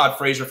at Todd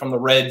Frazier from the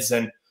Reds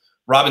and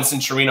Robinson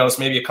Chirinos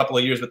maybe a couple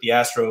of years with the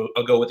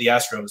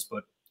Astros.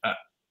 But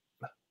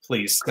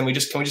please, can we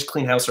just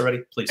clean house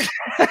already, please?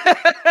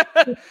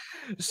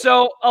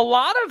 So a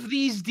lot of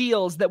these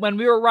deals that when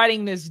we were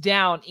writing this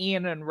down,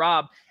 Ian and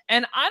Rob,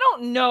 and I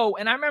don't know,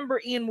 and I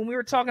remember, Ian, when we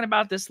were talking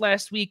about this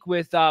last week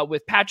with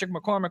Patrick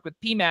McCormick with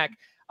PMAC,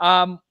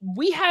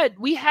 we had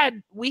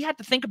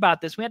to think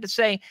about this. We had to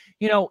say,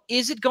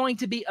 is it going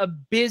to be a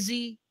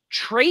busy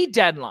trade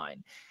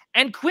deadline?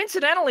 And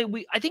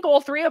coincidentally, I think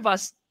all three of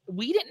us,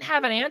 we didn't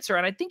have an answer,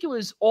 and I think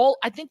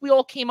we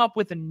all came up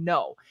with a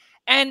no.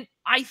 And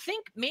I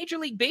think Major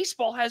League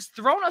Baseball has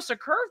thrown us a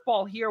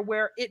curveball here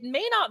where it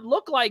may not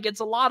look like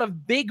it's a lot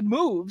of big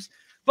moves,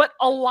 but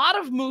a lot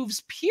of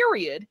moves,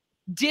 period,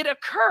 did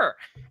occur.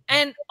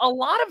 And a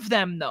lot of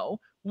them, though,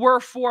 were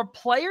for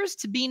players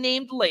to be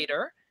named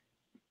later,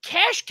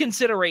 cash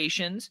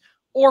considerations,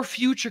 or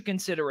future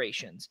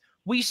considerations.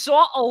 We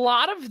saw a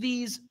lot of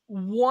these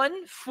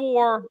one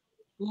for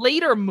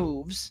later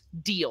moves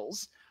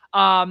deals.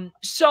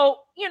 So,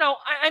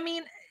 I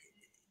mean,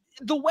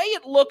 the way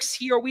it looks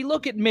here, we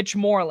look at Mitch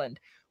Moreland,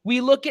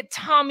 we look at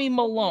Tommy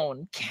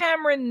Malone,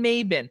 Cameron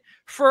Maybin,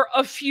 for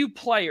a few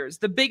players.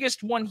 The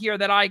biggest one here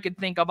that I could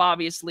think of,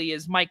 obviously,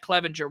 is Mike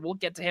Clevenger. We'll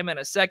get to him in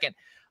a second.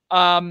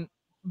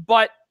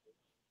 But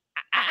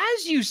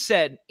as you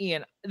said,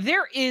 Ian,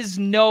 there is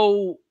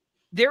no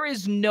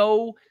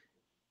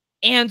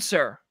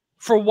answer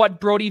for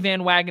what Brodie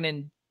Van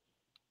Wagenen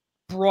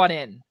brought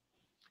in.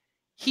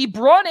 He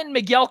brought in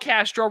Miguel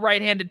Castro,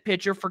 right-handed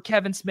pitcher, for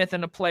Kevin Smith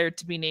and a player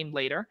to be named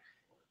later.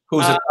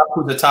 Who's a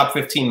top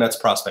 15 Mets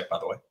prospect, by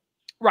the way.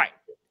 Right.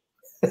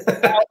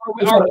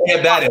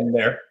 Add that in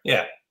there.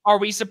 Yeah. Are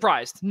we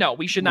surprised? No,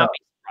 we should not be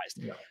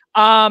surprised.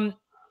 No.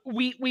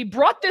 We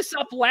brought this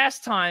up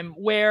last time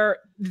where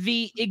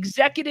the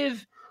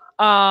executive,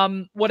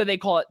 what do they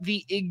call it?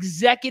 The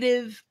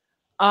executive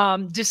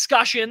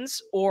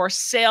discussions or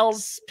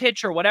sales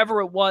pitch or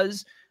whatever it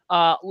was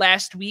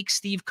last week.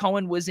 Steve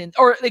Cohen was in,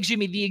 or excuse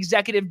me, the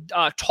executive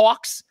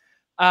talks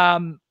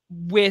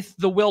with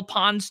the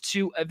Wilpons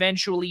to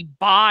eventually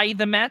buy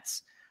the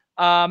Mets.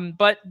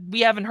 But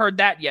we haven't heard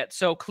that yet.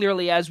 So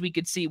clearly, as we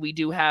could see, we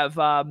do have,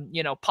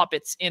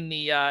 puppets in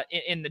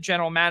the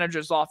general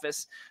manager's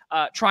office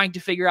trying to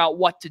figure out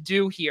what to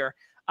do here.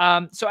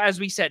 So as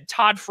we said,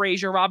 Todd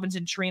Frazier,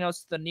 Robinson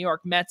Chirinos, the New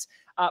York Mets.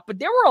 But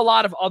there were a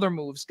lot of other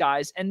moves,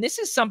 guys. And this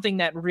is something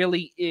that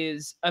really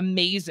is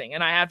amazing.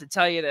 And I have to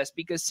tell you this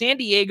because San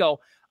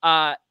Diego,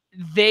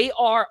 they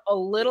are a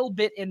little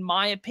bit, in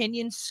my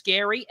opinion,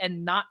 scary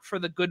and not for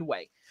the good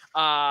way.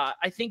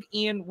 I think,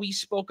 Ian, we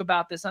spoke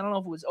about this. I don't know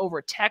if it was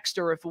over text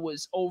or if it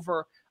was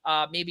over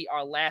maybe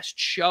our last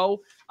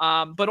show.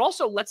 But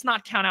also, let's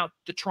not count out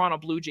the Toronto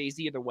Blue Jays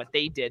either, what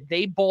they did.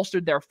 They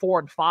bolstered their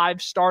 4 and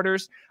 5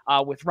 starters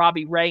with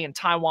Robbie Ray and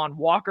Taijuan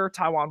Walker.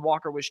 Taijuan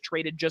Walker was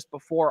traded just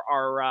before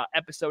our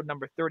episode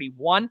number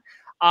 31.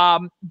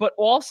 But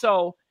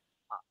also,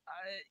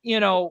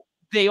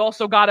 they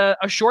also got a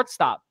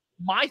shortstop.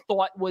 My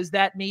thought was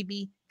that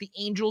maybe the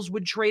Angels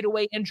would trade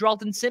away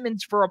Andrelton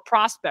Simmons for a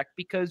prospect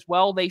because,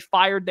 well, they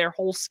fired their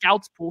whole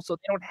scouts pool, so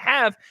they don't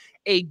have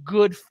a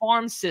good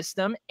farm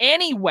system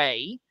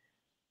anyway.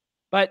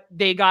 But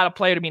they got a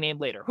player to be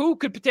named later who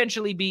could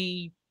potentially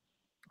be,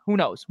 who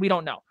knows? We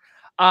don't know.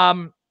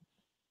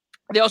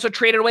 They also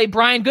traded away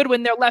Brian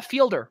Goodwin, their left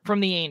fielder, from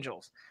the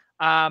Angels.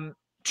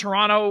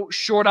 Toronto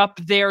shored up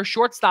their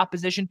shortstop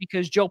position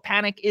because Joe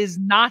Panik is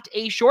not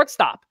a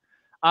shortstop.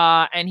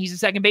 And he's a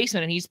second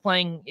baseman, and he's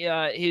playing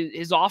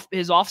his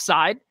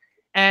offside,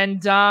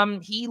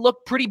 and he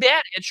looked pretty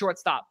bad at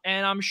shortstop.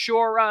 And I'm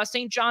sure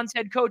St. John's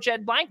head coach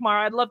Ed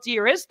Blankmeyer, I'd love to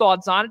hear his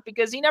thoughts on it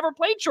because he never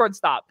played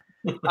shortstop.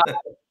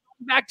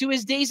 Back to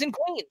his days in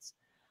Queens.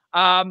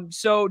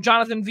 So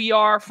Jonathan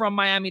VR from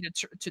Miami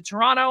to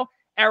Toronto.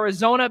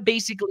 Arizona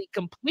basically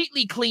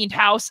completely cleaned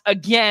house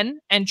again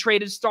and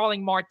traded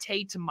Starling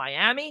Marte to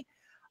Miami.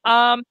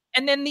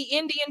 And then the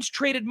Indians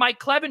traded Mike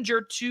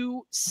Clevenger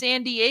to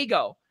San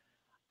Diego.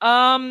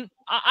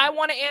 I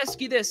want to ask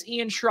you this,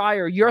 Ian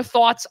Schraier, your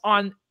thoughts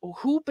on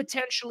who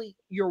potentially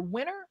your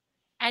winner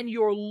and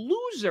your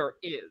loser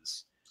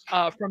is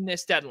from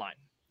this deadline.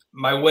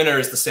 My winner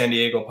is the San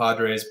Diego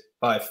Padres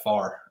by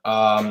far.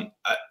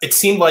 It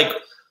seemed like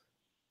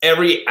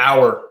every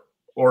hour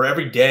or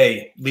every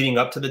day leading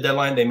up to the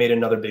deadline, they made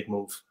another big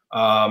move.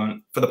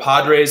 For the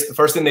Padres, the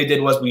first thing they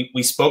did was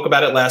we spoke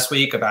about it last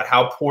week about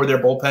how poor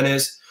their bullpen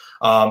is.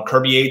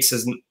 Kirby Yates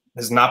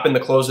has not been the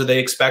closer they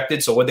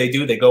expected. So what they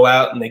do, they go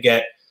out and they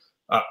get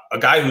a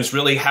guy who's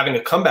really having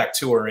a comeback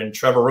tour in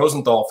Trevor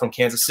Rosenthal from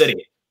Kansas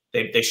City.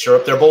 They shore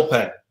up their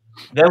bullpen.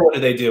 Then what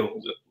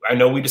do? I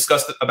know we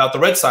discussed about the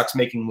Red Sox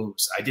making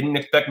moves. I didn't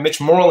expect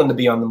Mitch Moreland to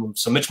be on the move.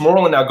 So Mitch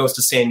Moreland now goes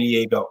to San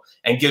Diego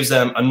and gives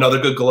them another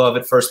good glove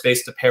at first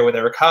base to pair with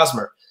Eric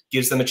Hosmer.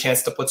 gives them a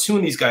chance to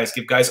platoon these guys,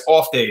 give guys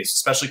off days,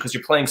 especially because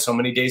you're playing so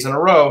many days in a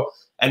row.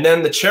 And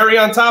then the cherry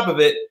on top of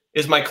it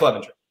is Mike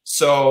Clevenger.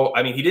 So,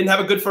 I mean, he didn't have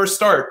a good first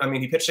start. I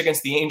mean, he pitched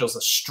against the Angels,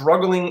 a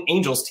struggling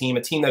Angels team,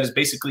 a team that has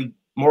basically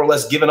more or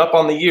less given up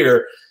on the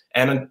year,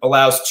 and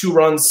allows 2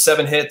 runs,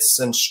 7 hits,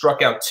 and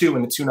struck out 2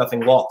 in the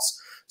 2-0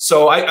 loss.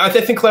 So I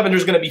think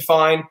Clevenger's going to be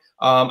fine.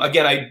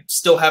 Again, I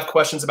still have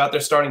questions about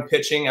their starting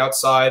pitching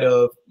outside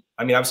of,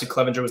 I mean, obviously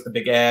Clevenger was the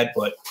big ad,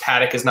 but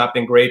Paddock has not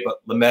been great, but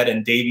Lamet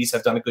and Davies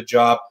have done a good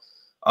job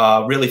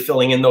really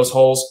filling in those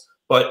holes.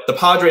 But the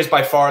Padres,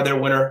 by far, their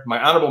winner.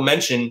 My honorable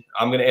mention,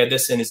 I'm going to add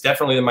this in, is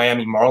definitely the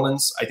Miami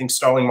Marlins. I think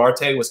Starling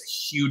Marte was a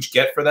huge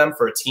get for them,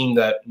 for a team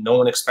that no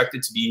one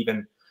expected to be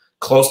even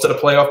close to the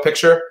playoff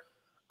picture.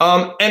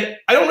 And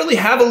I don't really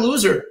have a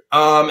loser.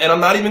 And I'm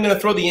not even going to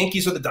throw the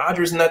Yankees or the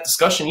Dodgers in that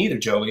discussion either,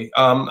 Joey.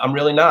 I'm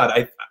really not.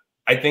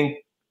 I think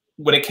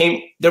when it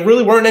came, there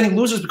really weren't any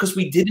losers because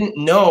we didn't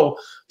know.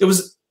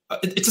 It's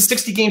a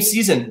 60-game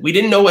season. We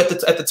didn't know at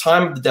the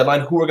time of the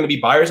deadline who were going to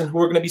be buyers and who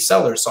were going to be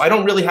sellers. So I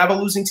don't really have a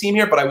losing team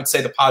here, but I would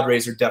say the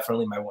Padres are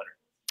definitely my winner.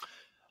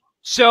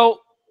 So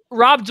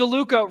Rob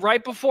DeLuca,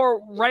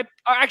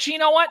 actually, you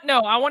know what?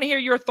 No, I want to hear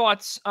your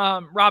thoughts,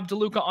 Rob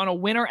DeLuca, on a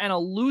winner and a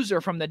loser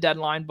from the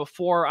deadline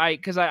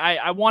because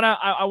I want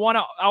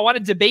to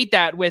debate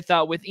that with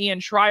Ian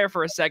Schraier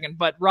for a second.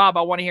 But Rob,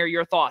 I want to hear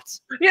your thoughts.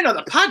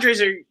 The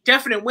Padres are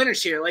definite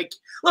winners here. Like,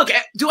 look,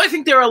 do I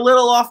think they're a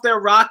little off their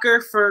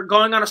rocker for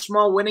going on a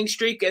small winning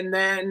streak and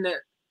then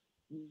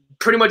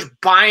pretty much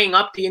buying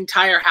up the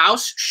entire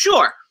house?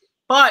 Sure,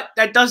 but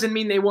that doesn't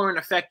mean they weren't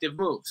effective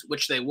moves,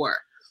 which they were.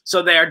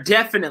 So they are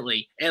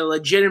definitely a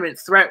legitimate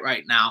threat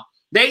right now.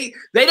 They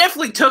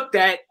definitely took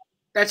that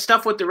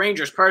stuff with the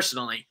Rangers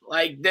personally.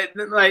 You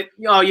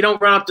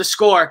don't run up the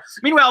score.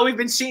 Meanwhile, we've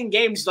been seeing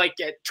games like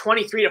at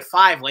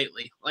 23-5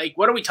 lately. Like,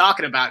 what are we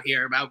talking about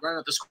here about running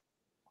up the score?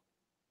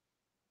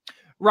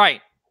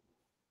 Right.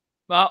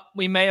 Well,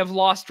 we may have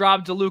lost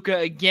Rob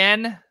DeLuca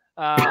again.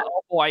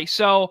 Oh boy.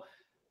 So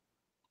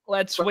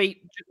let's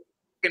wait.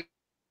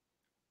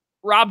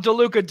 Rob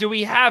DeLuca, do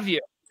we have you?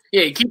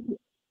 Yeah,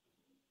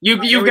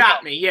 You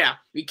got me, yeah.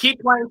 We keep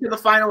playing to the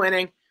final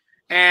inning,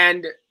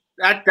 and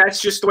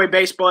that's just the way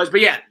baseball is. But,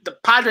 yeah, the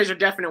Padres are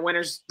definite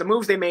winners. The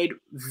moves they made,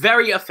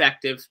 very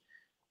effective.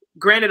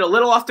 Granted, a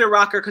little off their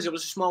rocker because it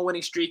was a small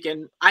winning streak,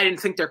 and I didn't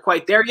think they're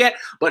quite there yet.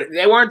 But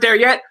they weren't there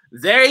yet.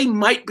 They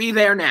might be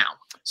there now.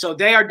 So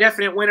they are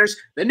definite winners.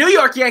 The New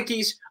York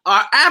Yankees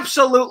are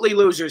absolutely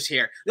losers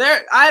here.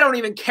 I don't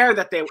even care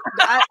that they –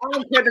 I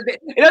don't care that they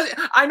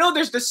 – I know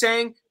there's the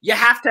saying you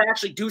have to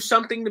actually do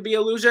something to be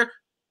a loser.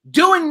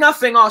 Doing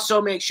nothing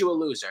also makes you a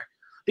loser,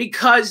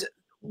 because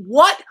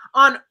what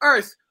on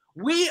earth?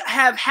 We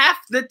have half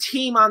the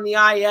team on the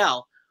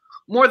IL.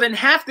 More than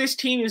half this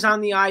team is on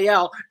the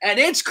IL, and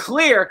it's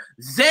clear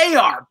they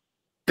are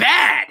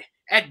bad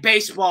at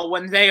baseball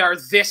when they are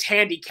this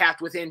handicapped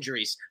with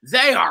injuries.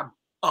 They are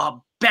a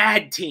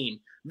bad team.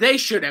 They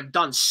should have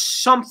done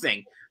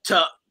something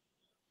to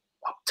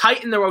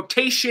tighten the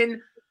rotation,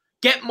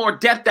 get more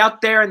depth out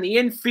there in the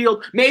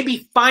infield,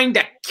 maybe find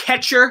a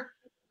catcher.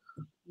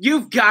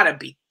 You've got to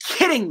be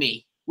kidding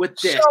me with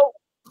this.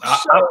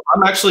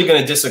 I'm actually going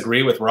to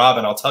disagree with Rob,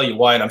 and I'll tell you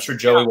why, and I'm sure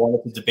Joey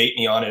wanted to debate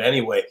me on it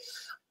anyway.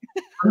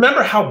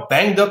 Remember how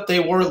banged up they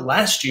were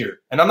last year.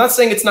 And I'm not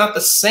saying it's not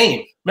the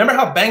same. Remember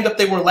how banged up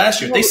they were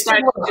last year. They still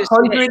won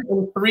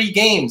 103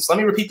 games. Let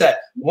me repeat that.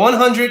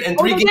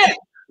 103 games.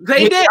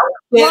 They did.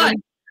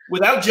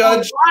 Without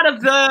Judge. A lot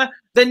of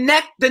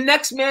the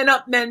next man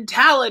up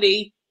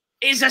mentality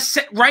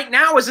right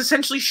now is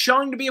essentially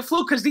showing to be a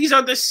fluke, because these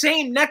are the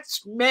same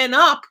next men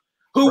up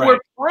who were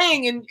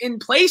playing in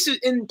place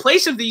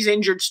of these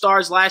injured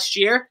stars last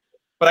year.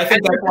 But I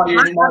think that's why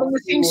you're not having the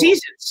same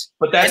seasons.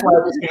 But that's why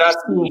you're not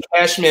seeing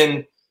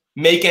Cashman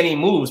make any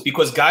moves,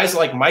 because guys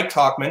like Mike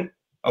Tauchman,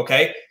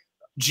 okay,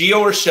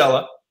 Gio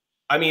Urshela,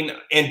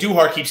 and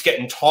Duhar keeps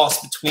getting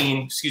tossed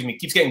between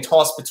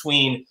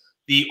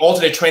the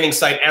alternate training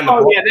site and the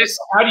ball. Yeah,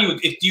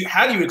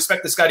 how do you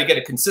expect this guy to get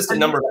a consistent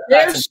number of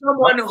attacks? There's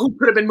someone who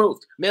could have been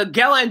moved.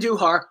 Miguel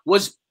Andujar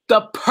was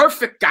the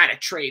perfect guy to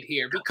trade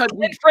here, because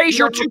Clint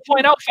Frazier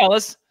 2.0,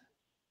 fellas.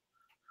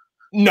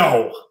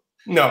 No.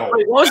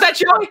 Wait, what was that,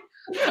 Joey?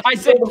 I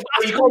said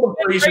Clint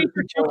Frazier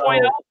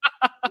 2.0.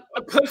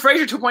 Clint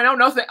Frazier 2.0?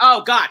 No,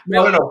 oh, God.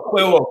 No.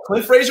 Wait.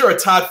 Clint Frazier or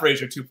Todd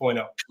Frazier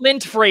 2.0?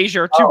 Clint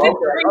Frazier 2.0. Clint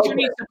Frazier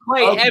needs to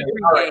play every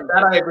game.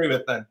 That I agree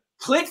with then.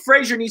 Clint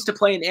Frazier needs to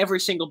play in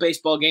every single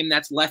baseball game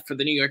that's left for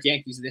the New York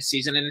Yankees this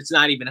season, and it's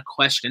not even a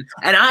question.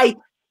 And I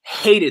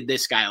hated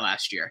this guy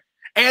last year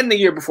and the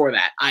year before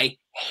that. I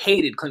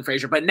hated Clint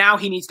Frazier, but now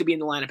he needs to be in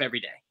the lineup every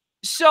day.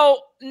 So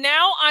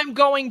now I'm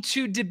going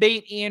to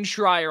debate Ian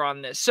Schraier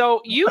on this.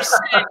 So you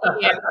said,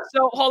 Ian,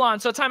 so hold on.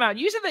 So time out.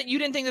 You said that you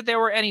didn't think that there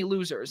were any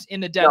losers in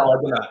the deadline. No,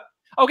 I did not.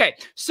 Okay.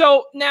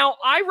 So now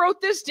I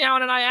wrote this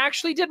down, and I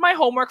actually did my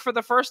homework for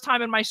the first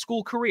time in my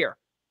school career.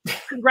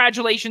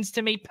 Congratulations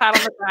to me, pat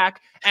on the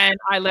back, and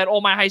I let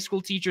all my high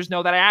school teachers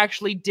know that I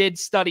actually did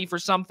study for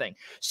something.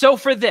 So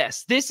for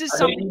this is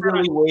something. I'm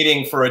really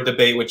waiting for a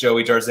debate with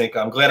Joey Jarzynka.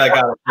 I'm glad I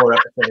got it for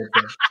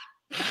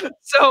episode.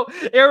 So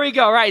here we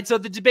go. Right. So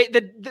the debate,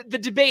 the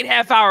debate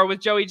half hour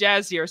with Joey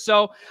Jazz here.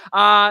 So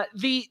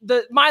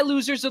my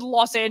losers are the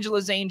Los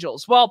Angeles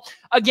Angels. Well,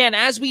 again,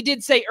 as we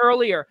did say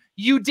earlier,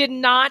 you did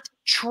not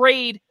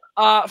trade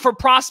for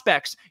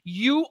prospects.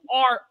 You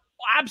are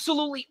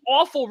absolutely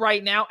awful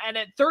right now, and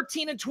at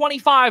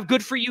 13-25,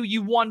 good for you.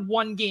 You won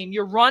one game.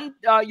 Your run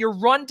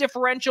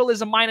differential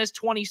is a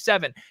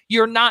 -27.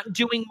 You're not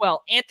doing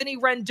well. Anthony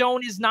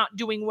Rendon is not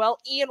doing well.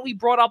 Ian, we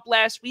brought up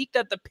last week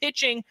that the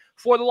pitching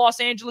for the Los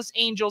Angeles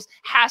Angels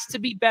has to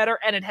be better,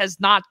 and it has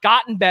not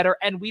gotten better,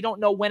 and we don't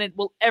know when it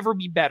will ever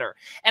be better.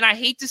 And I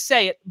hate to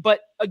say it,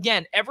 but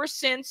again, ever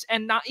since,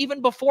 and not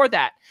even before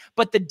that,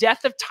 but the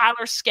death of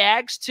Tyler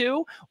Skaggs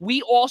too,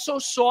 we also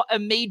saw a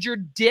major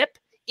dip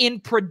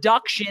in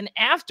production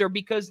after,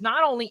 because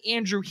not only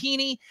Andrew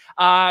Heaney,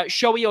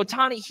 Shohei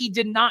Ohtani, he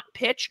did not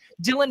pitch.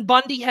 Dylan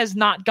Bundy has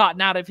not gotten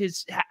out of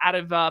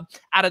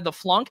the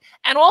flunk,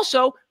 and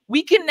also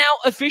we can now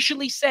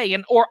officially say,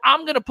 or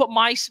I'm going to put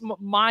my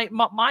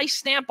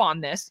stamp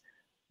on this,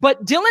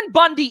 but Dylan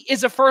Bundy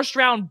is a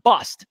first-round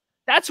bust.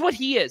 That's what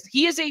he is.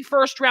 He is a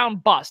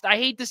first-round bust. I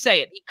hate to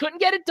say it. He couldn't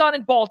get it done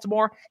in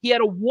Baltimore. He had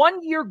a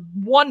one-year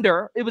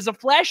wonder. It was a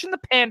flash in the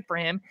pan for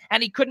him,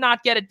 and he could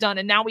not get it done.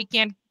 And now we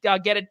can't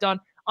get it done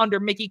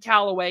under Mickey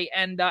Callaway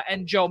and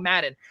Joe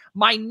Madden.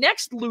 My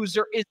next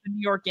loser is the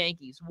New York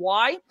Yankees.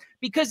 Why?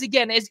 Because,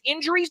 again, as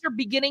injuries are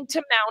beginning to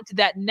mount,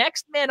 that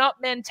next man up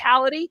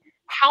mentality,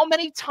 how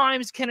many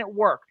times can it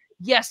work?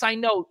 Yes, I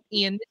know,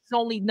 Ian, this is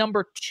only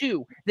number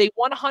 2. They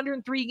won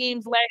 103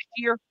 games last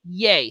year.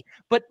 Yay.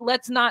 But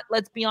let's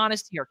be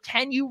honest here.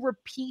 Can you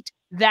repeat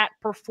that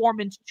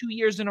performance 2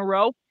 years in a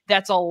row?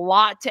 That's a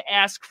lot to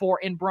ask for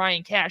in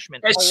Brian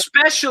Cashman.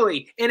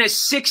 Especially in a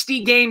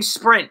 60-game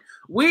sprint.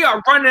 We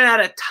are running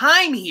out of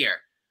time here.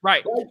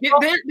 Right.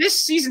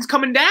 This season's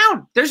coming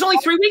down. There's only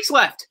 3 weeks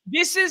left.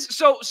 This is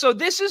so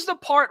this is the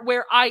part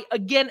where I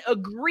again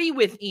agree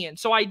with Ian.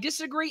 So I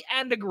disagree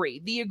and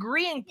agree. The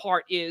agreeing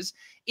part is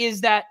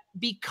that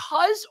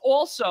because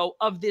also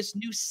of this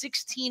new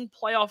 16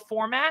 playoff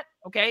format,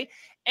 okay,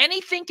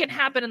 anything can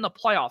happen in the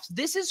playoffs.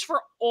 This is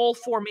for all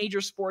 4 major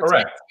sports,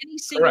 any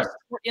single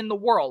sport in the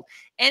world.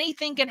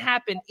 Anything can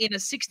happen in a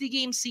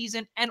 60-game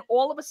season, and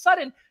all of a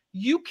sudden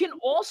you can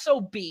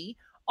also be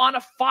on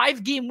a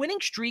 5-game winning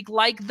streak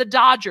like the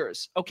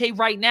Dodgers, okay,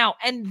 right now.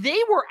 And they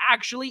were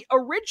actually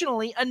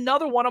originally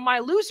another one of my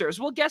losers.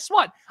 Well, guess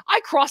what? I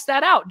crossed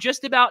that out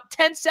just about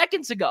 10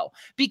 seconds ago,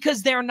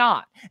 because they're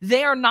not.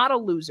 They are not a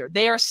loser.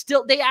 They're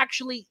still the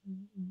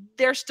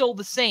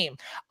same.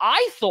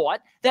 I thought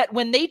that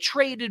when they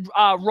traded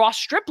Ross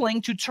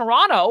Stripling to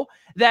Toronto,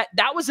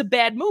 that was a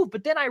bad move.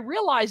 But then I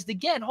realized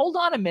again, hold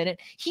on a minute.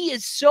 He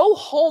is so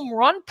home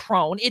run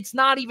prone. It's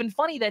not even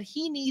funny that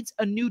he needs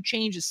a new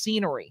change of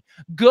scenery.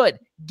 Good.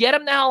 Get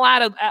him the hell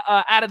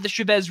out of the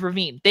Chavez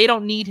Ravine. They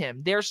don't need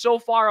him. They're so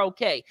far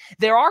okay.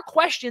 There are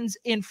questions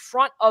in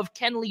front of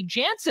Kenley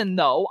Jansen,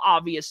 though,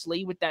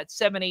 obviously, with that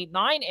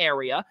 7-8-9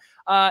 area.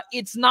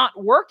 It's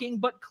not working,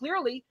 but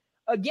clearly,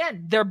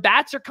 again, their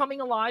bats are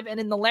coming alive, and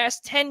in the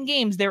last 10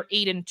 games, they're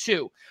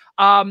 8-2.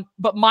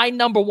 But my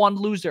number 1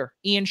 loser,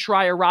 Ian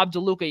Schraier, Rob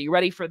DeLuca, you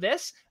ready for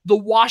this? The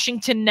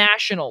Washington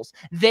Nationals.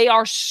 They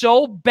are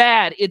so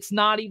bad, it's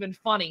not even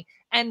funny.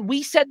 And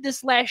we said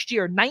this last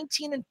year,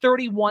 19-31,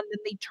 then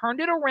they turned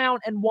it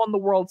around and won the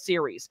World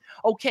Series.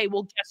 Okay,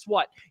 well, guess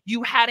what?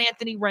 You had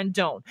Anthony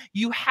Rendon.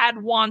 You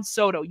had Juan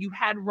Soto. You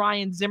had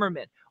Ryan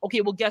Zimmerman.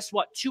 Okay, well, guess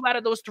what? 2 out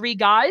of those 3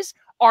 guys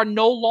are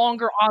no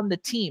longer on the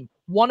team.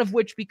 One of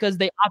which because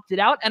they opted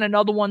out, and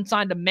another one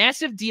signed a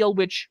massive deal,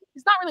 which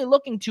is not really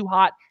looking too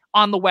hot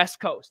on the West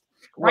Coast.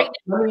 Right?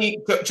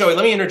 Joey,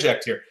 let me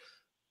interject here.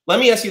 Let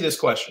me ask you this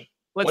question.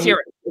 Let's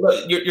hear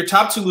it. Your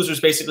top 2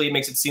 losers, basically, it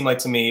makes it seem like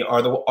to me,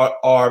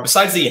 are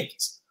besides the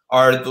Yankees,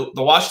 are the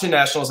Washington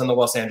Nationals and the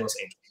Los Angeles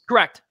Angels.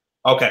 Correct.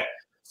 Okay.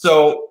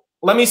 So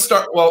let me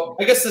start. Well,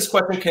 I guess this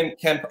question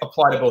can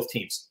apply to both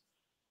teams.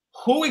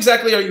 Who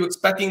exactly are you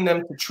expecting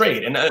them to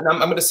trade? And I'm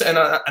going to say, and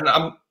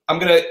I'm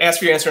going to ask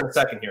for your answer in a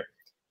second here.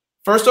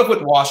 First off,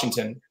 with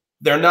Washington,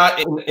 they're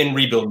not in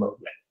rebuild mode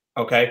yet.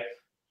 Okay.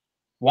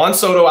 Juan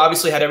Soto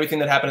obviously had everything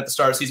that happened at the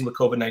start of the season with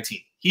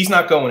COVID-19. He's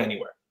not going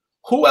anywhere.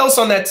 Who else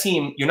on that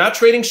team? You're not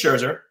trading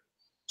Scherzer.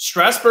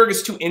 Strasburg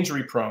is too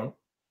injury prone.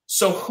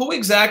 So who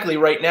exactly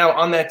right now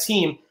on that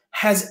team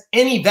has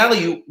any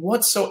value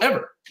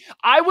whatsoever?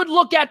 I would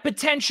look at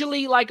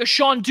potentially like a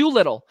Sean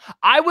Doolittle.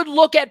 I would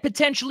look at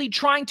potentially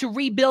trying to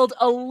rebuild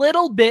a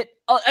little bit,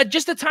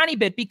 just a tiny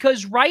bit,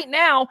 because right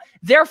now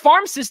their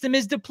farm system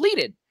is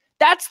depleted.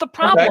 That's the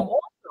problem. Okay.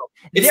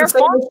 It's the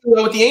same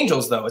issue with the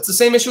Angels, though. It's the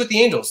same issue with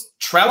the Angels.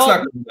 Trout's not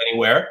going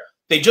anywhere.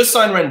 They just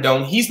signed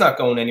Rendon. He's not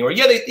going anywhere.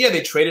 Yeah,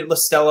 they traded La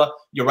Stella.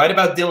 You're right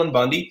about Dylan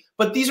Bundy.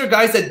 But these are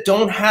guys that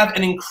don't have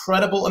an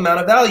incredible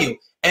amount of value.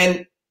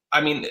 And,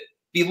 I mean,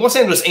 the Los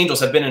Angeles Angels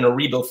have been in a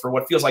rebuild for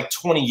what feels like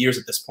 20 years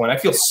at this point. I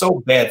feel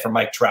so bad for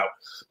Mike Trout.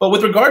 But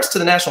with regards to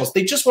the Nationals,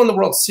 they just won the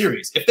World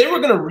Series. If they were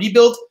going to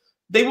rebuild,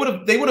 they would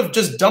have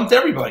just dumped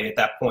everybody at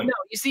that point. No,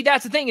 you see,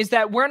 that's the thing is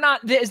that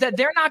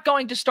they're not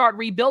going to start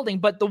rebuilding.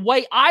 But the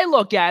way I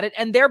look at it,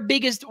 and their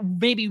biggest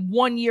maybe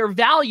 1 year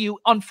value,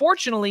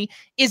 unfortunately,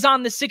 is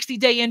on the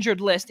 60-day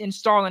injured list in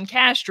Starlin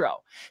Castro.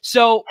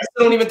 So I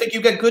still don't even think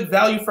you get good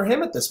value for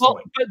him at this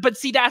point. But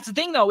see, that's the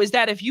thing, though, is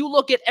that if you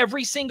look at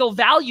every single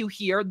value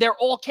here, they're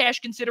all cash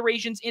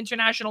considerations,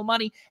 international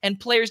money, and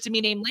players to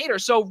be named later.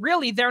 So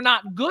really, they're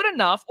not good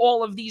enough,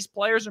 all of these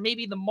players, or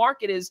maybe the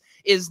market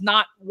is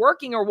not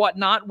working or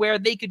whatnot, where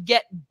they could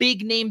get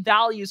big name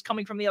values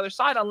coming from the other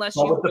side unless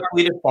you with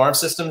depleted farm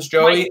systems,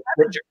 Joey.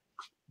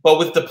 But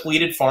with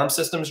depleted farm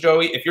systems,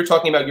 Joey, if you're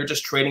talking about you're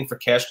just trading for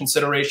cash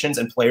considerations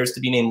and players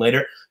to be named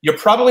later, you're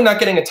probably not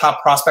getting a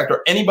top prospect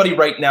or anybody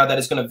right now that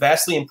is going to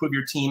vastly improve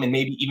your team and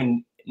maybe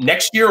even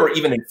next year or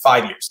even in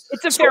 5 years.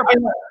 It's a fair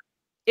point.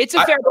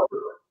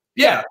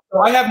 Yeah.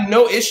 So I have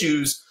no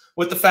issues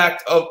with the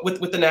fact of with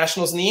the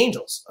Nationals and the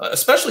Angels,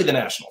 especially the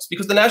Nationals,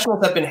 because the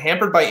Nationals have been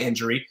hampered by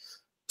injury,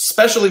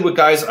 especially with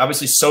guys.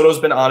 Obviously, Soto's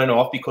been on and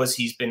off because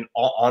he's been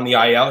on the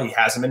IL. He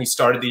hasn't been. He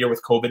started the year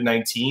with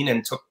COVID-19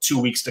 and took 2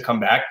 weeks to come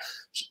back.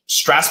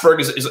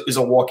 Strasburg is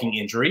a walking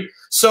injury.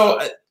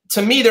 So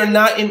to me, they're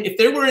not in. If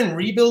they were in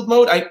rebuild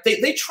mode,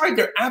 they tried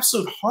their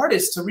absolute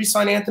hardest to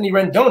re-sign Anthony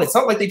Rendon. It's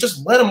not like they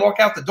just let him walk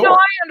out the door. No,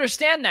 I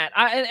understand that.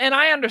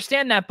 I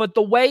understand that. But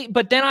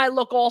then I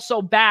look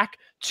also back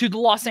to the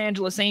Los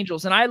Angeles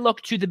Angels, and I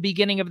look to the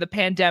beginning of the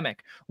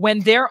pandemic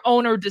when their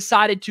owner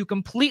decided to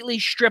completely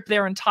strip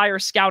their entire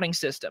scouting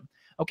system.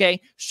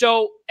 Okay.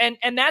 So, and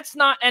that's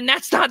not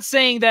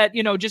saying that,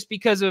 just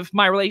because of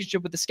my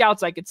relationship with the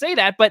scouts, I could say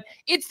that, but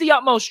it's the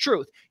utmost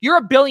truth. You're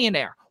a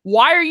billionaire.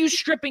 Why are you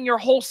stripping your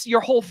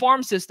whole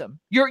farm system?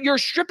 You're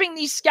stripping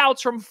these scouts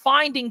from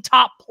finding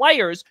top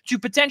players to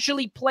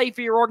potentially play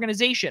for your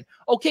organization.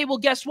 Okay, well,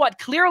 guess what?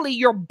 Clearly,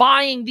 you're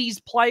buying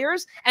these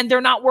players and they're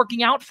not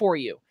working out for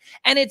you.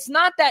 And it's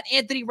not that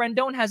Anthony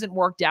Rendon hasn't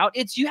worked out.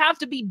 It's you have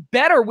to be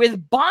better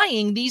with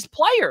buying these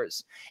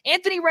players.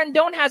 Anthony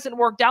Rendon hasn't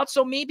worked out,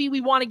 so maybe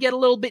we want to get a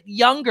little bit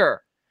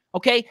younger.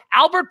 Okay,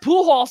 Albert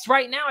Pujols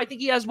right now, I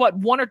think he has,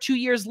 1 or 2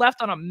 years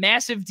left on a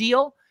massive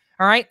deal.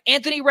 All right,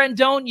 Anthony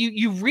Rendon,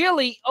 you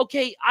really,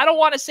 okay, I don't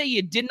want to say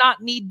you did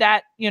not need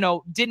that,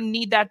 didn't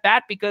need that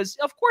bat, because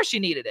of course you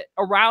needed it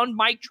around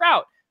Mike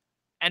Trout.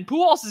 And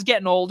Pujols is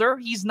getting older.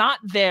 He's not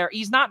there.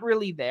 He's not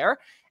really there.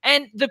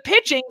 And the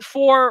pitching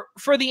for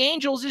the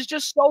Angels is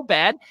just so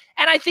bad.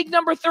 And I think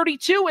number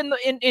 32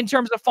 in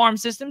terms of farm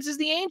systems is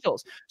the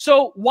Angels.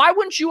 So why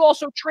wouldn't you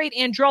also trade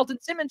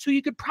Andrelton Simmons, who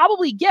you could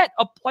probably get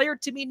a player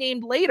to be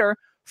named later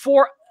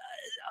for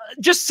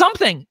just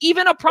something,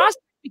 even a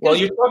prospect? Well,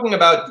 you're talking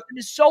about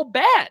is so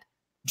bad.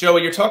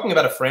 Joey, you're talking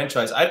about a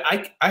franchise.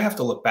 I have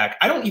to look back.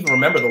 I don't even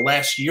remember the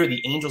last year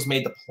the Angels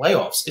made the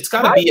playoffs. It's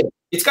got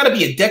to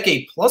be a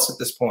decade plus at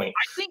this point.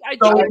 I think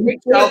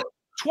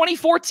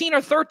 2014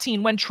 or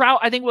 13 when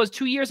Trout, I think it was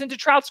 2 years into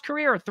Trout's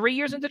career or 3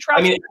 years into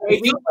Trout's career.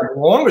 It feels like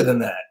longer than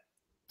that.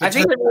 I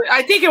think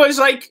it was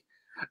like,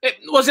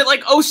 was it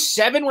like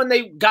 07 when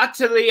they got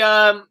to the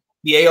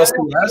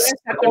ALCS?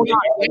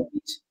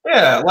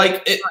 Yeah,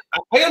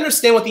 I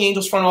understand what the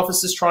Angels front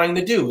office is trying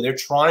to do. They're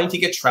trying to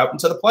get Trout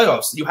into the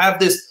playoffs. You have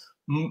this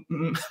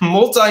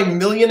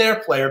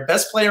multi-millionaire player,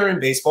 best player in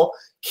baseball,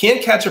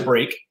 can't catch a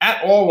break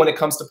at all when it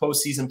comes to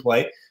postseason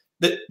play.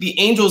 The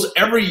Angels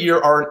every year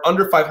are an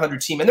under 500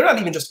 team, and they're not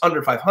even just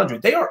under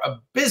 500. They are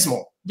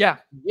abysmal. Yeah.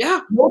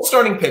 No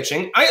starting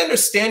pitching. I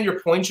understand your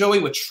point, Joey,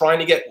 with trying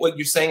to get what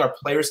you're saying are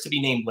players to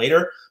be named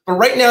later. But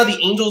right now, the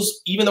Angels,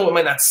 even though it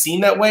might not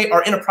seem that way,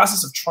 are in a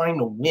process of trying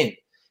to win.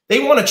 They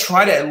want to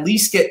try to at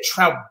least get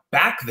Trout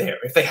back there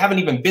if they haven't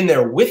even been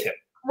there with him.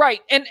 Right.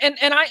 And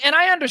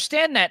I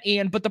understand that,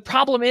 Ian, but the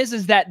problem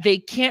is that they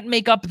can't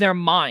make up their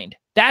mind.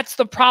 That's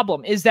the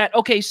problem, is that,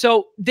 okay,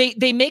 so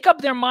they make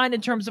up their mind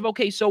in terms of,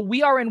 okay, so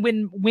we are in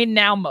win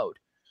now mode.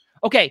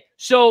 Okay,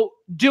 so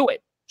do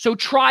it. So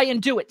try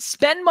and do it.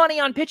 Spend money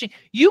on pitching.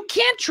 You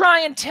can't try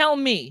and tell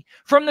me,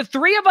 from the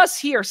three of us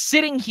here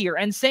sitting here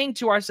and saying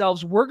to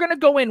ourselves, we're going to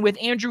go in with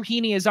Andrew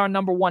Heaney as our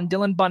number 1,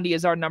 Dylan Bundy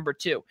as our number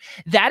 2.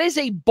 That is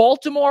a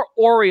Baltimore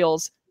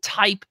Orioles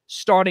type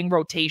starting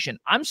rotation.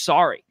 I'm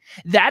sorry.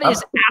 That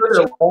is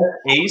absolutely.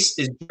 Ace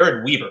is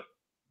Jared Weaver.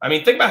 I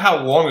mean, think about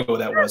how long ago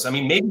that was. I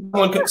mean, maybe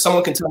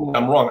someone can tell me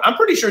I'm wrong. I'm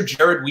pretty sure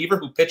Jared Weaver,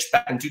 who pitched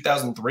back in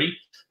 2003,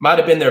 might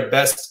have been their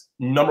best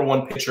number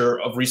 1 pitcher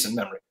of recent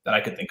memory that I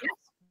could think of.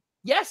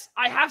 Yes,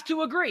 I have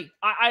to agree.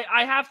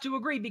 I have to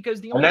agree, because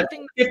the only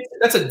thing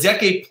that's a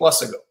decade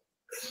plus ago.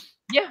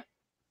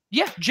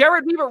 Yeah.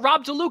 Jared Weaver,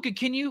 Rob DeLuca,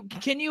 can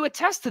you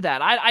attest to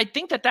that? I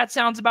think that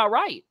sounds about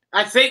right.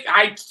 I think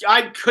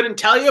I couldn't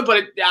tell you,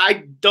 but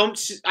I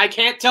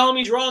can't tell him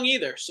he's wrong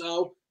either.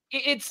 So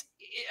it's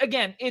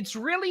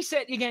really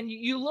set. Again,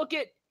 you look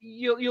at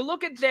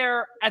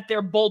their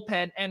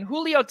bullpen, and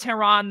Julio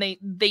Teheran,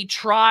 they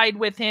tried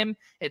with him.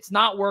 It's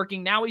not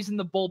working. Now he's in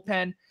the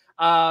bullpen.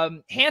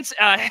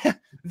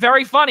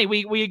 Very funny.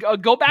 We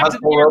go back to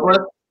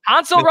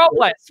Hansel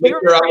Robles. We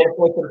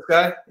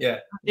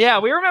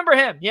remember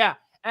him. Yeah.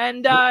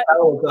 And I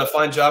did a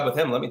fine job with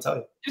him, let me tell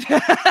you.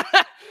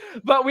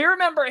 But we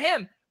remember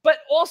him. But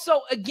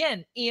also,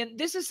 again, Ian,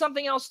 this is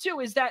something else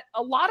too, is that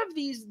a lot of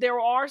these, there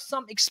are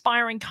some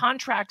expiring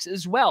contracts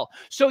as well.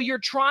 So you're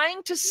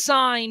trying to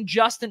sign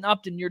Justin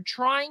Upton. You're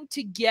trying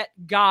to get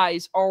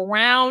guys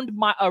around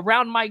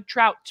Mike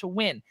Trout to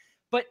win.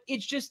 But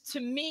it's just, to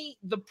me,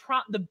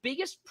 the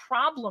biggest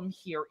problem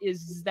here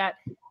is that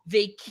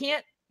they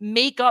can't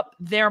make up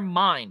their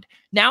mind.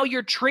 Now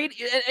you're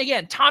trading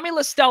again. Tommy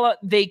LaStella,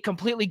 they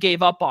completely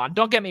gave up on.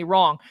 Don't get me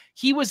wrong.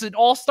 He was an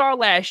all-star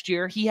last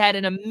year. He had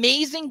an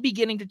amazing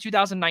beginning to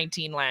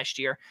 2019 last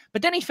year,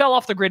 but then he fell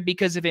off the grid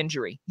because of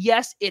injury.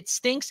 Yes, it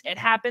stinks. It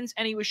happens.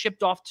 And he was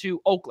shipped off to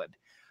Oakland.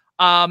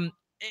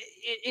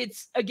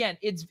 It's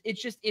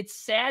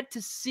sad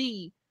to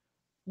see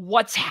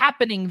what's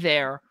happening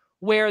there,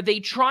 where they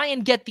try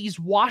and get these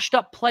washed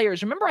up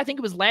players. Remember, I think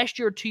it was last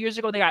year or 2 years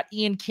ago, they got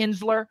Ian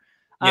Kinsler.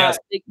 Yes.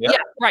 Yeah,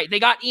 right. They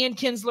got Ian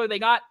Kinsler. They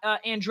got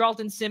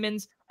Andrelton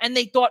Simmons, and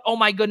they thought, oh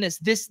my goodness,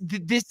 this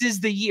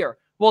is the year.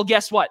 Well,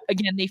 guess what?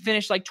 Again, they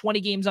finished like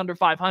 20 games under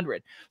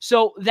 500.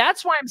 So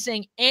that's why I'm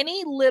saying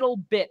any little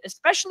bit,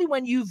 especially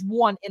when you've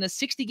won in a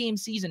 60-game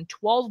season,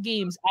 12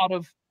 games out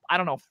of, I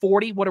don't know,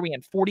 40. What are we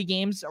in? 40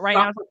 games right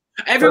now?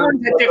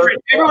 Everyone's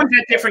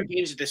had different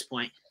games at this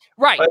point.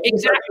 Right,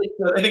 exactly.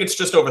 I think it's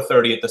just over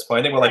 30 at this point.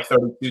 I think we're like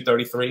 32,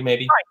 33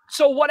 maybe. Right.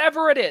 So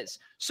whatever it is.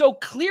 So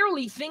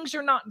clearly things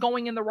are not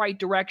going in the right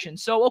direction.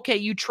 So, okay,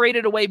 you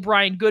traded away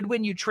Brian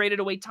Goodwin. You traded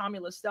away Tommy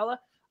LaStella.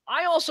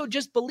 I also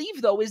just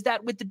believe, though, is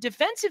that with the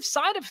defensive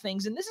side of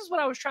things, and this is what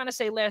I was trying to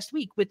say last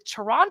week, with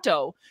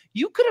Toronto,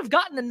 you could have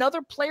gotten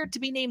another player to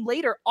be named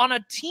later on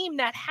a team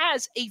that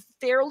has a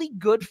fairly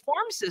good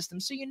farm system.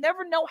 So you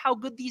never know how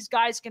good these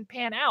guys can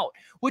pan out,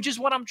 which is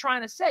what I'm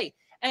trying to say.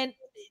 And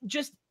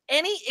just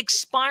any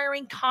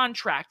expiring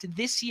contract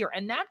this year,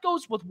 and that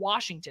goes with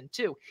Washington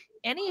too,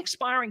 any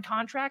expiring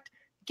contract,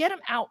 get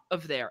them out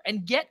of there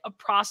and get a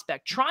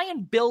prospect. Try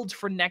and build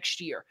for next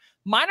year.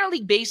 Minor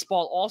League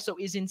Baseball also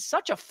is in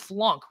such a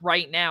flunk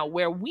right now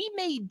where we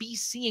may be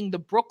seeing the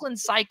Brooklyn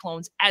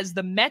Cyclones as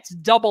the Mets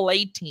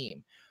AA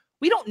team.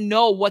 We don't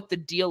know what the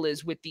deal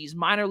is with these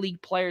minor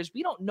league players.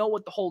 We don't know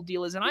what the whole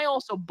deal is. And I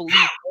also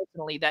believe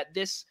personally that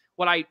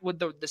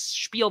the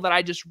spiel that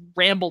I just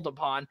rambled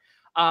upon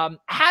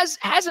has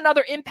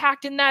another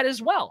impact in that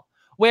as well,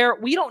 where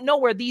we don't know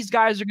where these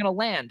guys are going to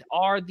land.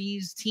 Are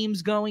these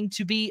teams going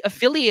to be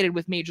affiliated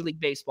with Major League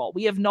Baseball?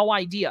 We have no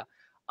idea.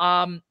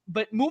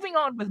 But moving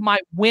on with my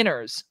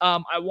winners,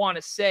 I want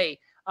to say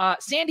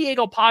San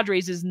Diego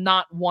Padres is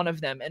not one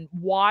of them. And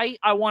why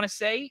I want to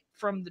say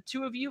from the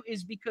two of you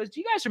is because,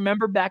 do you guys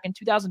remember back in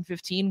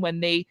 2015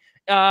 when they,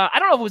 I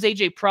don't know if it was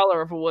AJ Preller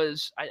or if it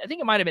was, I think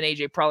it might have been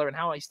AJ Preller and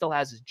how he still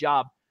has his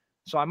job.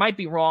 So I might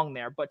be wrong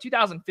there, but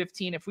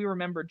 2015, if we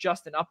remember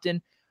Justin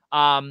Upton,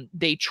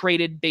 they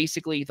traded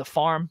basically the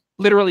farm,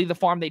 literally the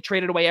farm. They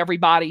traded away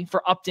everybody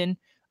for Upton.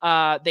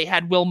 They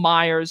had Will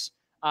Myers.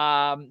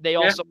 They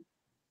also,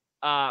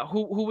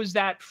 who was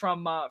that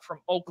from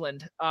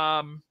Oakland?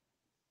 The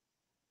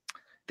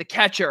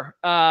catcher.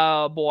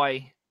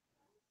 Boy,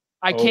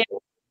 I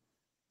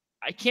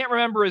can't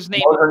remember his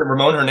name.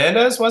 Ramon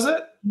Hernandez, was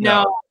it?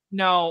 No.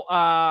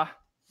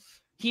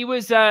 He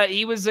was a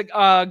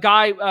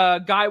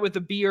guy with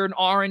a beard,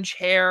 orange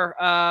hair.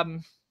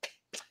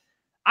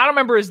 I don't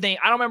remember his name.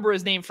 I don't remember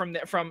his name from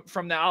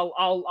the.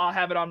 I'll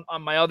have it on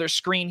my other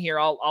screen here.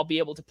 I'll be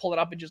able to pull it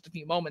up in just a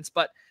few moments.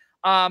 But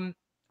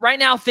right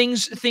now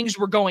things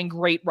were going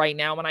great right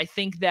now, and I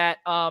think that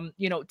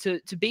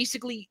to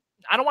basically,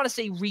 I don't want to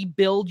say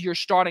rebuild your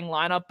starting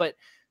lineup, but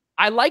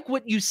I like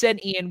what you said,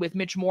 Ian, with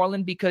Mitch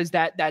Moreland, because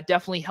that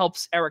definitely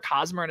helps Eric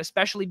Hosmer, and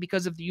especially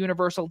because of the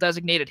universal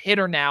designated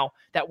hitter now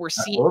that we're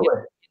seeing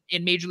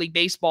in Major League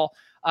Baseball.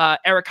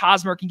 Eric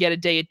Hosmer can get a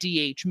day at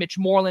DH. Mitch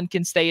Moreland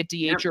can stay at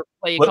DH or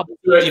play a couple.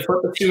 You flip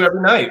the two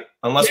every night,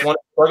 unless one's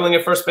struggling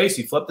at first base.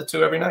 You flip the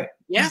two every night.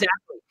 Yeah,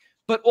 exactly.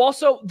 But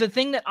also the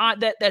thing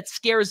that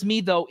scares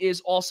me though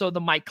is also the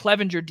Mike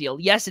Clevenger deal.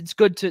 Yes, it's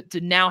good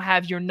to now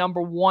have your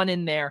number one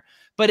in there,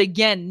 but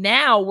again,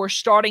 now we're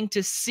starting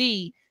to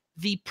see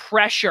the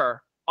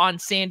pressure on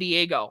San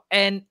Diego.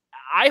 And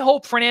I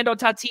hope Fernando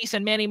Tatis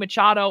and Manny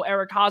Machado,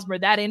 Eric Hosmer,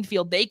 that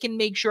infield, they can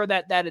make sure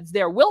that it's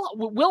there.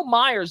 Will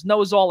Myers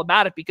knows all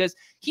about it because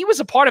he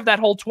was a part of that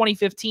whole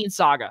 2015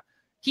 saga.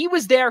 He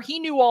was there. He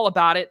knew all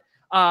about it.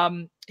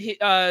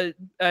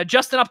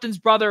 Justin Upton's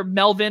brother,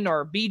 Melvin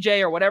or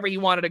BJ or whatever he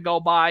wanted to go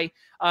by,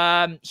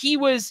 he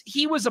was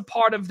a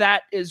part of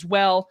that as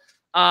well.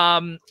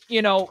 San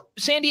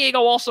Diego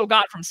also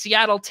got from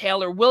Seattle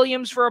Taylor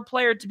Williams for a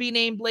player to be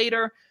named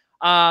later.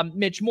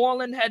 Mitch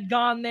Moreland had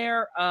gone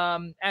there.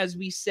 As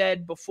we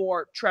said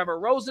before, Trevor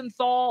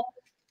Rosenthal.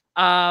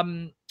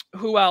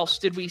 Who else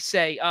did we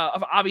say?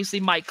 Obviously,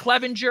 Mike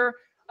Clevenger.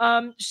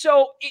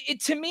 So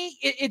to me,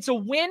 it's a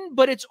win,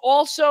 but it's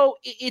also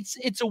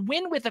it's a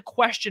win with a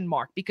question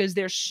mark because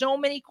there's so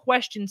many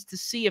questions to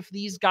see if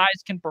these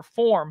guys can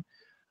perform.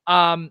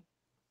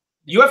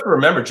 You have to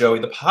remember, Joey,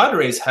 the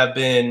Padres have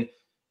been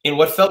in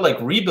what felt like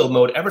rebuild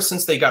mode ever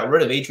since they got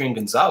rid of Adrian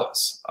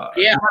Gonzalez.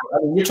 Yeah,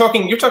 I mean,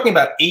 you're talking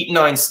about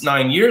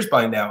 9 years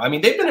by now. I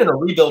mean, they've been in a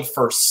rebuild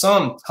for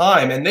some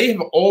time, and they have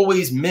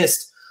always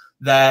missed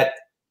that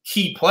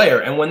key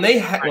player. And when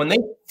they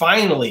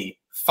finally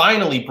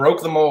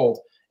broke the mold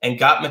and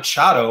got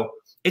Machado,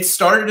 it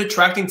started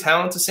attracting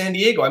talent to San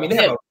Diego. I mean, they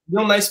have a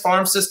real nice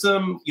farm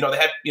system. They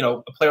had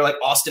a player like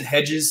Austin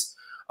Hedges.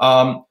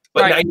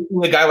 But now you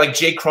see a guy like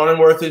Jake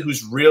Cronenworth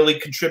who's really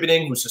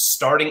contributing, who's just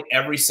starting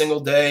every single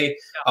day.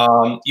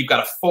 You've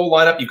got a full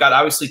lineup. You've got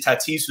obviously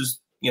Tatis, who's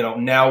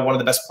now one of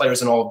the best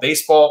players in all of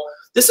baseball.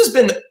 This has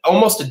been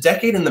almost a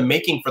decade in the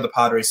making for the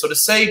Padres. So to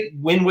say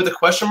win with a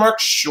question mark,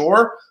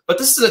 sure, but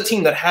this is a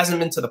team that hasn't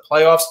been to the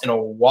playoffs in a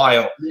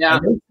while. Yeah,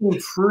 and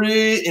they've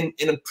been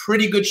in a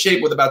pretty good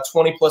shape with about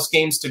 20+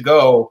 games to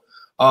go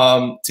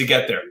to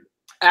get there.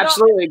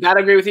 Absolutely, gotta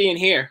agree with Ian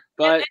here.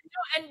 But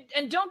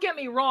and don't get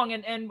me wrong,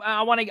 and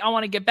I want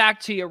to get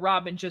back to you,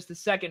 Rob, in just a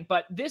second.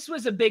 But this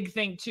was a big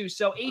thing too.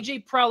 So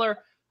AJ Preller,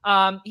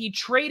 he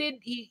traded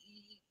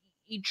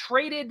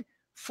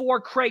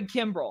for Craig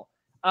Kimbrell,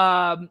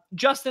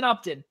 Justin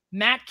Upton,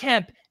 Matt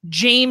Kemp,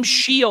 James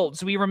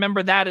Shields. We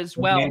remember that as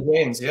well.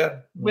 James, yeah.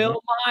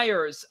 Will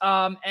Myers,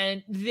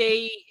 and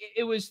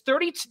it was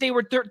 30. They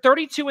were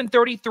 32 and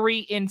 33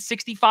 in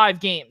 65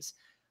 games.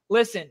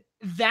 Listen.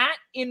 That,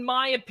 in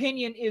my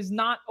opinion, is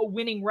not a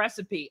winning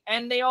recipe.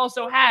 And they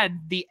also had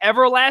the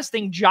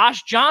everlasting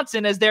Josh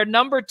Johnson as their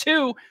number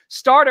 2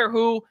 starter,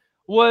 who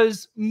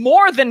was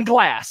more than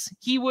glass.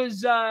 He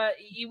was,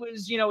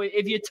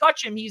 if you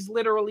touch him, he's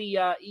literally,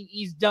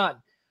 he's done.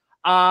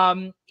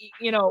 You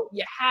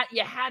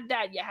had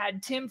that. You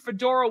had Tim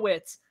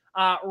Fedorowicz,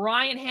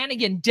 Ryan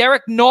Hannigan,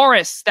 Derek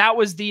Norris. That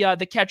was the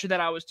catcher that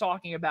I was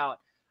talking about.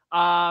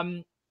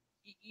 I'm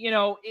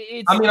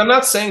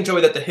not saying,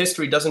 Joey, that the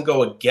history doesn't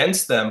go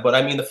against them, but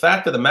I mean, the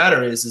fact of the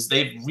matter is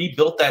they've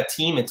rebuilt that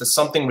team into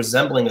something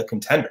resembling a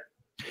contender.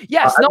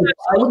 Yes.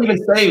 I would even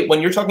say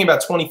when you're talking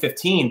about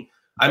 2015,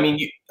 I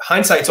mean,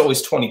 hindsight's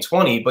always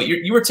 20/20, but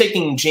you were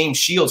taking James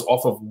Shields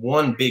off of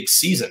one big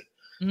season.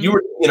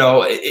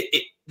 Mm-hmm.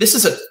 This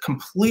is a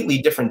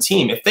completely different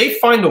team. If they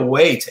find a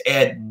way to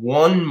add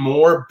one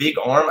more big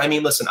arm, I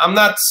mean, listen, I'm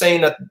not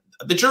saying that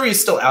the jury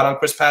is still out on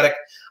Chris Paddock.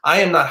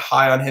 I am not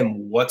high on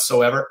him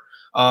whatsoever.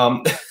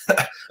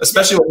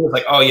 Especially when he was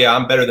like, oh yeah,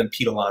 I'm better than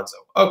Pete Alonso.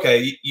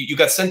 Okay, you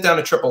got sent down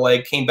to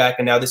AAA, came back,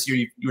 and now this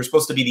year you were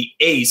supposed to be the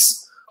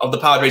ace of the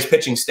Padres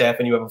pitching staff,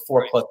 and you have a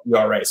 4+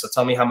 ERA. So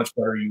tell me how much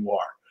better you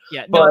are.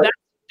 Yeah, but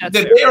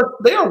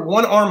they are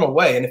one arm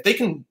away, and if they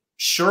can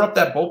shore up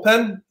that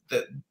bullpen,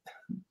 that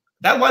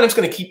lineup's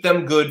going to keep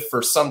them good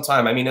for some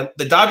time. I mean,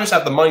 the Dodgers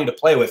have the money to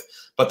play with,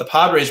 but the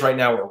Padres right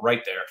now are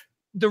right there.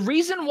 The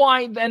reason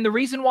why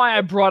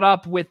I brought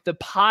up with the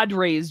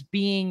Padres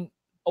being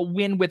a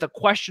win with a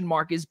question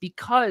mark is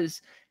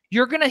because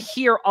you're going to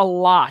hear a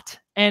lot.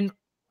 And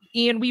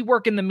Ian, we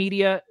work in the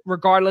media,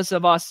 regardless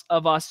of us,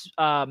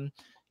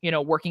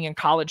 working in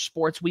college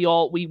sports. We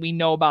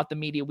know about the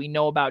media. We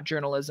know about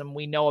journalism.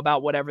 We know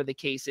about whatever the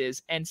case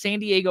is. And San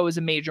Diego is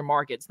a major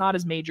market. It's not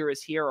as major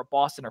as here or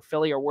Boston or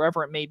Philly or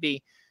wherever it may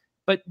be.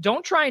 But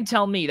don't try and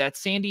tell me that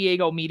San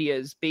Diego media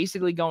is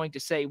basically going to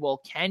say,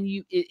 well, can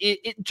you,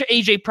 to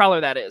AJ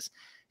Preller, that is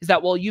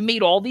that, well, you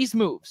made all these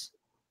moves.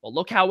 Well,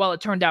 look how well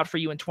it turned out for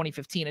you in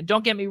 2015. And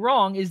don't get me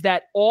wrong, is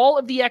that all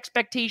of the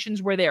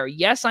expectations were there.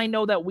 Yes, I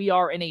know that we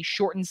are in a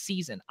shortened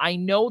season. I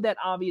know that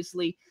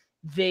obviously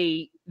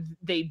they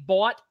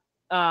bought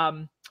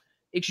while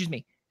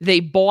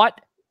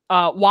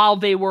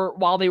they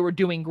were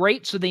doing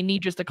great, so they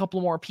need just a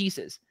couple more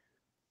pieces.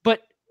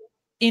 But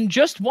in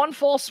just one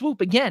fall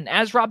swoop, again,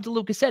 as Rob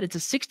DeLuca said, it's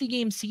a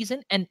 60-game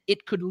season, and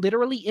it could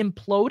literally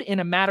implode in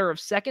a matter of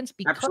seconds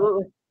because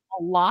absolutely.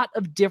 A lot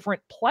of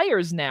different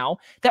players now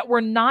that were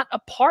not a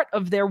part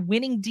of their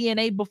winning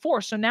DNA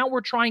before. So now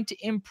we're trying to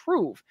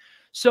improve.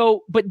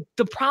 So, but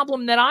the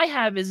problem that I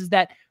have is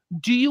that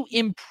do you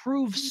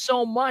improve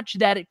so much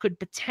that it could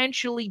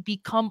potentially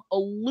become a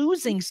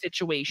losing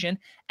situation?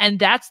 And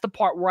that's the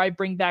part where I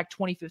bring back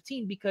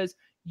 2015 because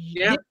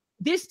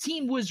this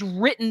team was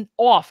written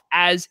off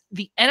as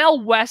the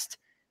NL West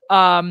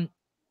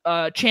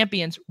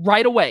champions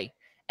right away.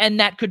 And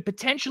that could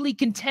potentially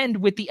contend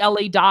with the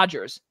LA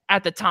Dodgers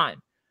at the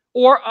time.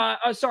 Or,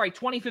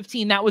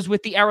 2015, that was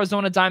with the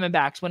Arizona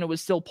Diamondbacks when it was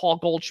still Paul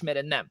Goldschmidt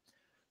and them.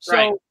 So,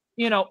 right.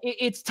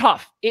 It's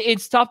tough.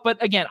 It's tough. But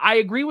again, I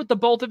agree with the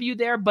both of you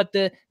there. But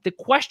the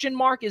question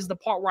mark is the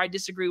part where I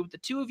disagree with the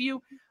two of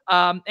you.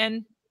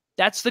 And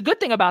that's the good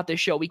thing about this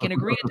show. We can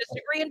agree to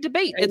disagree and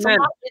debate. It's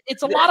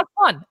a lot of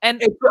fun.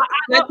 And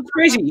that's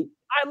crazy.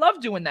 I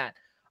love doing that.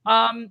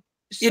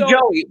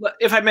 Joey,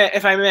 if I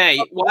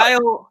may,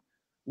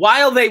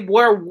 while they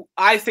were,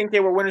 I think they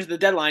were winners of the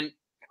deadline,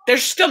 they're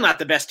still not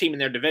the best team in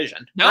their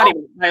division. No. Not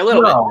even by a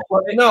little bit.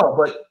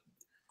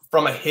 But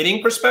from a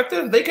hitting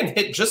perspective, they can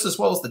hit just as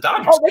well as the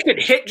Dodgers. Oh, they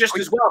could hit just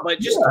as well, but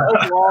just the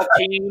overall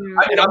team.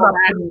 I mean,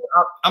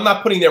 I'm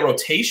not putting their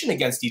rotation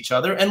against each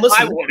other. And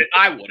listen,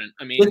 I wouldn't.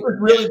 I mean, this is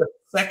really the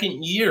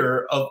second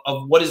year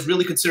of what is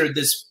really considered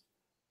this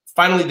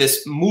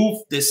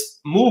move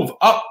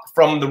up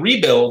from the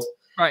rebuild.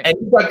 Right.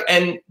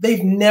 And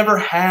they've never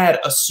had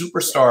a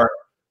superstar,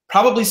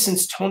 probably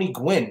since Tony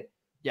Gwynn,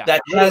 that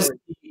has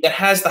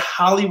the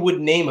Hollywood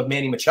name of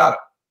Manny Machado.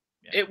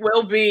 It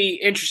will be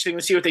interesting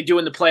to see what they do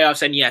in the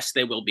playoffs, and yes,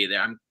 they will be there.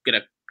 I'm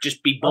gonna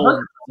just be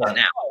bold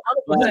now.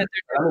 I mean,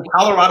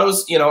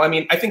 Colorado's,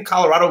 I think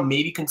Colorado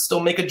maybe can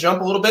still make a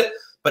jump a little bit,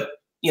 but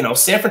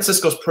San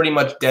Francisco's pretty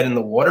much dead in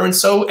the water,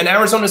 and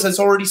Arizona has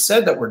already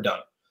said that we're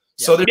done.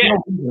 Yeah. So there's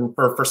no reason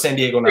for San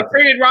Diego not. They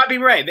traded Robbie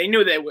Ray. They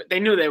knew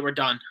they were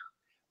done.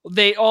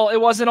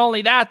 It wasn't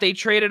only that. They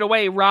traded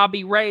away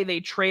Robbie Ray.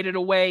 They traded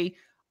away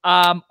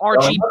Archie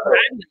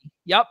Bradley.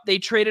 Yep, they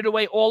traded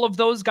away all of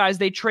those guys.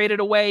 They traded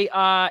away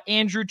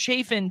Andrew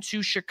Chafin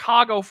to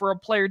Chicago for a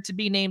player to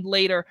be named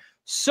later.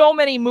 So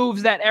many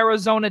moves that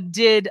Arizona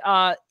did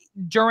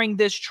during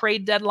this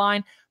trade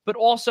deadline. But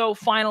also,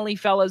 finally,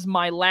 fellas,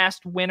 my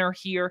last winner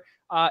here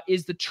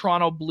is the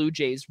Toronto Blue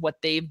Jays, what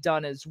they've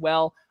done as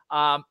well.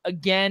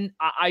 Again,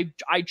 I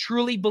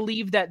truly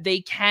believe that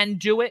they can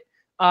do it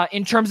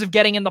in terms of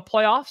getting in the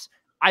playoffs.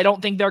 I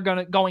don't think they're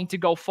going to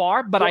go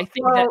far, but I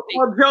think that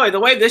Joey, the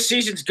way this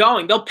season's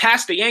going, they'll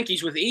pass the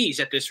Yankees with ease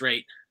at this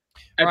rate.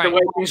 The way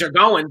things are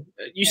going,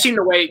 you've seen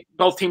the way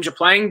both teams are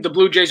playing. The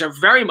Blue Jays are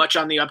very much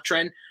on the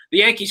uptrend. The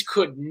Yankees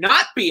could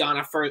not be on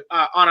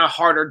a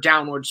harder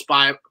downward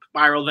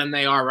spiral than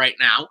they are right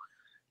now.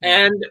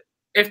 And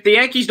if the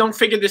Yankees don't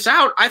figure this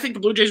out, I think the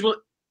Blue Jays will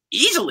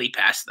easily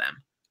pass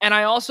them. And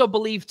I also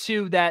believe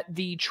too that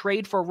the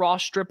trade for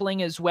Ross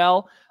Stripling as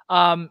well.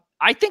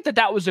 I think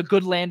that was a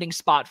good landing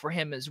spot for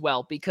him as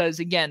well, because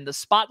again, the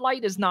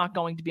spotlight is not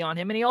going to be on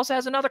him, and he also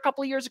has another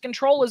couple of years of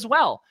control as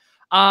well.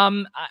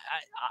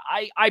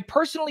 I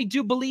personally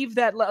do believe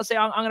that. Let's say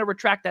I'm going to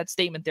retract that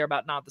statement there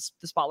about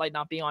the spotlight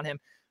not being on him.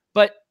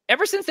 But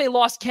ever since they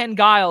lost Ken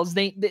Giles,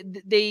 they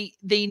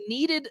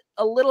needed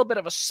a little bit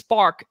of a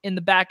spark in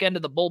the back end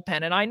of the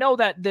bullpen, and I know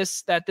that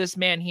this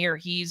man here,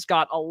 he's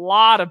got a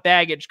lot of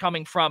baggage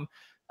coming from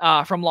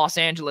Los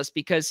Angeles,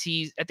 because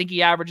I think he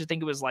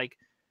has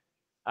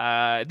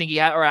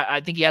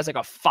like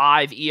a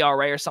 5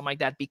 ERA or something like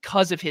that,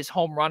 because of his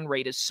home run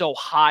rate is so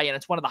high, and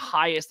it's one of the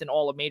highest in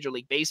all of Major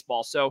League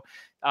Baseball. So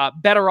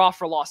better off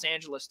for Los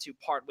Angeles to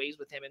part ways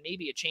with him and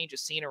maybe a change of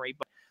scenery.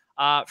 But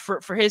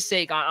for his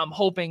sake, I'm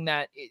hoping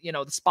that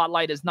the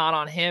spotlight is not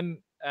on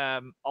him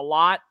a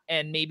lot,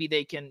 and maybe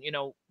they can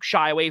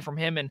shy away from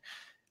him and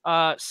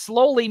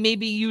slowly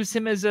maybe use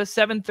him as a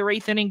 7th or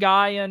 8th inning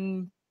guy,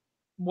 and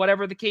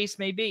whatever the case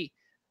may be.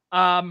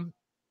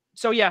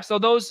 So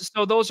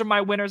those are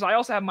my winners. I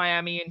also have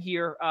Miami in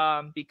here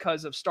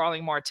because of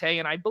Starling Marte,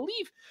 and I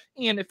believe,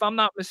 Ian, if I'm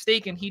not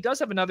mistaken, he does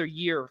have another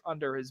year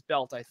under his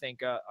belt. I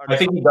think. I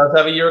think he does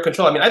have a year of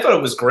control. I mean, I thought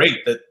it was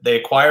great that they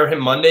acquire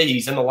him Monday.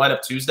 He's in the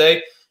lineup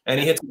Tuesday, and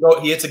he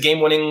hits a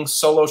game-winning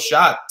solo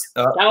shot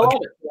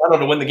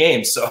to win the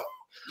game. So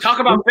talk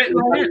about fitting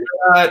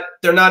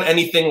they're not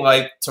anything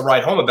like to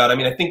write home about. I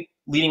mean, I think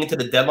leading into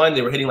the deadline,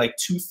 they were hitting like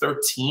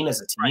 213 as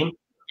a team,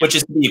 which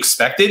is to be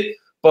expected.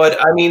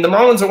 But, I mean, the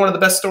Marlins are one of the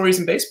best stories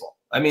in baseball.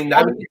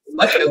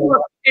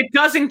 It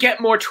doesn't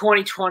get more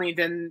 2020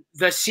 than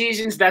the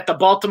seasons that the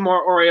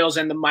Baltimore Orioles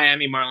and the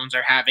Miami Marlins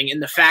are having, in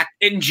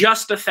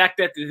just the fact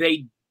that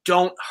they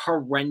don't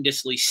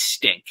horrendously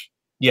stink.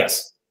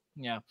 Yes.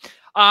 Yeah.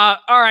 All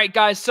right,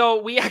 guys.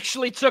 So we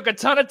actually took a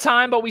ton of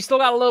time, but we still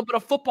got a little bit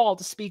of football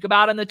to speak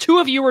about. And the two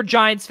of you are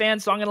Giants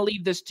fans, so I'm going to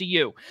leave this to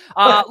you.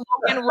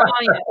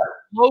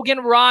 Logan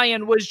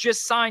Ryan was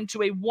just signed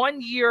to a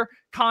 1-year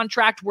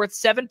contract worth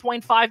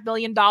 $7.5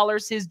 million.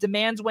 His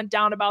demands went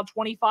down about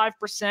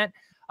 25%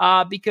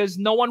 because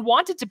no one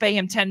wanted to pay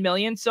him $10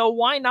 million. So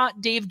why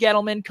not Dave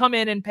Gettleman come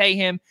in and pay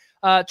him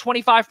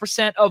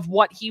 25% of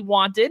what he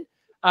wanted?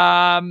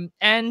 And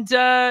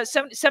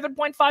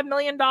 $7.5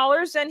 million,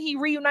 and he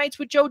reunites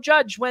with Joe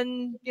Judge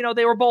when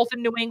they were both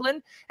in New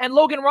England. And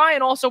Logan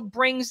Ryan also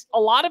brings a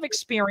lot of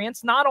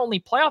experience, not only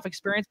playoff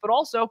experience but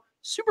also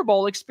Super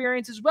Bowl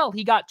experience as well.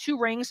 He got 2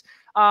 rings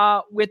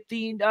with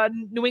the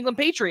New England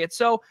Patriots.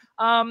 So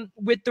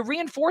with the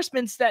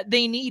reinforcements that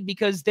they need,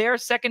 because their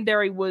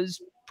secondary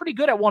was pretty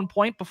good at one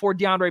point before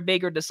DeAndre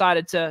Baker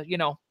decided to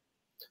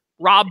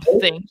rob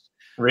things.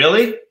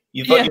 Really?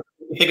 You thought you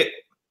think it?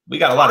 We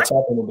got a lot of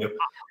talking to do.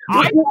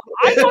 I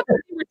thought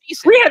that they were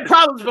decent. We had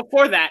problems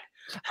before that.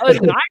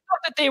 Listen, I thought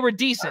that they were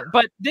decent,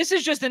 but this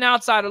is just an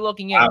outsider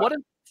looking in. Wow.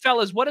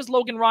 What does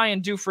Logan Ryan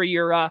do for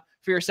your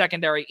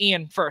secondary?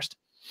 Ian, first.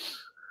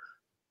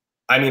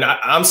 I mean,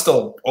 I'm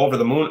still over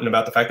the moon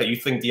about the fact that you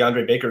think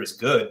DeAndre Baker is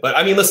good. But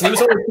I mean, listen, he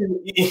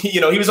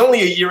was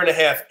only a year and a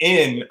half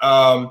in.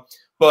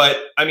 But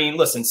I mean,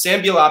 listen,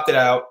 Sam Beal opted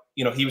out.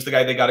 He was the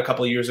guy they got a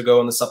couple of years ago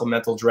in the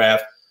supplemental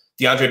draft.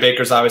 DeAndre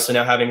Baker's obviously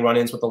now having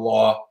run-ins with the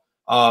law.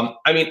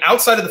 I mean,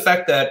 outside of the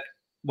fact that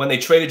when they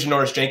traded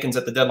Janoris Jenkins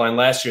at the deadline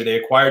last year, they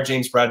acquired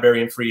James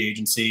Bradbury in free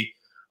agency.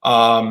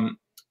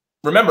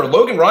 Remember,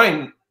 Logan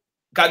Ryan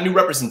got new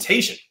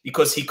representation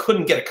because he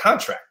couldn't get a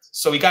contract.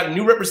 So he got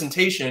new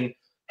representation,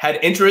 had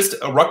interest,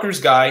 a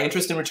Rutgers guy,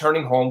 interest in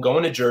returning home,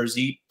 going to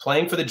Jersey,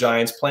 playing for the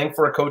Giants, playing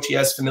for a coach he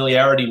has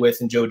familiarity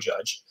with in Joe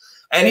Judge.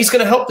 And he's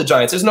going to help the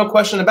Giants. There's no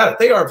question about it.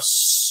 They are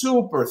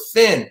super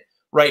thin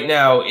right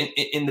now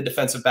in the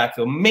defensive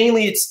backfield.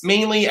 It's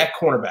mainly at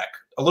cornerback.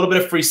 A little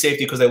bit of free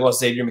safety because they lost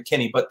Xavier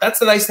McKinney. But that's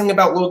the nice thing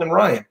about Logan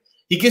Ryan.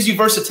 He gives you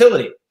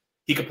versatility.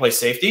 He could play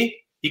safety.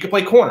 He could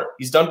play corner.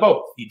 He's done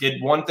both. He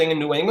did one thing in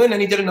New England,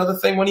 and he did another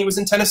thing when he was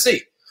in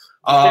Tennessee.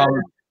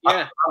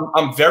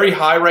 I'm very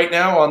high right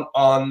now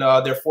on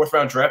their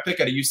 4th-round draft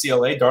pick at a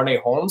UCLA, Darnay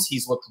Holmes.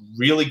 He's looked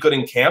really good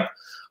in camp.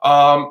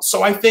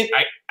 So I think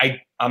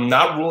I'm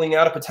not ruling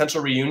out a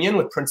potential reunion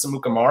with Prince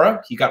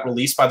Amukamara. He got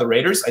released by the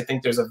Raiders. I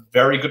think there's a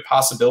very good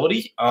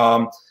possibility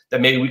that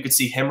maybe we could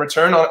see him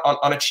return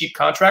on a cheap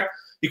contract.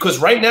 Because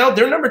right now,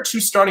 their number 2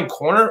 starting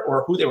corner,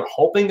 or who they were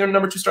hoping their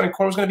number 2 starting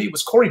corner was going to be,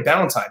 was Corey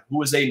Ballantyne, who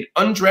was an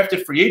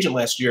undrafted free agent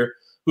last year,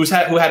 who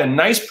had a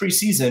nice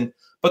preseason.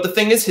 But the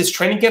thing is, his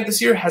training camp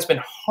this year has been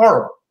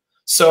horrible.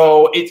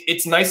 So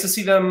it's nice to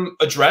see them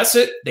address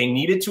it. They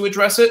needed to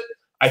address it.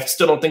 I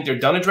still don't think they're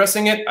done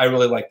addressing it. I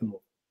really like the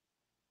move.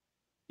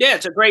 Yeah,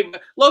 it's a great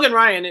 – Logan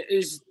Ryan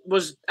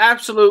was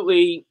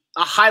absolutely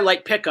a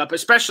highlight pickup,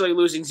 especially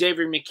losing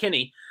Xavier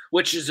McKinney,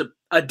 which is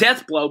a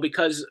death blow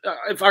because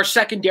if our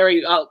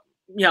secondary,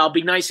 I'll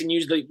be nice and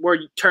use the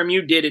term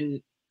you did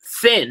in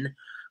thin,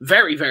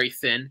 very, very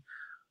thin.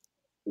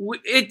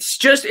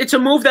 It's a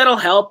move that'll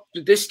help.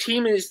 This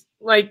team is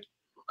like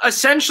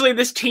essentially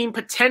this team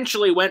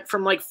potentially went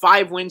from like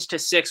 5 wins to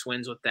 6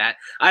 wins with that.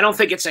 I don't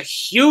think it's a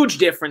huge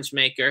difference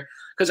maker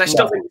because I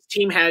still think this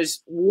team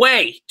has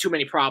way too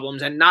many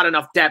problems and not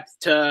enough depth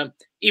to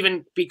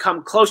even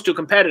become close to a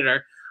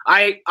competitor.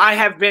 I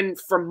have been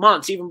for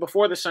months, even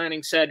before the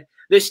signing, said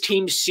this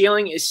team's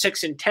ceiling is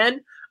 6-10.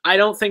 I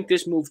don't think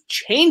this move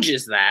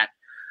changes that.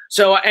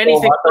 So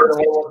anything.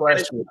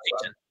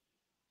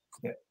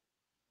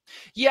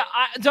 Yeah,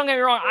 don't get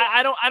me wrong.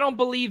 I don't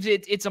believe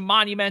it's a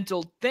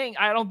monumental thing.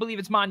 I don't believe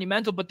it's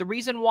monumental. But the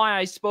reason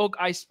why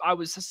I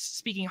was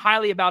speaking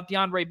highly about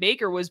DeAndre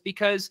Baker was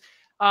because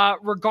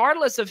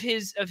regardless of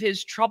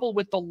his trouble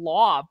with the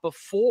law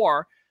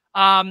before,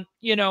 I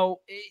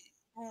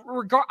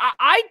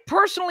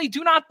personally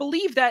do not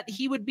believe that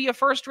he would be a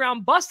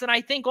first-round bust. And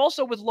I think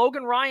also with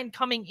Logan Ryan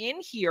coming in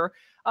here,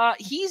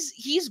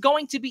 he's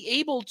going to be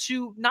able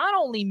to not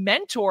only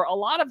mentor a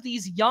lot of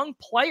these young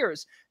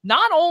players,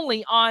 not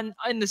only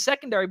in the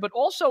secondary, but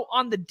also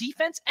on the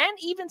defense and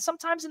even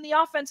sometimes in the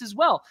offense as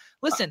well.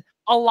 Listen,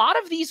 a lot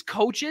of these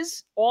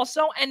coaches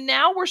also, and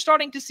now we're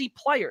starting to see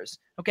players,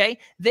 okay?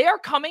 They are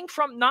coming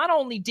from not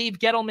only Dave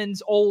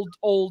Gettleman's old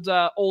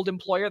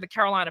employer, the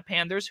Carolina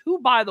Panthers, who,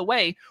 by the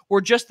way,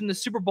 were just in the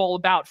Super Bowl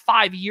about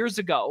 5 years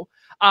ago.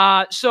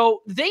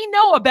 So they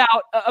know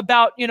about, I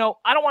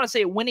don't want to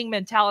say a winning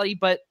mentality,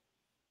 but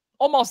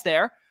almost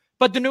there.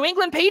 But the New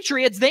England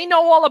Patriots, they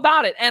know all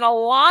about it. And a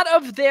lot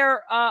of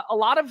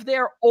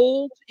their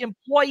old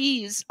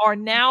employees are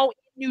now in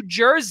New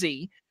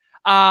Jersey.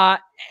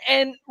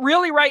 And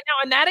really right now,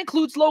 and that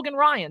includes Logan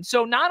Ryan.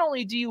 So not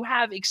only do you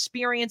have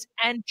experience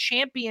and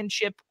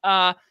championship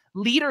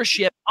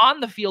leadership on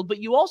the field, but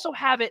you also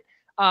have it,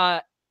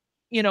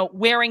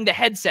 wearing the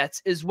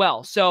headsets as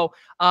well. So,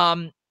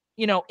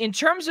 in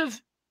terms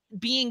of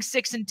being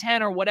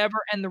 6-10 or whatever,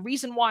 and the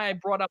reason why I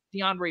brought up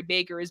DeAndre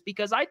Baker is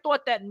because I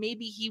thought that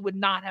maybe he would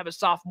not have a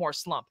sophomore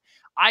slump.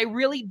 I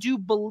really do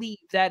believe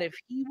that if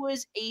he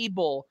was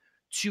able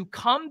to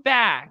come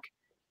back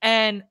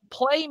and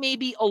play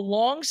maybe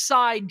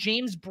alongside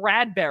James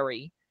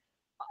Bradbury,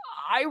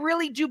 I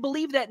really do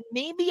believe that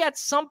maybe at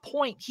some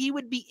point he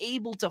would be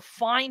able to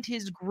find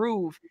his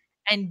groove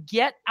and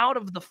get out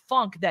of the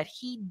funk that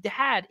he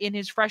had in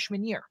his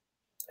freshman year.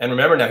 And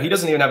remember now, he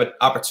doesn't even have an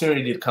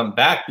opportunity to come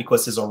back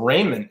because his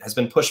arraignment has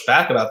been pushed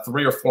back about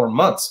 3 or 4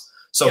 months.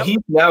 So he's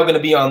now going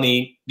to be on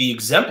the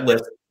exempt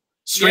list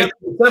straight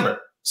to December.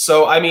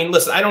 So, I mean,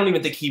 listen, I don't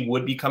even think he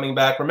would be coming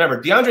back.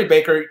 Remember, DeAndre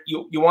Baker,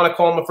 you want to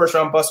call him a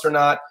first-round bust or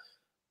not?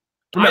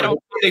 Remember,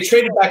 they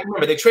traded back.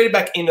 Remember, they traded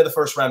back into the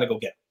first round to go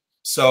get him.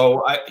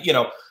 So,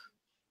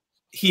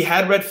 he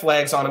had red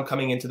flags on him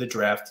coming into the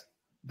draft.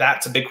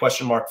 That's a big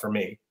question mark for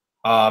me.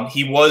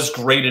 He was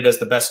graded as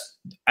the best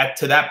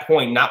to that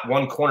point. Not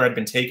one corner had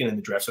been taken in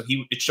the draft, so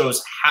it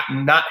shows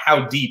not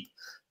how deep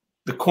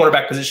the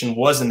cornerback position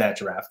was in that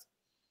draft.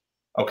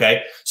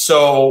 Okay,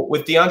 so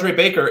with DeAndre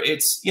Baker,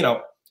 it's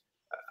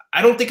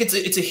I don't think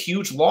it's a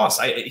huge loss.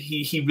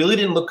 He really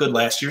didn't look good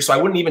last year, so I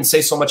wouldn't even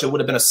say so much it would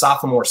have been a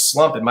sophomore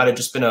slump. It might have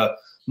just been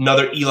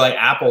another Eli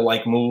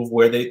Apple-like move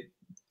where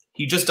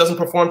he just doesn't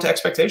perform to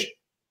expectation.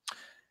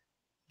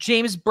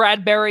 James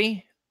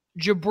Bradbury,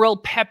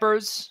 Jabril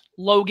Peppers,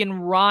 Logan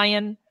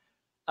Ryan,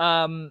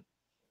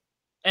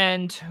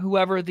 and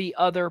whoever the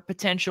other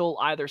potential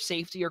either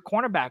safety or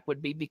cornerback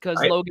would be, because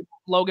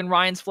Logan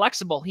Ryan's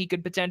flexible. He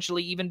could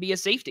potentially even be a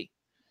safety.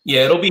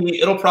 Yeah,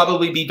 it'll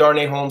probably be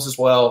Darnay Holmes as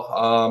well.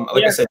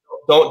 Like I said,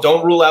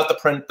 don't rule out the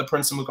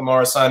Prince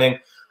Amukamara signing.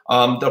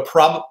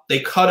 They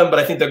cut him, but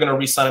I think they're going to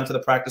re-sign him to the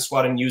practice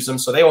squad and use him.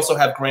 So they also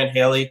have Grant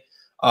Haley,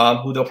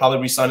 who they'll probably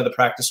re-sign to the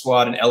practice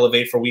squad and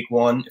elevate for week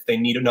 1 if they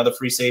need another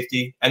free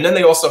safety. And then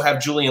they also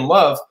have Julian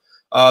Love,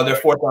 their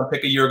 4th-round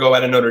pick a year ago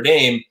out of Notre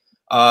Dame,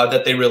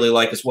 that they really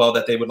like as well,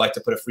 that they would like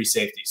to put a free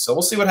safety. So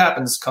we'll see what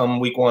happens come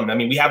week 1. I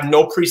mean, we have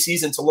no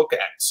preseason to look at.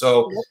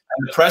 So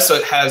and the press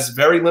has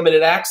very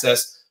limited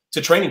access to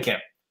training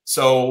camp.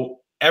 So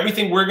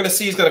everything we're going to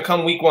see is going to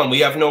come week 1. We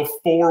have no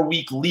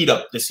 4-week lead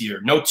up this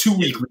year, no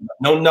 2-week lead up,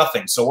 no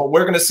nothing. So what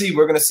we're going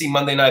to see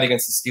Monday night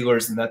against the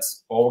Steelers, and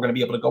that's all we're going to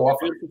be able to go off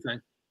of.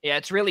 Yeah,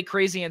 it's really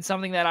crazy, and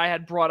something that I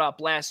had brought up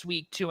last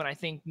week too, and I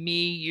think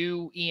me,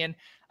 you, Ian,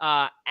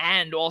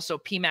 and also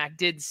PMAC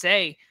did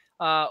say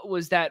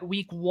was that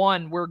week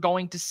 1 we're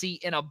going to see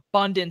an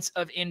abundance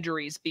of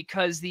injuries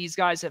because these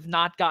guys have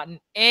not gotten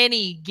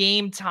any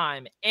game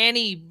time,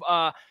 any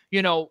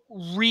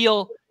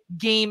real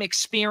game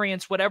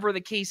experience, whatever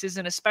the case is,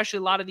 and especially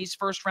a lot of these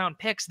first-round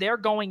picks, they're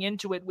going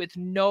into it with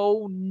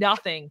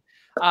nothing.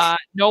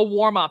 No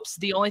warm-ups.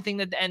 The only thing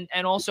that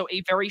and also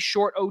a very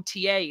short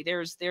OTA.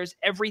 There's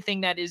everything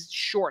that is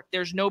short.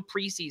 There's no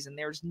preseason.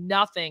 There's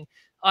nothing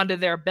under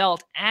their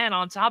belt. And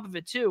on top of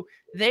it too,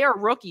 they are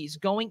rookies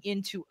going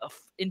into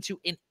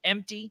an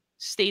empty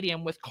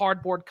stadium with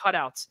cardboard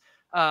cutouts.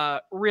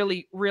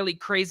 Really, really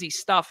crazy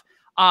stuff.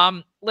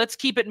 Let's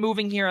keep it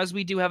moving here as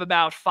we do have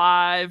about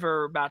 5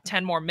 or about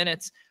 10 more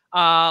minutes.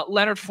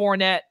 Leonard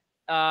Fournette,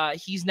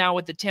 he's now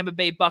with the Tampa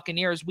Bay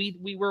Buccaneers.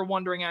 We were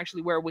wondering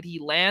actually where would he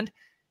land,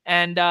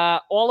 and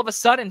all of a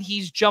sudden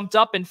he's jumped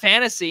up in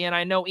fantasy. And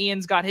I know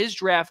Ian's got his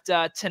draft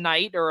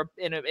tonight or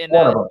in an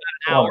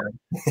hour.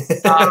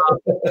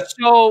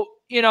 So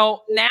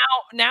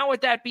now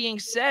with that being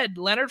said,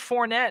 Leonard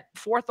Fournette,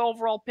 4th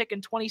overall pick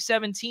in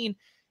 2017.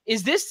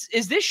 Is this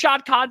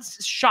Shad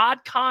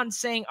Khan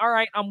saying, all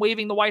right, I'm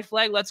waving the white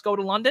flag, let's go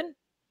to London?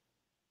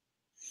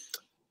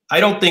 I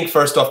don't think,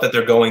 first off, that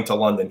they're going to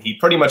London. He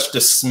pretty much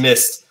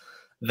dismissed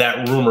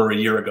that rumor a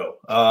year ago.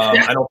 I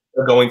don't think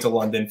they're going to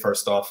London,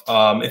 first off.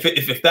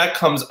 If that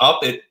comes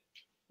up, the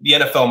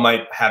NFL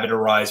might have it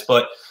arise.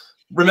 But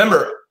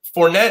remember,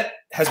 Fournette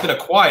has been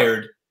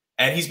acquired,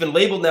 and he's been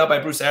labeled now by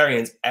Bruce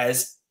Arians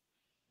as,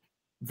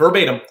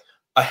 verbatim,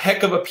 a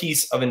heck of a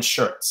piece of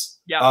insurance.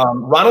 Yeah.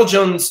 Ronald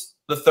Jones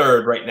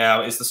III right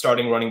now is the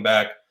starting running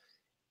back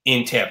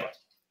in Tampa.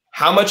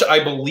 How much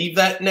I believe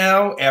that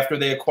now after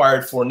they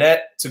acquired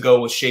Fournette to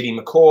go with Shady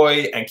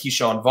McCoy and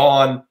Keyshawn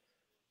Vaughn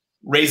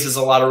raises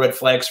a lot of red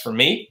flags for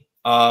me.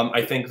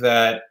 I think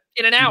that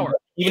in an hour,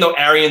 even though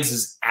Arians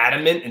is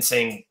adamant and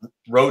saying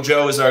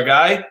Rojo is our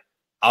guy,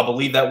 I'll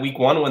believe that week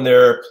 1 when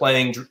they're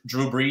playing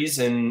Drew Brees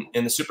in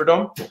the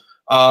Superdome.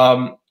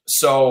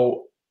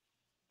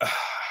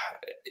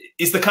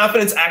 Is the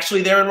confidence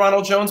actually there in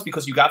Ronald Jones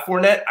because you got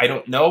Fournette? I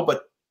don't know,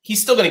 but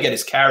he's still going to get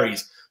his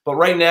carries. But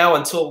right now,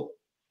 until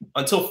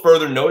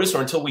further notice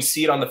or until we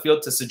see it on the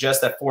field to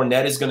suggest that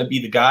Fournette is going to be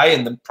the guy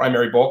and the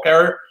primary ball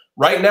carrier,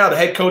 right now the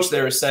head coach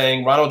there is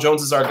saying Ronald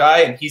Jones is our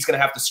guy and he's going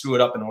to have to screw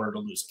it up in order to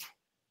lose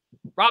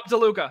him. Rob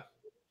DeLuca.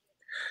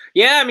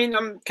 Yeah, I mean,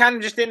 I'm kind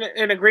of just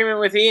in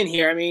agreement with Ian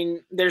here. I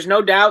mean, there's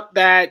no doubt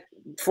that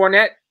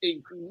Fournette,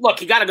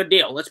 look, he got a good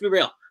deal. Let's be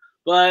real.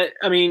 But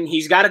I mean,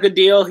 he's got a good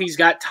deal. He's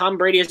got Tom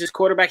Brady as his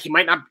quarterback. He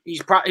might not.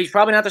 He's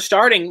probably not the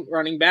starting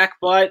running back,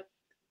 but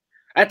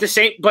at the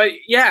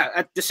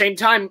same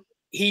time,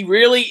 he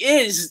really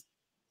is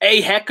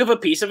a heck of a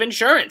piece of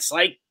insurance.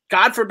 Like,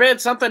 God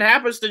forbid something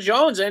happens to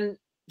Jones, and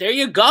there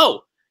you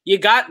go. You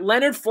got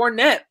Leonard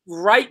Fournette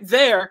right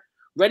there,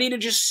 ready to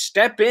just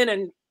step in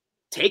and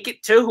take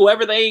it to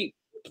whoever they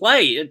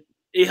play.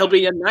 He'll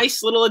be a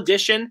nice little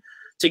addition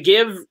to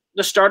give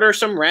the starter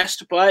some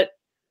rest, but.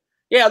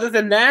 Yeah, other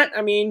than that,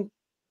 I mean,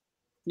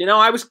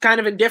 I was kind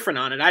of indifferent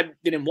on it. I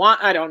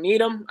don't need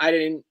him. I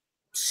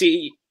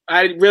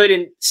really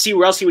didn't see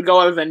where else he would go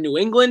other than New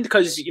England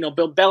because,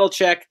 Bill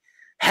Belichick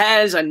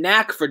has a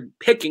knack for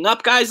picking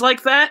up guys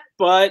like that,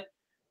 but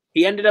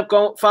he ended up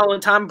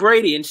following Tom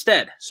Brady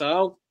instead.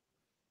 So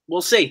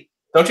we'll see.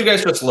 Don't you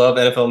guys just love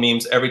NFL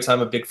memes? Every time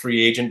a big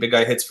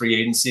guy hits free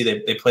agency,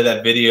 they play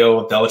that video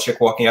of Belichick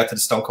walking out to the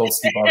Stone Cold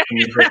Steve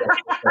Austin.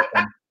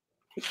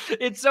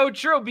 It's so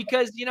true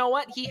because you know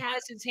what? He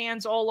has his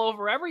hands all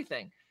over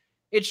everything.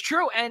 It's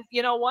true. And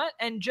you know what?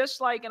 And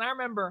I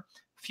remember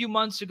a few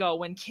months ago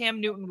when Cam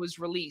Newton was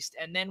released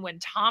and then when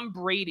Tom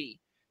Brady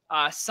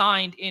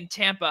signed in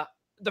Tampa,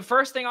 the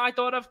first thing I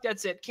thought of,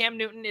 that's it. Cam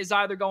Newton is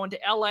either going to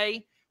LA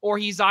or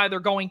he's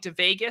either going to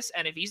Vegas.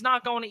 And if he's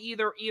not going to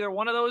either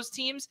one of those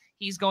teams,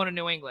 he's going to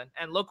New England.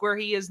 And look where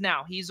he is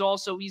now. He's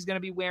going to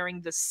be wearing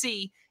the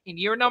C in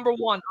year number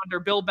 1 under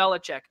Bill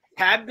Belichick.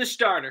 Had the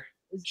starter.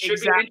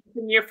 Should be an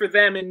interesting year for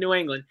them in New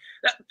England.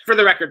 For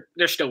the record,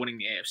 they're still winning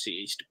the AFC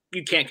East.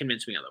 You can't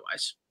convince me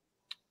otherwise.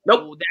 Nope.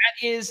 Oh,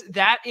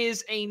 that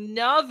is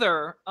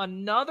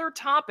another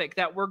topic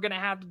that we're going to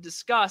have to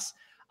discuss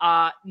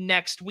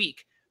next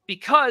week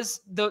because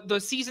the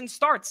season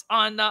starts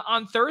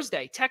on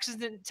Thursday.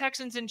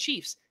 Texans and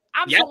Chiefs.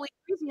 Absolutely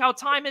crazy how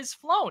time has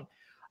flown.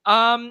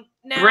 Now,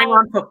 bring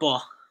on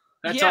football.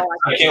 That's all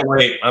I can't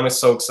wait. I'm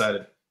so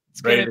excited.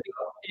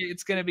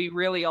 It's gonna be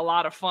really a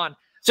lot of fun.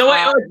 So,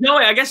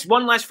 Joey, I guess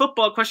one last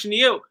football question to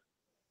you: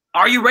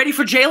 are you ready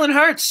for Jalen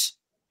Hurts?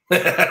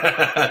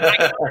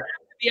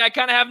 I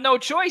kind of have no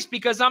choice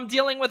because I'm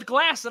dealing with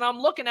glass and I'm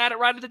looking at it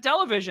right at the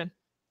television.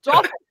 It's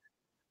awful.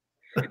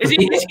 Is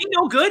he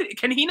no good?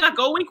 Can he not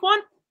go week 1?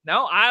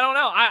 No, I don't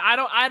know.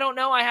 I don't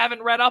know. I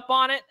haven't read up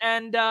on it.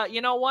 And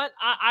you know what?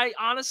 I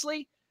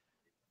honestly,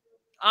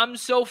 I'm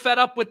so fed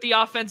up with the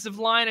offensive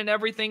line and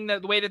everything, the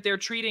way that they're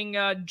treating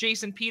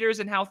Jason Peters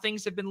and how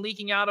things have been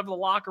leaking out of the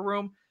locker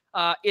room.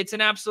 It's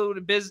an absolute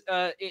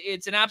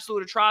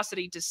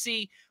atrocity to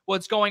see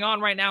what's going on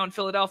right now in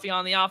Philadelphia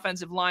on the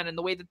offensive line and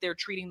the way that they're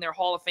treating their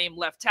Hall of Fame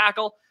left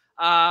tackle,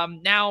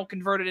 now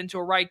converted into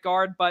a right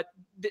guard. But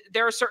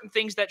there are certain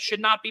things that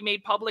should not be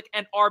made public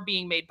and are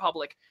being made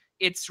public.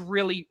 It's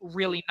really,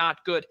 really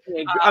not good.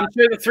 I'm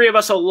sure the three of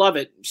us will love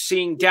it,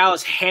 seeing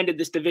Dallas handed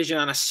this division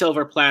on a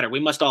silver platter. We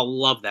must all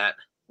love that.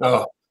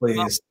 Oh,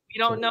 please. We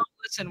don't know.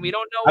 Listen, we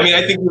don't know. I mean,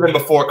 I think even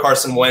before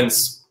Carson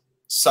Wentz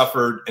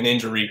suffered an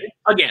injury,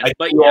 again,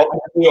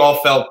 we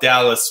all felt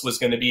Dallas was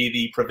going to be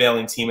the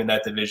prevailing team in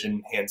that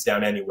division, hands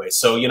down anyway.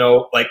 So,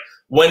 like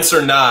Wentz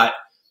or not,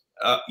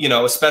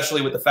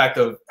 especially with the fact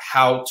of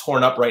how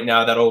torn up right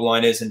now that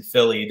O-line is in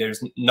Philly,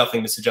 there's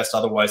nothing to suggest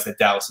otherwise that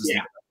Dallas is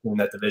in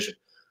that division.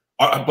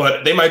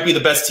 But they might be the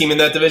best team in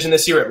that division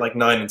this year at like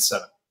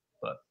 9-7.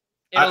 But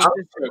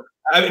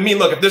I mean,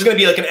 look, if there's going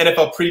to be like an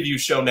NFL preview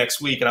show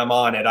next week and I'm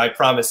on it, I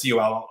promise you,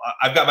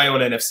 I've got my own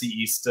NFC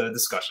East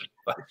discussion.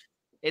 But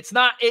it's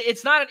not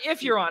an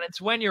if you're on,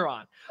 it's when you're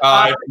on.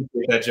 I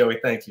appreciate that, Joey.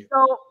 Thank you.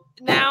 So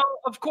now,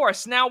 of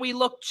course, we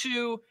look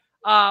to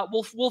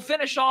we'll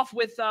finish off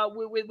with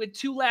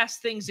two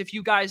last things. If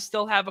you guys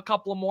still have a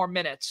couple of more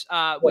minutes,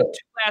 with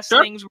two last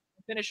things, we're going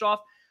to finish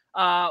off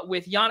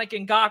with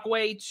Yannick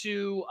Ngakoue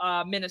to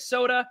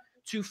Minnesota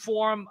to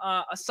form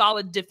a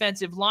solid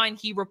defensive line.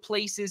 He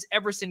replaces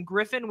Everson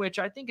Griffin, which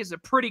I think is a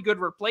pretty good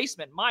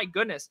replacement. My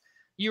goodness,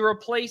 you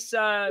replace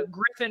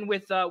Griffin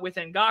with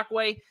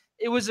Ngakoue.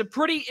 It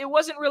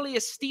wasn't really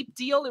a steep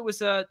deal. It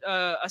was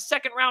a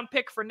second round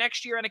pick for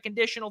next year and a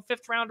conditional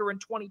 5th rounder in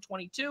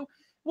 2022.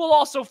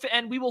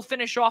 We will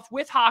finish off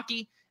with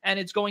hockey, and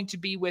it's going to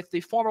be with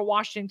the former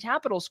Washington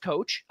Capitals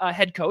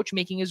head coach,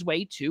 making his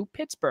way to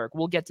Pittsburgh.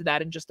 We'll get to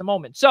that in just a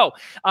moment. So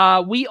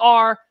we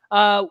are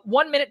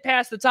 1 minute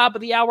past the top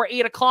of the hour,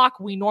 8 o'clock.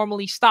 We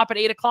normally stop at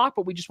 8 o'clock,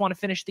 but we just want to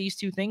finish these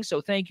two things.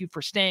 So thank you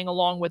for staying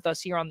along with us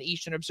here on the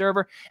Eastern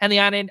Observer and the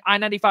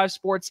I-95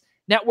 Sports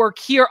Network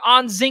here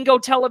on Zingo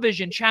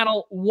Television,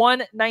 channel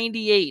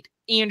 198.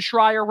 Ian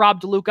Schraier, Rob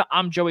DeLuca,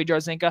 I'm Joey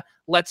Jarzynka.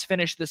 Let's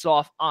finish this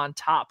off on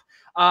top.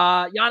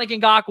 Yannick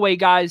Ngakoue,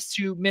 guys,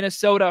 to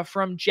Minnesota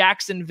from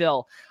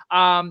Jacksonville.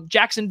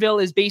 Jacksonville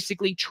is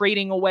basically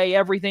trading away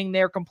everything.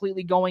 They're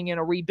completely going in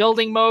a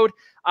rebuilding mode.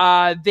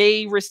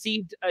 They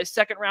received a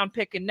 2nd-round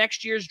pick in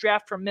next year's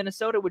draft from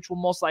Minnesota, which will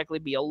most likely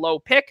be a low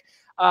pick.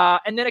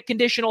 And then a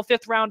conditional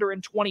 5th rounder in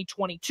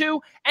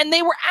 2022. And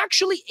they were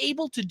actually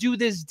able to do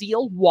this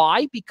deal.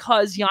 Why?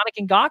 Because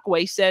Yannick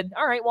Ngakoue said,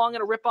 all right, well, I'm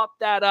going to rip up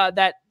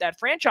that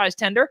franchise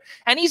tender,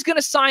 and he's going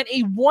to sign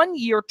a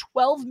 1-year,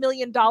 $12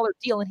 million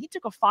deal. And he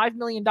took a $5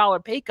 million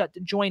pay cut to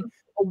join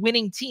a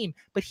winning team.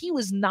 But he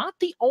was not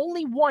the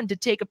only one to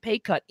take a pay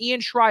cut.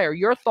 Ian Schraier,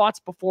 your thoughts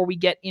before we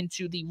get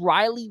into the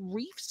Riley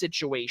Reef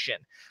situation.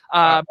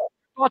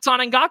 Thoughts on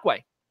Ngakoue?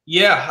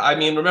 Yeah, I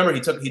mean, remember,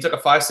 he took a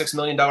 $5-6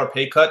 million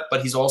pay cut,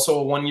 but he's also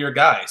a 1-year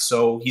guy,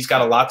 so he's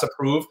got a lot to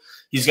prove.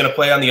 He's going to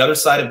play on the other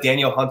side of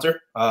Daniel Hunter,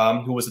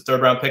 who was the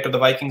 3rd-round pick of the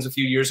Vikings a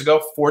few years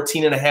ago.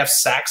 14.5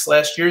 sacks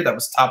last year. That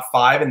was top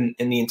 5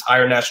 in the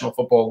entire National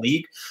Football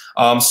League.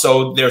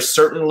 So they're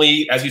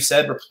certainly, as you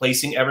said,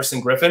 replacing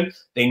Everson Griffin.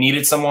 They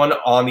needed someone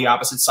on the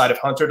opposite side of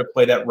Hunter to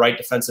play that right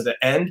defensive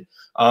end.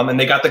 And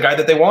they got the guy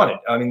that they wanted.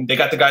 I mean, they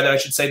got the guy that I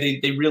should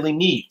say they really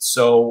need.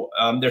 So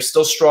they're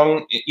still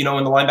strong, in the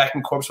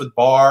linebacking corps with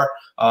Barr.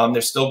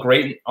 They're still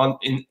great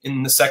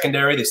in the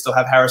secondary. They still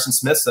have Harrison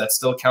Smith, so that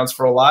still counts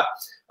for a lot.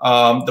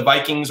 The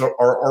Vikings are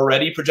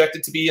already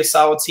projected to be a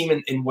solid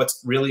team in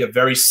what's really a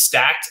very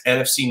stacked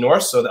NFC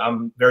North. So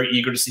I'm very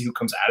eager to see who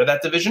comes out of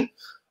that division.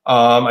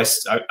 I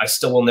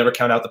still will never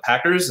count out the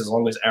Packers as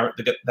long as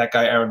that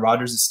guy Aaron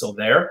Rodgers is still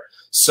there.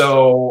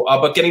 So,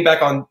 but getting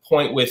back on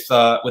point with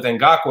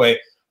Ngakoue,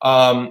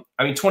 I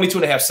mean,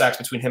 22.5 sacks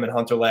between him and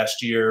Hunter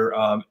last year.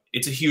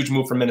 It's a huge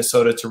move for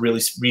Minnesota to really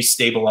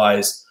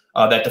restabilize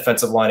that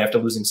defensive line after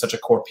losing such a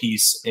core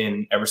piece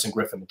in Everson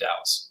Griffin to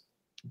Dallas.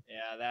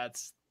 Yeah,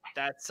 that's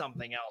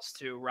something else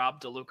too.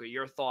 Rob DeLuca,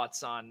 your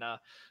thoughts on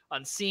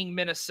seeing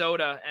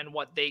Minnesota and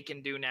what they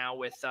can do now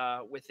with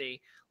a,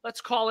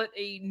 let's call it,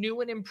 a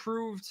new and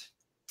improved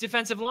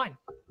defensive line.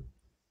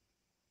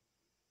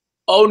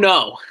 Oh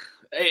no,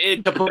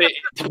 to put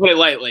it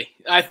lightly.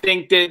 I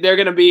think that they're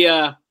going to be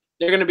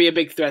a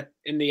big threat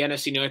in the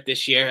NFC North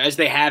this year, as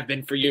they have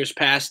been for years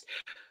past.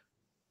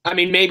 I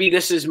mean, maybe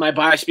this is my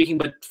bias speaking,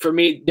 but for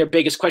me, their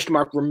biggest question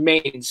mark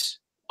remains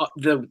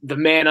the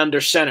man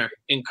under center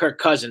in Kirk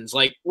Cousins.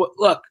 Like,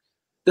 look,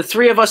 the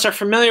three of us are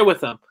familiar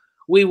with him.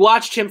 We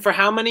watched him for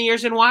how many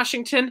years in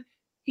Washington?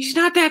 He's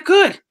not that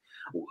good.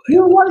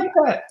 You like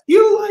that?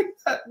 You like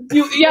that?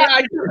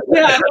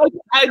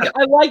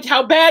 I liked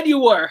how bad you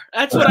were.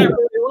 That's what I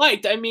really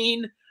liked. I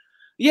mean,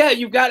 yeah,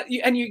 you got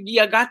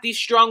these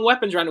strong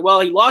weapons around. Well,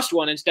 he lost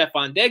one in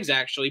Stephon Diggs,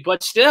 actually,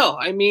 but still,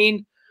 I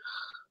mean,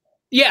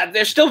 yeah,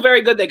 they're still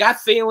very good. They got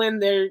Thielen.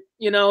 They're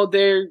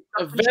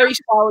a very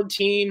solid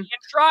team.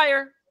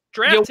 Schraier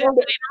drafted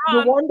later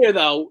on. You wonder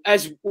though,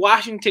 as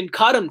Washington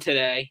cut him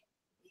today,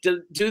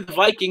 do the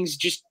Vikings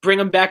just bring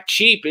him back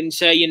cheap and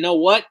say, you know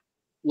what?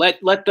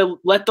 Let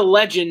the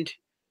legend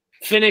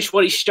finish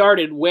what he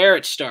started where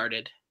it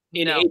started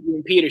in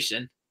Adrian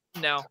Peterson.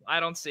 No, I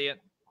don't see it.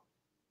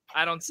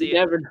 I don't see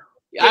it.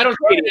 I don't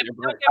see it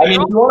either. I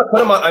mean, you want to put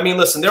them on? I mean,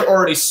 listen, they're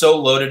already so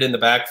loaded in the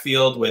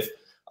backfield with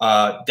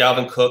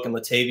Dalvin Cook and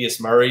Latavius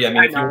Murray. I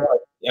mean,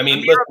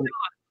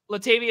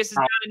 Latavius is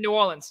down in New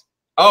Orleans.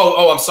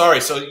 Oh, I'm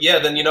sorry. So yeah,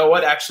 then you know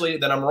what? Actually,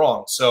 then I'm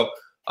wrong. So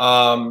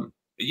so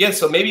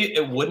maybe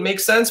it would make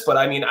sense, but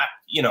I mean,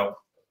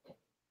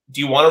 do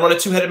you want to run a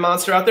two-headed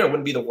monster out there? It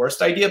wouldn't be the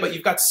worst idea, but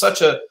you've got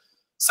such a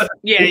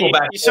people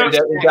back there with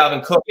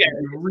Dalvin Cook. Yeah.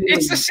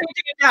 It's the same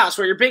thing in Dallas,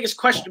 where your biggest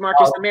question mark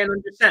is the man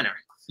under center.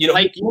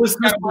 Who's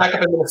back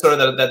up in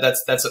Minnesota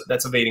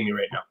that's evading me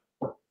right now?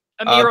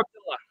 Amir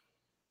Abdullah.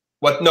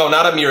 What? No,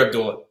 not Amir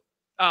Abdullah.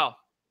 Oh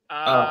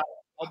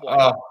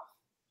boy.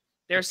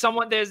 There's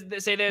someone. There's.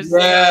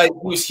 Yeah, he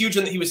was huge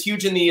in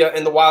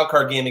the wild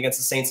card game against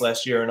the Saints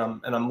last year,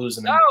 and I'm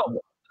losing him.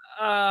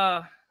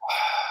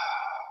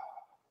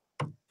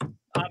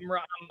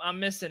 I'm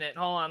missing it.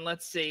 Hold on,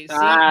 let's see.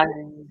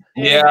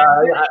 If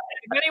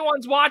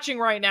anyone's watching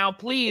right now,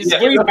 please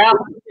leave a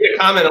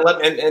comment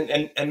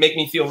and make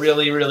me feel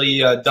really, really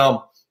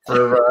dumb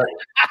for.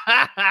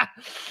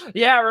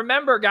 Yeah,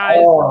 remember,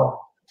 guys.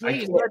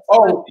 Please.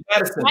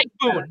 Madison.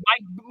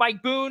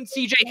 Mike Boone,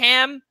 CJ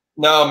Ham.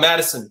 No,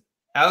 Madison.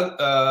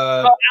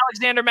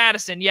 Alexander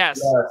Madison.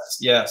 Yes.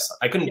 Yes.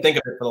 I couldn't think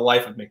of it for the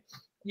life of me.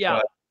 Yeah.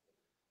 But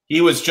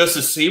he was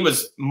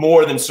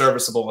more than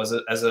serviceable as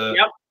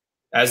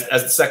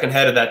the second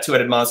head of that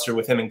two-headed monster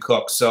with him and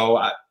Cook. So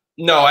I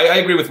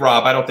agree with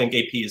Rob. I don't think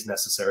AP is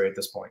necessary at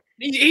this point.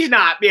 He's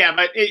not. Yeah,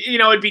 but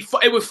it'd be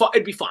fun.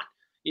 It'd be fun.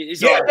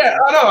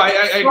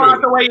 I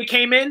agree. The way he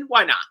came in,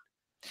 why not?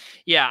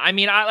 Yeah, I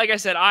mean, like I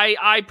said,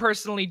 I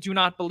personally do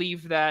not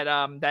believe that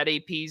that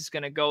AP is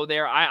going to go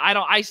there.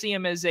 I see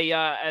him as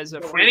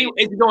a free.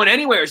 Is he going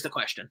anywhere? Is the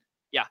question.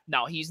 Yeah,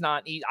 no, he's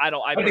not.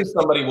 I think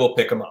somebody will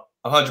pick him up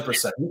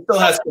 100%. He still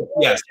has,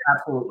 yes,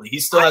 absolutely. He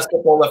still has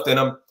football left in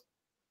him.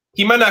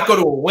 He might not go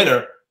to a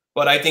winner,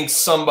 but I think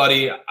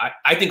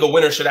I think a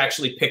winner should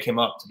actually pick him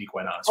up. To be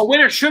quite honest, a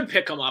winner should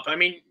pick him up. I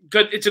mean,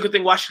 good. It's a good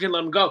thing Washington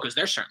let him go because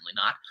they're certainly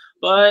not.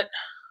 But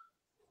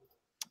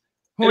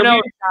who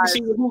knows?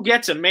 See who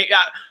gets him? Because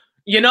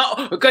you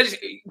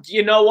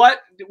know what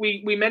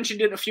we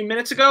mentioned it a few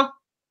minutes ago.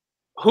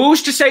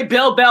 Who's to say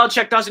Bill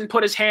Belichick doesn't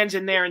put his hands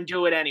in there and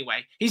do it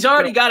anyway? He's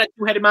already got a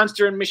two-headed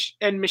monster in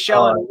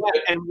Michelle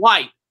and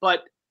White,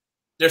 but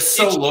they're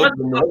so loaded.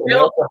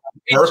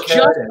 It's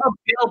just a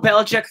Bill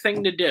Belichick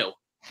thing to do.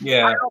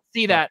 Yeah,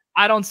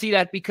 I don't see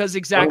that because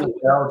exactly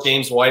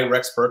James White,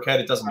 Rex Burkhead.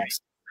 It doesn't make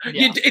sense.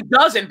 Yeah. It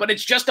doesn't, but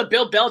it's just a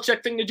Bill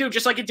Belichick thing to do.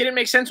 Just like it didn't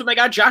make sense when they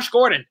got Josh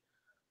Gordon.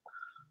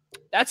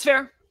 That's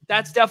fair.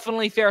 That's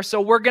definitely fair.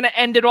 So we're going to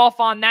end it off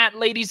on that,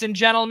 ladies and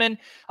gentlemen.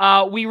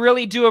 We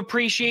really do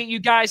appreciate you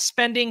guys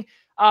spending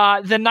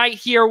the night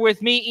here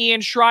with me,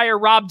 Ian Schraier,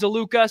 Rob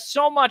DeLuca.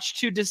 So much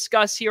to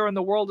discuss here in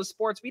the world of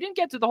sports. We didn't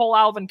get to the whole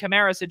Alvin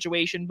Kamara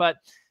situation, but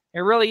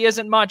there really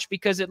isn't much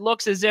because it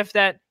looks as if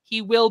that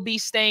he will be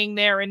staying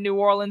there in New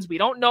Orleans. We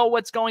don't know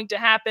what's going to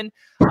happen,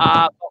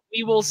 but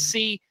we will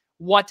see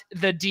what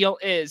the deal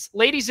is.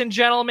 Ladies and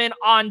gentlemen,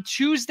 on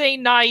Tuesday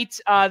night,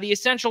 the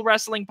Essential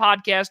Wrestling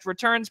Podcast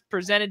returns,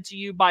 presented to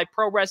you by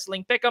Pro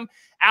Wrestling Pick'em.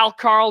 Al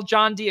Carl,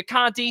 John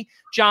Diaconti,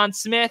 John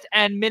Smith,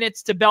 and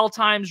Minutes to Bell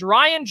Times.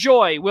 Ryan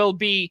Joy will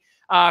be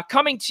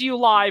coming to you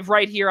live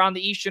right here on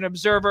the Eastern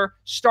Observer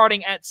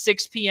starting at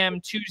 6 p.m.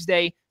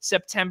 Tuesday,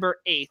 September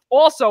 8th.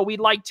 Also,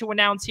 we'd like to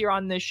announce here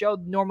on this show,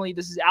 normally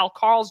this is Al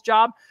Carl's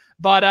job,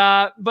 but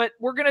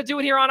we're going to do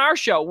it here on our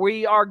show.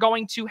 We are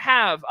going to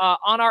have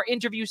on our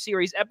interview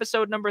series,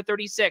 episode number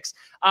 36,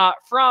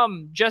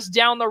 from just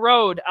down the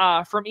road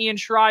from Ian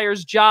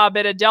Schreier's job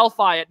at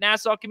Adelphi at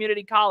Nassau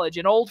Community College,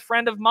 an old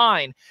friend of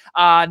mine,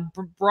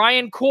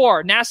 Brian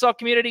Core, Nassau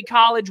Community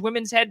College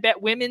women's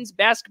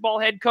basketball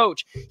head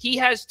coach. He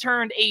has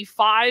turned a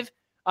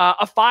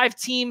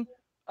five-game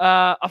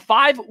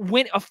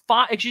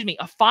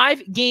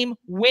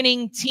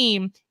winning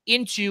team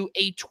into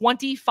a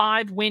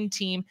 25-win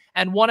team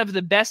and one of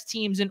the best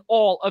teams in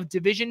all of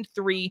Division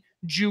III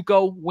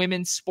JUCO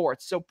women's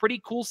sports. So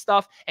pretty cool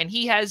stuff. And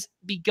he has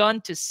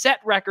begun to set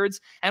records.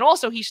 And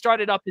also he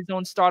started up his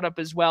own startup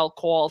as well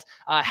called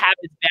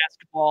Habits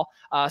Basketball.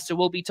 So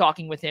we'll be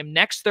talking with him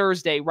next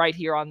Thursday right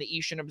here on the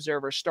Eastern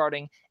Observer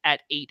starting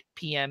at 8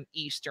 p.m.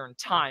 Eastern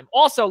time.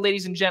 Also,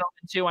 ladies and gentlemen,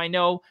 too, I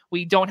know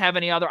we don't have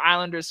any other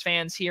Islanders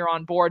fans here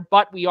on board,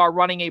 but we are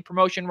running a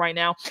promotion right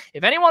now.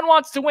 If anyone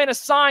wants to win a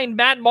signed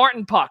Matt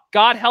Martin puck,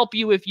 God help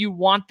you if you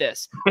want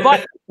this.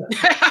 But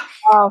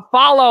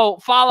follow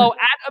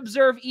at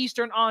Observe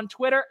Eastern on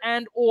Twitter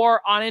and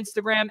or on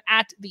Instagram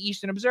at the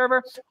Eastern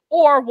Observer,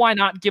 or why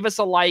not give us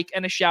a like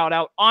and a shout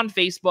out on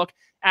Facebook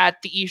at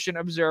the Eastern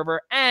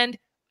Observer. And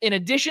in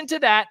addition to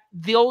that,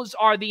 those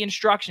are the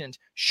instructions.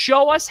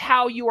 Show us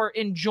how you are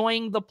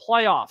enjoying the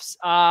playoffs.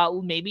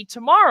 Maybe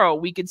tomorrow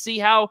we could see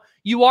how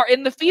you are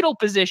in the fetal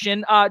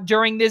position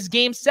during this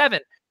Game 7.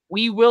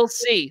 We will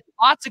see.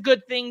 Lots of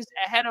good things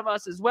ahead of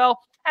us as well.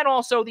 And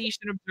also the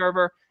Eastern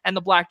Observer and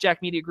the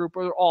Blackjack Media Group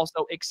are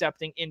also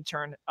accepting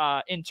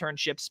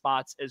internship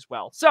spots as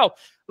well. So,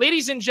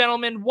 ladies and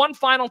gentlemen, one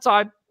final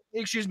time,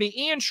 Ian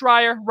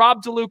Schraier,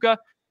 Rob DeLuca,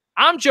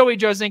 I'm Joey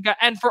Jarzynka,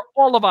 and for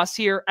all of us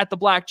here at the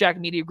Blackjack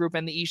Media Group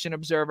and the Eastern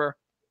Observer,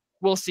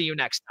 we'll see you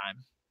next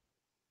time.